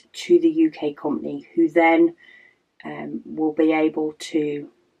shipped to the UK company who then will be able to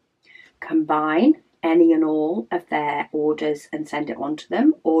combine any and all of their orders and send it on to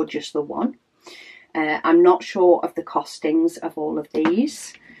them, or just the one. I'm not sure of the costings of all of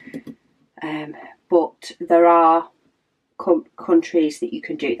these, but there are countries that you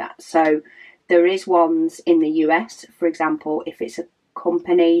can do that. So there is ones in the US, for example, if it's a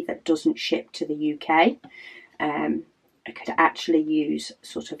company that doesn't ship to the UK, I could actually use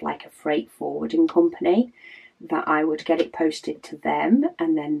sort of like a freight forwarding company that I would get it posted to them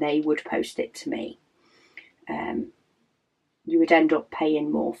and then they would post it to me. you would end up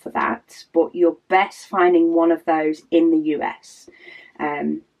paying more for that, but you're best finding one of those in the US.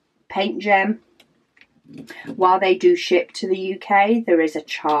 Paint Gem, while they do ship to the UK, there is a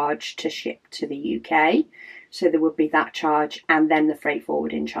charge to ship to the UK. So there would be that charge and then the freight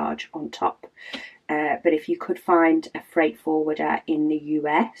forwarding charge on top. But if you could find a freight forwarder in the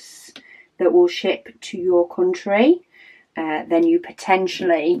US that will ship to your country, then you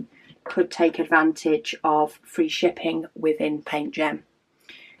potentially could take advantage of free shipping within Paint Gem.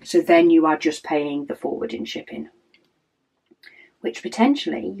 So then you are just paying the forwarding shipping, which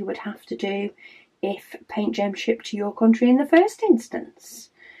potentially you would have to do if Paint Gem shipped to your country in the first instance.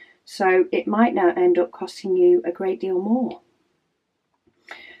 So it might now end up costing you a great deal more.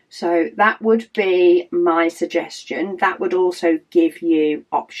 So that would be my suggestion. That would also give you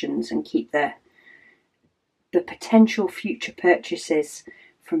options and keep the potential future purchases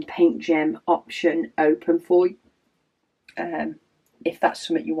from Paint Gem option open for you, if that's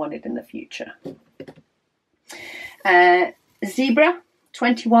something you wanted in the future. Zebra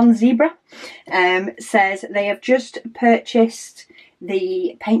 21 Zebra says they have just purchased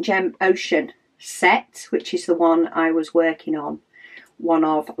the Paint Gem Ocean set, which is the one I was working on one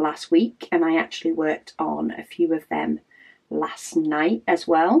of last week, and I actually worked on a few of them last night as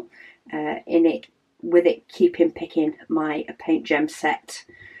well, with it keeping picking my Paint Gem set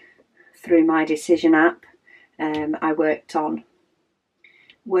through my decision app. I worked on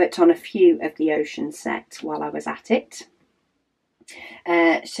a few of the Ocean set while I was at it.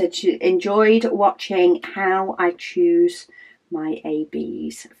 So enjoyed watching how I choose my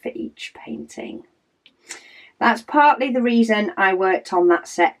ABs for each painting. That's partly the reason I worked on that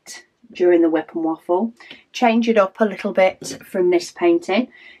set during the WIP and Waffle. Change it up a little bit from this painting.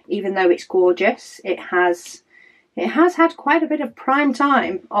 Even though it's gorgeous, it has had quite a bit of prime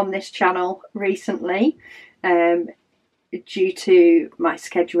time on this channel recently, due to my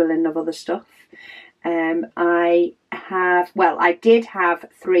scheduling of other stuff. I did have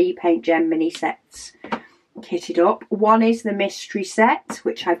 3 Paint Gem mini sets kitted up. One is the mystery set,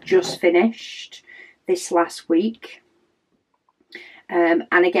 which I've just finished this last week. And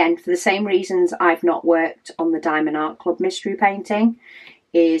again, for the same reasons I've not worked on the Diamond Art Club mystery painting,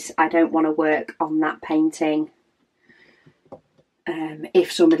 is I don't want to work on that painting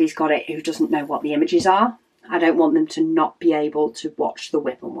if somebody's got it who doesn't know what the images are. I don't want them to not be able to watch the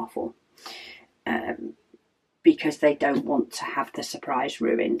WIP and Waffle, because they don't want to have the surprise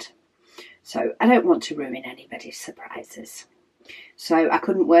ruined. So I don't want to ruin anybody's surprises. So I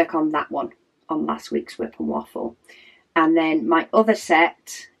couldn't work on that one on last week's WIP and Waffle. And then my other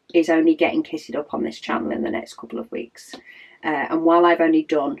set is only getting kitted up on this channel in the next couple of weeks. And while I've only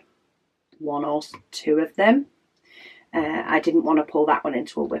done 1 or 2 of them, I didn't want to pull that one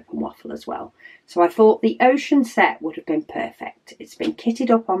into a WIP and Waffle as well. So I thought the Ocean set would have been perfect. It's been kitted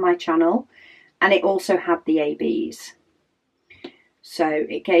up on my channel, and it also had the ABs. So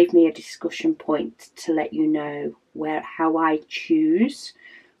it gave me a discussion point to let you know how I choose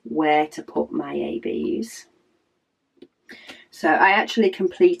where to put my ABs. So I actually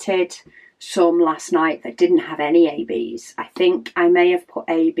completed some last night that didn't have any ABs. I think I may have put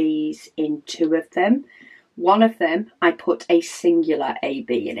ABs in 2 of them. One of them, I put a singular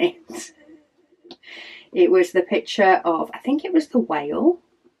AB in it. It was the picture of, I think it was the whale.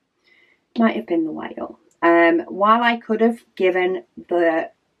 Might have been the whale. While I could have given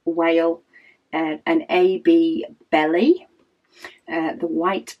the whale an AB belly, the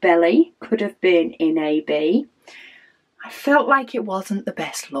white belly could have been in AB, I felt like it wasn't the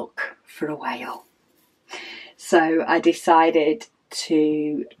best look for a whale. So I decided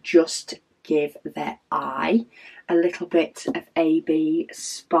to just give their eye a little bit of AB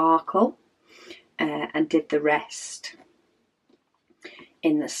sparkle, and did the rest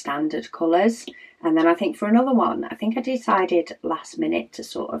in the standard colours. And then I think for another one, I think I decided last minute to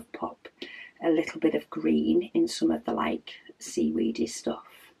sort of pop a little bit of green in some of the like seaweedy stuff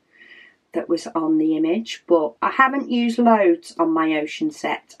that was on the image. But I haven't used loads on my Ocean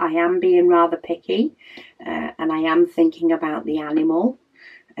set. I am being rather picky, and I am thinking about the animal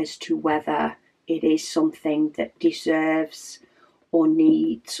as to whether it is something that deserves or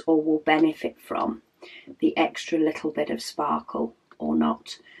needs or will benefit from the extra little bit of sparkle or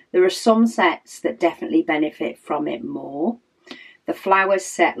not. There are some sets that definitely benefit from it more. The flowers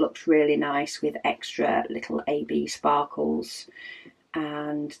set looks really nice with extra little AB sparkles,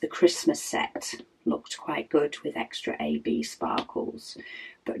 and the Christmas set looked quite good with extra AB sparkles,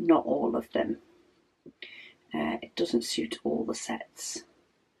 but not all of them. It doesn't suit all the sets.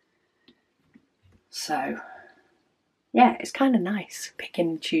 So yeah, it's kind of nice picking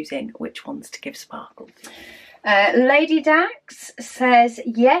and choosing which ones to give sparkle to. Lady Dax says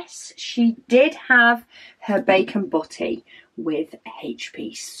yes, she did have her bacon butty with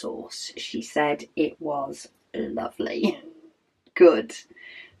HP sauce. She said it was lovely. Good.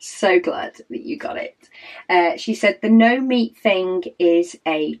 So glad that you got it. She said the no meat thing is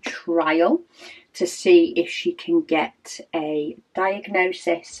a trial to see if she can get a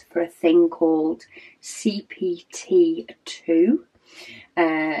diagnosis for a thing called CPT2.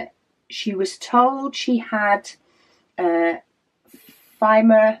 She was told she had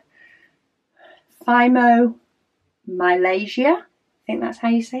fibromyalgia. I think that's how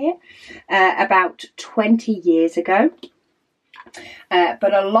you say it. About 20 years ago.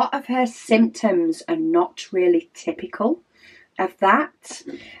 But a lot of her symptoms are not really typical of that.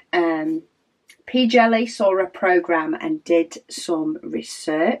 P. Jelly saw a programme and did some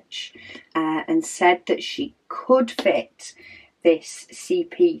research and said that she could fit this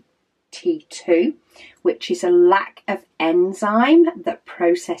CPT2, which is a lack of enzyme that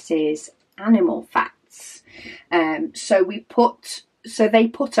processes animal fats. So they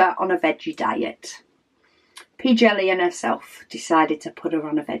put her on a veggie diet. P. Jelly and herself decided to put her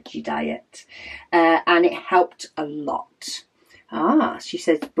on a veggie diet, and it helped a lot. She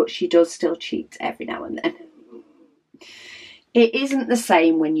says, but she does still cheat every now and then. It isn't the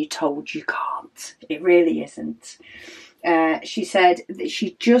same when you're told you can't. It really isn't. She said that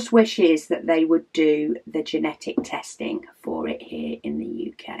she just wishes that they would do the genetic testing for it here in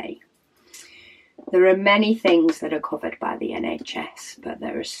the UK. There are many things that are covered by the NHS, but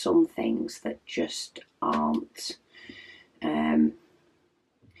there are some things that just aren't.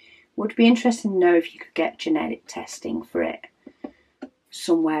 Would be interesting to know if you could get genetic testing for it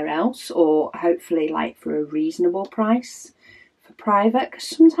somewhere else, or hopefully like for a reasonable price for private, because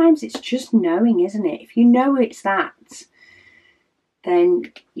sometimes it's just knowing, isn't it? If you know it's that,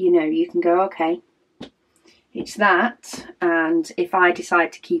 then you know you can go, okay, it's that, and if I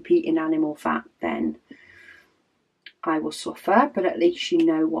decide to keep eating animal fat, then I will suffer, but at least you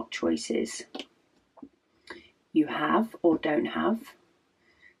know what choices you have or don't have.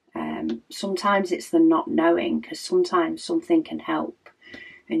 Sometimes it's the not knowing, because sometimes something can help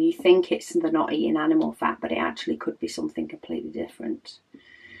and you think it's the not eating animal fat, but it actually could be something completely different.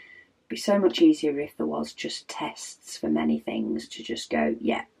 It'd be so much easier if there was just tests for many things to just go,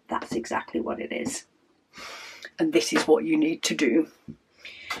 yeah, that's exactly what it is. And this is what you need to do.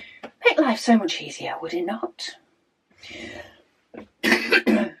 Make life so much easier, would it not?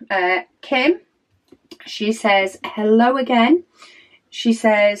 Kim, she says, hello again. She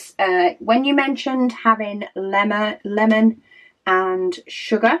says, when you mentioned having lemon and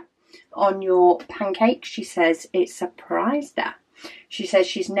sugar on your pancake, she says it surprised her. She says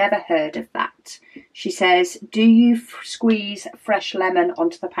she's never heard of that. She says, do you squeeze fresh lemon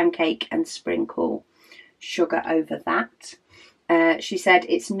onto the pancake and sprinkle sugar over that? She said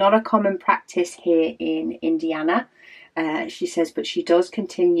it's not a common practice here in Indiana. She says, but she does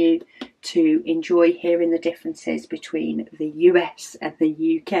continue to enjoy hearing the differences between the US and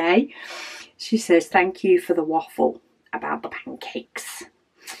the UK. She says, thank you for the waffle about the pancakes.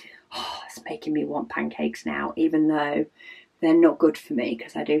 Oh, it's making me want pancakes now, even though they're not good for me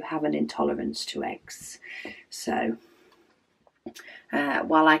because I do have an intolerance to eggs. So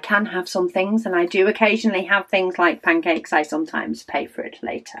while I can have some things, and I do occasionally have things like pancakes, I sometimes pay for it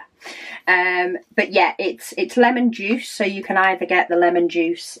later. But yeah, it's lemon juice, so you can either get the lemon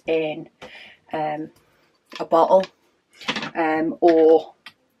juice in a bottle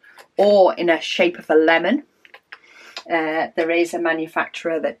or in a shape of a lemon. There is a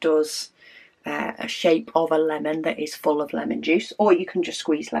manufacturer that does a shape of a lemon that is full of lemon juice, or you can just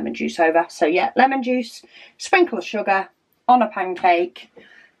squeeze lemon juice over. So yeah, lemon juice, sprinkle of sugar on a pancake,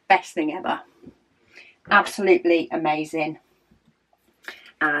 best thing ever. Absolutely amazing,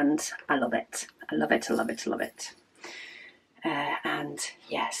 and I love it. I love it, I love it, I love it. And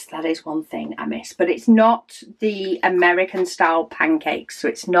yes, that is one thing I miss, but it's not the American style pancakes, so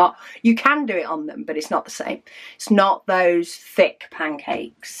it's not, you can do it on them, but it's not the same. It's not those thick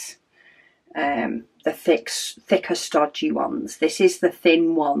pancakes, the thicker stodgy ones. This is the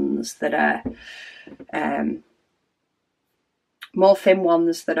thin ones that are more thin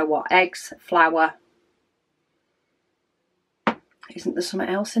ones that are what? Eggs, flour. Isn't there something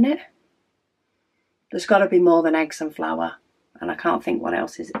else in it? There's got to be more than eggs and flour. And I can't think what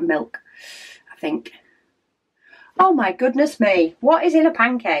else is it. Milk, I think. Oh my goodness me. What is in a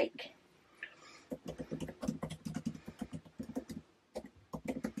pancake?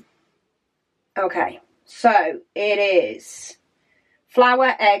 Okay, so it is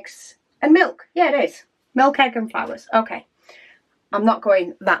flour, eggs and milk. Yeah, it is. Milk, egg and flowers. Okay. I'm not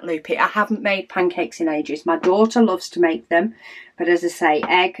going that loopy. I haven't made pancakes in ages. My daughter loves to make them, but as I say,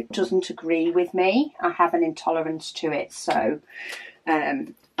 egg doesn't agree with me. I have an intolerance to it, so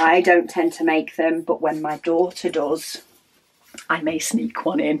I don't tend to make them, but when my daughter does, I may sneak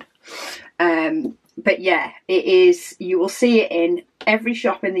one in. But yeah, it is, you will see it in every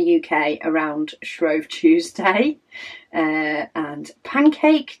shop in the UK around Shrove Tuesday and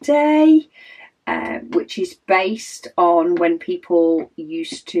Pancake Day. Which is based on when people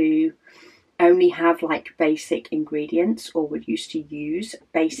used to only have like basic ingredients, or would used to use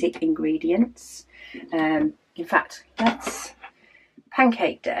basic ingredients. In fact, let's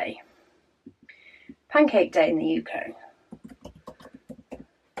Pancake Day. Pancake Day in the UK.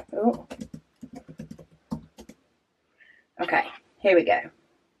 Oh. Okay, here we go.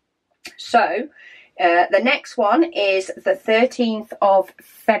 So the next one is the 13th of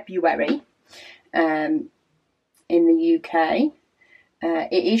February. In the UK.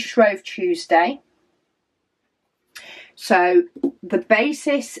 It is Shrove Tuesday. So the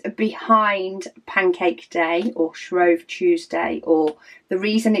basis behind Pancake Day or Shrove Tuesday, or the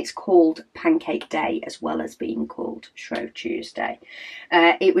reason it's called Pancake Day as well as being called Shrove Tuesday,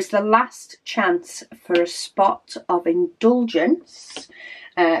 it was the last chance for a spot of indulgence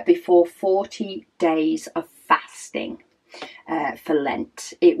before 40 days of fasting. For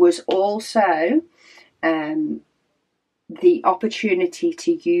Lent. It was also the opportunity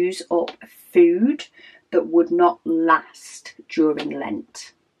to use up food that would not last during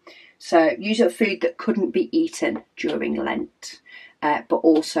Lent. So use up food that couldn't be eaten during Lent, but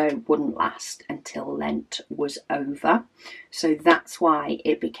also wouldn't last until Lent was over. So that's why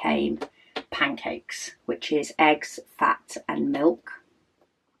it became pancakes, which is eggs, fat and milk.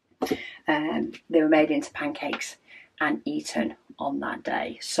 They were made into pancakes and eaten on that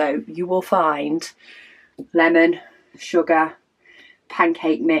day. So you will find lemon, sugar,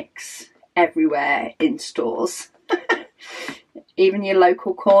 pancake mix everywhere in stores. Even your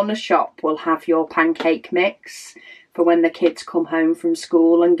local corner shop will have your pancake mix for when the kids come home from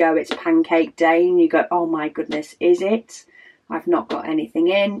school and go, it's pancake day, and you go, oh my goodness, is it? I've not got anything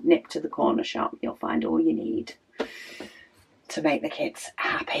in. Nip to the corner shop, you'll find all you need to make the kids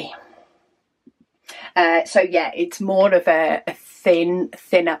happy. So yeah, it's more of a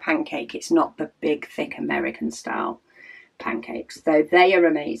thinner pancake. It's not the big, thick American style pancakes, though they are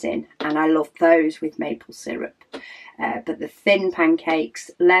amazing, and I love those with maple syrup. But the thin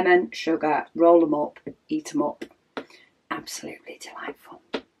pancakes, lemon, sugar, roll them up, eat them up. Absolutely delightful.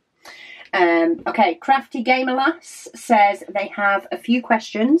 Okay, Crafty Gamer Lass says they have a few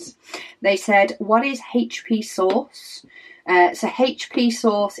questions. They said, what is HP sauce? So HP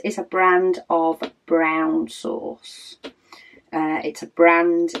sauce is a brand of brown sauce. It's a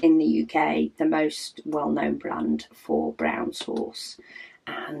brand in the UK, the most well-known brand for brown sauce,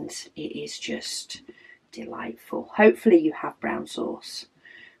 and it is just delightful. Hopefully you have brown sauce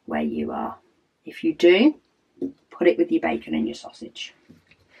where you are. If you do, put it with your bacon and your sausage.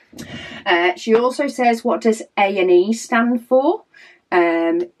 She also says, what does A&E stand for?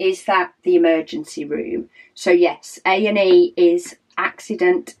 Is that the emergency room? So yes, A&E is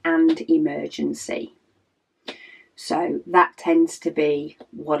accident and emergency. So that tends to be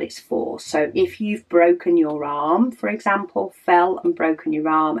what it's for. So if you've broken your arm, for example, fell and broken your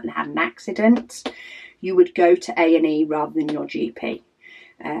arm and had an accident, you would go to A&E rather than your GP.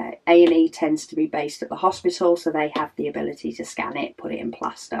 A&E tends to be based at the hospital, so they have the ability to scan it, put it in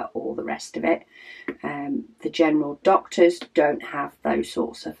plaster, all the rest of it. The general doctors don't have those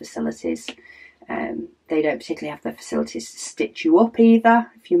sorts of facilities. They don't particularly have the facilities to stitch you up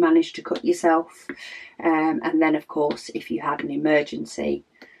either, if you manage to cut yourself. And then, of course, if you had an emergency,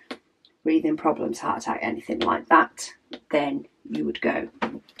 breathing problems, heart attack, anything like that, then you would go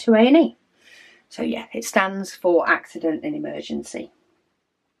to A&E. So yeah, it stands for accident and emergency.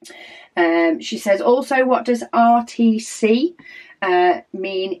 She says also, what does RTC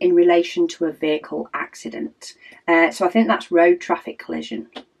mean in relation to a vehicle accident? So I think that's road traffic collision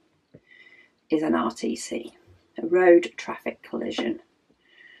is an RTC. A road traffic collision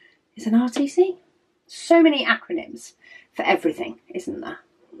is an RTC. So many acronyms for everything, isn't there?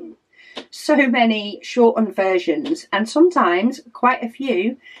 So many shortened versions, and sometimes quite a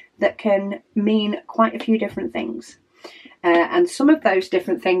few that can mean quite a few different things. And some of those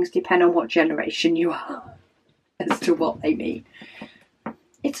different things depend on what generation you are as to what they mean.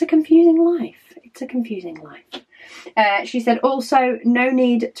 It's a confusing life. It's a confusing life. She said also, no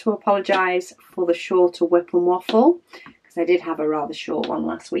need to apologise for the shorter WIP and Waffle, because I did have a rather short one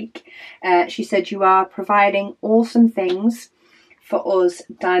last week. She said, you are providing awesome things for us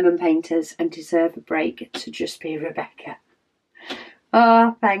diamond painters and deserve a break to just be Rebecca.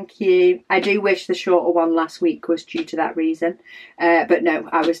 Oh, thank you. I do wish the shorter one last week was due to that reason. But no,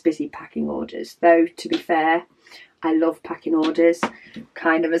 I was busy packing orders. Though, to be fair, I love packing orders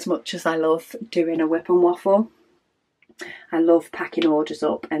kind of as much as I love doing a WIP and Waffle. I love packing orders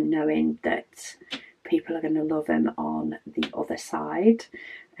up and knowing that people are going to love them on the other side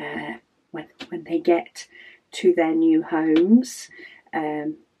when they get to their new homes.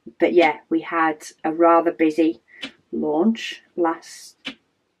 But yeah, we had a rather busy launch last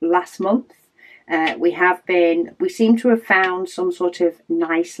month. We seem to have found some sort of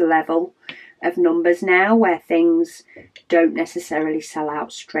nice level of numbers now where things don't necessarily sell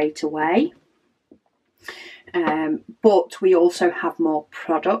out straight away. But we also have more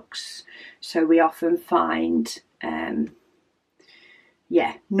products, so we often find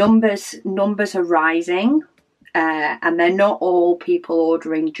numbers are rising, and they're not all people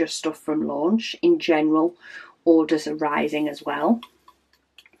ordering just stuff from launch. In general, orders are rising as well.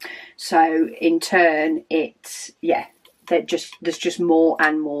 So in turn, there's just more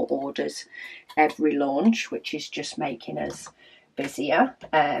and more orders every launch, which is just making us busier.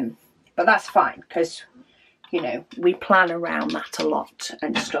 But that's fine because, you know, we plan around that a lot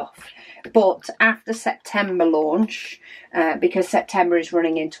and stuff. But after September launch, because September is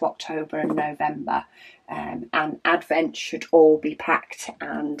running into October and November, and Advent should all be packed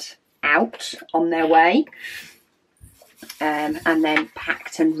and out on their way, and then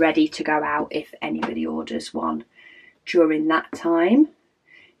packed and ready to go out if anybody orders one during that time.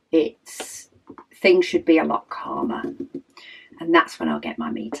 Things should be a lot calmer, and that's when I'll get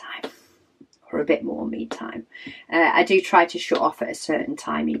my me time, or a bit more me time. I do try to shut off at a certain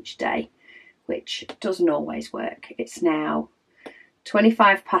time each day, which doesn't always work. It's now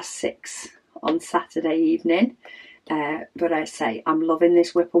 6:25 on Saturday evening, but I say I'm loving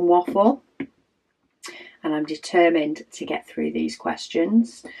this WIP and Waffle, and I'm determined to get through these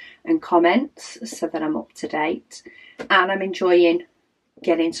questions and comments so that I'm up to date, and I'm enjoying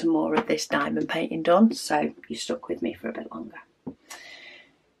getting some more of this diamond painting done, so you stuck with me for a bit longer.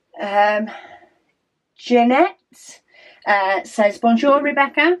 Jeanette says, bonjour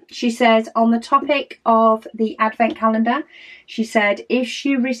Rebecca. She says, on the topic of the advent calendar, she said if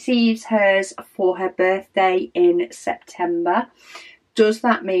she receives hers for her birthday in September, does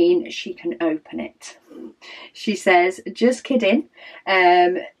that mean she can open it? She says, just kidding.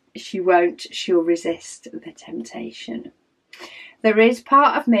 She won't. She'll resist the temptation. There is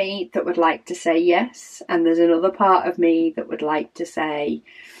part of me that would like to say yes, and there's another part of me that would like to say,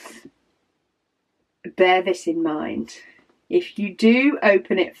 bear this in mind. If you do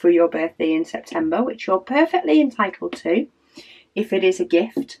open it for your birthday in September, which you're perfectly entitled to, if it is a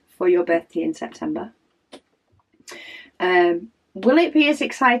gift for your birthday in September, will it be as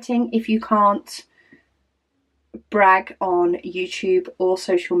exciting if you can't brag on YouTube or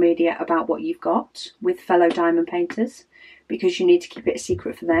social media about what you've got with fellow diamond painters, because you need to keep it a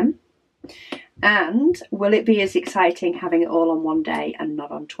secret for them? And will it be as exciting having it all on one day and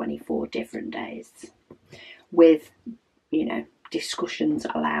not on 24 different days with, you know, discussions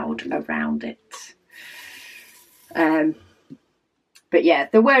allowed around it? But yeah,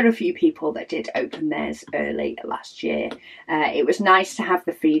 there were a few people that did open theirs early last year. It was nice to have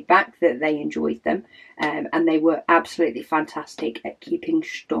the feedback that they enjoyed them, and they were absolutely fantastic at keeping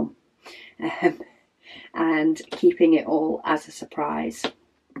stum and keeping it all as a surprise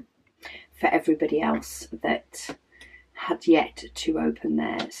for everybody else that had yet to open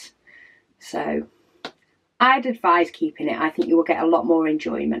theirs. So I'd advise keeping it. I think you will get a lot more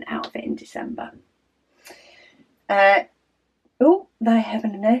enjoyment out of it in December. Oh, thy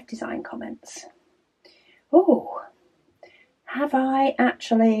heaven and earth design comments. Oh, have I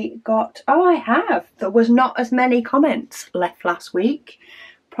actually got... Oh, I have. There was not as many comments left last week,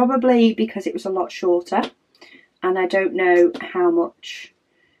 probably because it was a lot shorter, and I don't know how much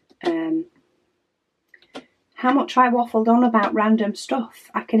I waffled on about random stuff.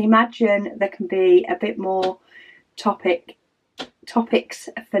 I can imagine there can be a bit more topics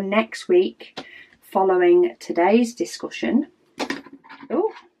for next week following today's discussion.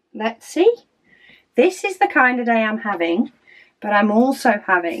 Oh, let's see. This is the kind of day I'm having, but I'm also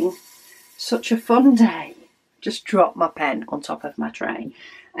having such a fun day. Just dropped my pen on top of my tray.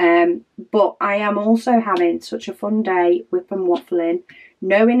 But I am also having such a fun day WIP and waffling,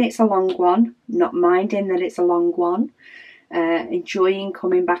 knowing it's a long one, not minding that it's a long one, enjoying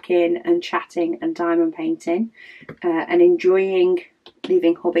coming back in and chatting and diamond painting, and enjoying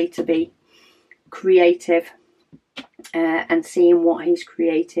leaving hubby to be creative and seeing what he's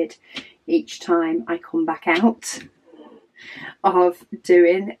created each time I come back out of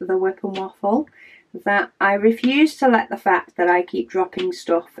doing the WIP and Waffle. that I refuse to let the fact that I keep dropping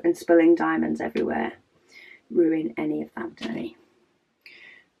stuff and spilling diamonds everywhere ruin any of that day.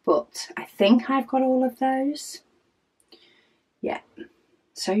 But I think I've got all of those. Yeah.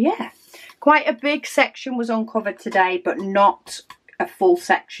 So yeah, quite a big section was uncovered today, but not a full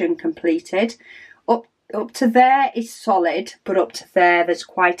section completed. Up to there is solid, but up to there's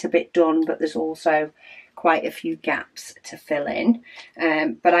quite a bit done, but there's also quite a few gaps to fill in.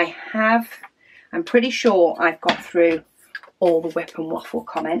 But I'm pretty sure I've got through all the WIP and Waffle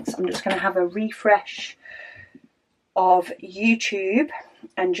comments. I'm just going to have a refresh of YouTube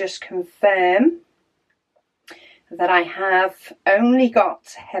and just confirm that I have only got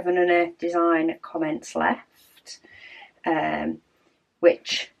Heaven and Earth Design comments left,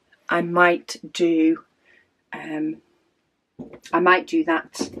 which I might do. I might do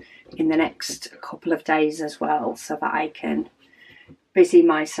that in the next couple of days as well, so that I can busy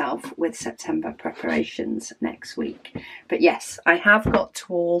myself with September preparations next week. But yes, I have got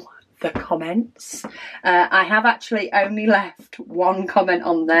to all the comments. I have actually only left one comment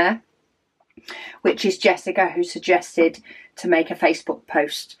on there, which is Jessica, who suggested to make a Facebook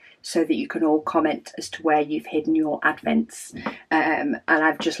post so that you can all comment as to where you've hidden your advents. And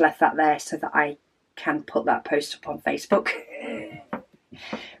I've just left that there so that I can put that post up on Facebook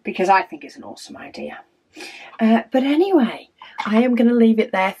because I think it's an awesome idea. But anyway, I am going to leave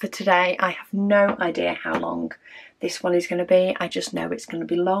it there for today. I have no idea how long this one is going to be. I just know it's going to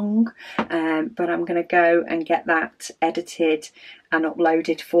be long, but I'm going to go and get that edited and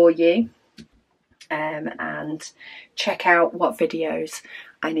uploaded for you, and check out what videos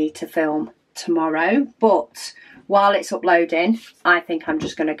I need to film tomorrow. But while it's uploading, I think I'm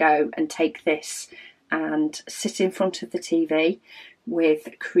just going to go and take this and sit in front of the TV with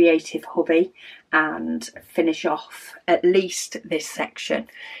Creative Hubby and finish off at least this section,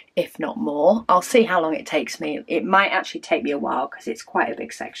 if not more. I'll see how long it takes me. It might actually take me a while because it's quite a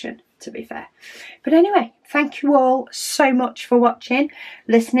big section, to be fair. But anyway, thank you all so much for watching,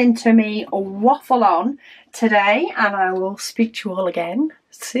 listening to me waffle on today, and I will speak to you all again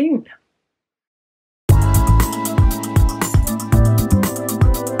soon.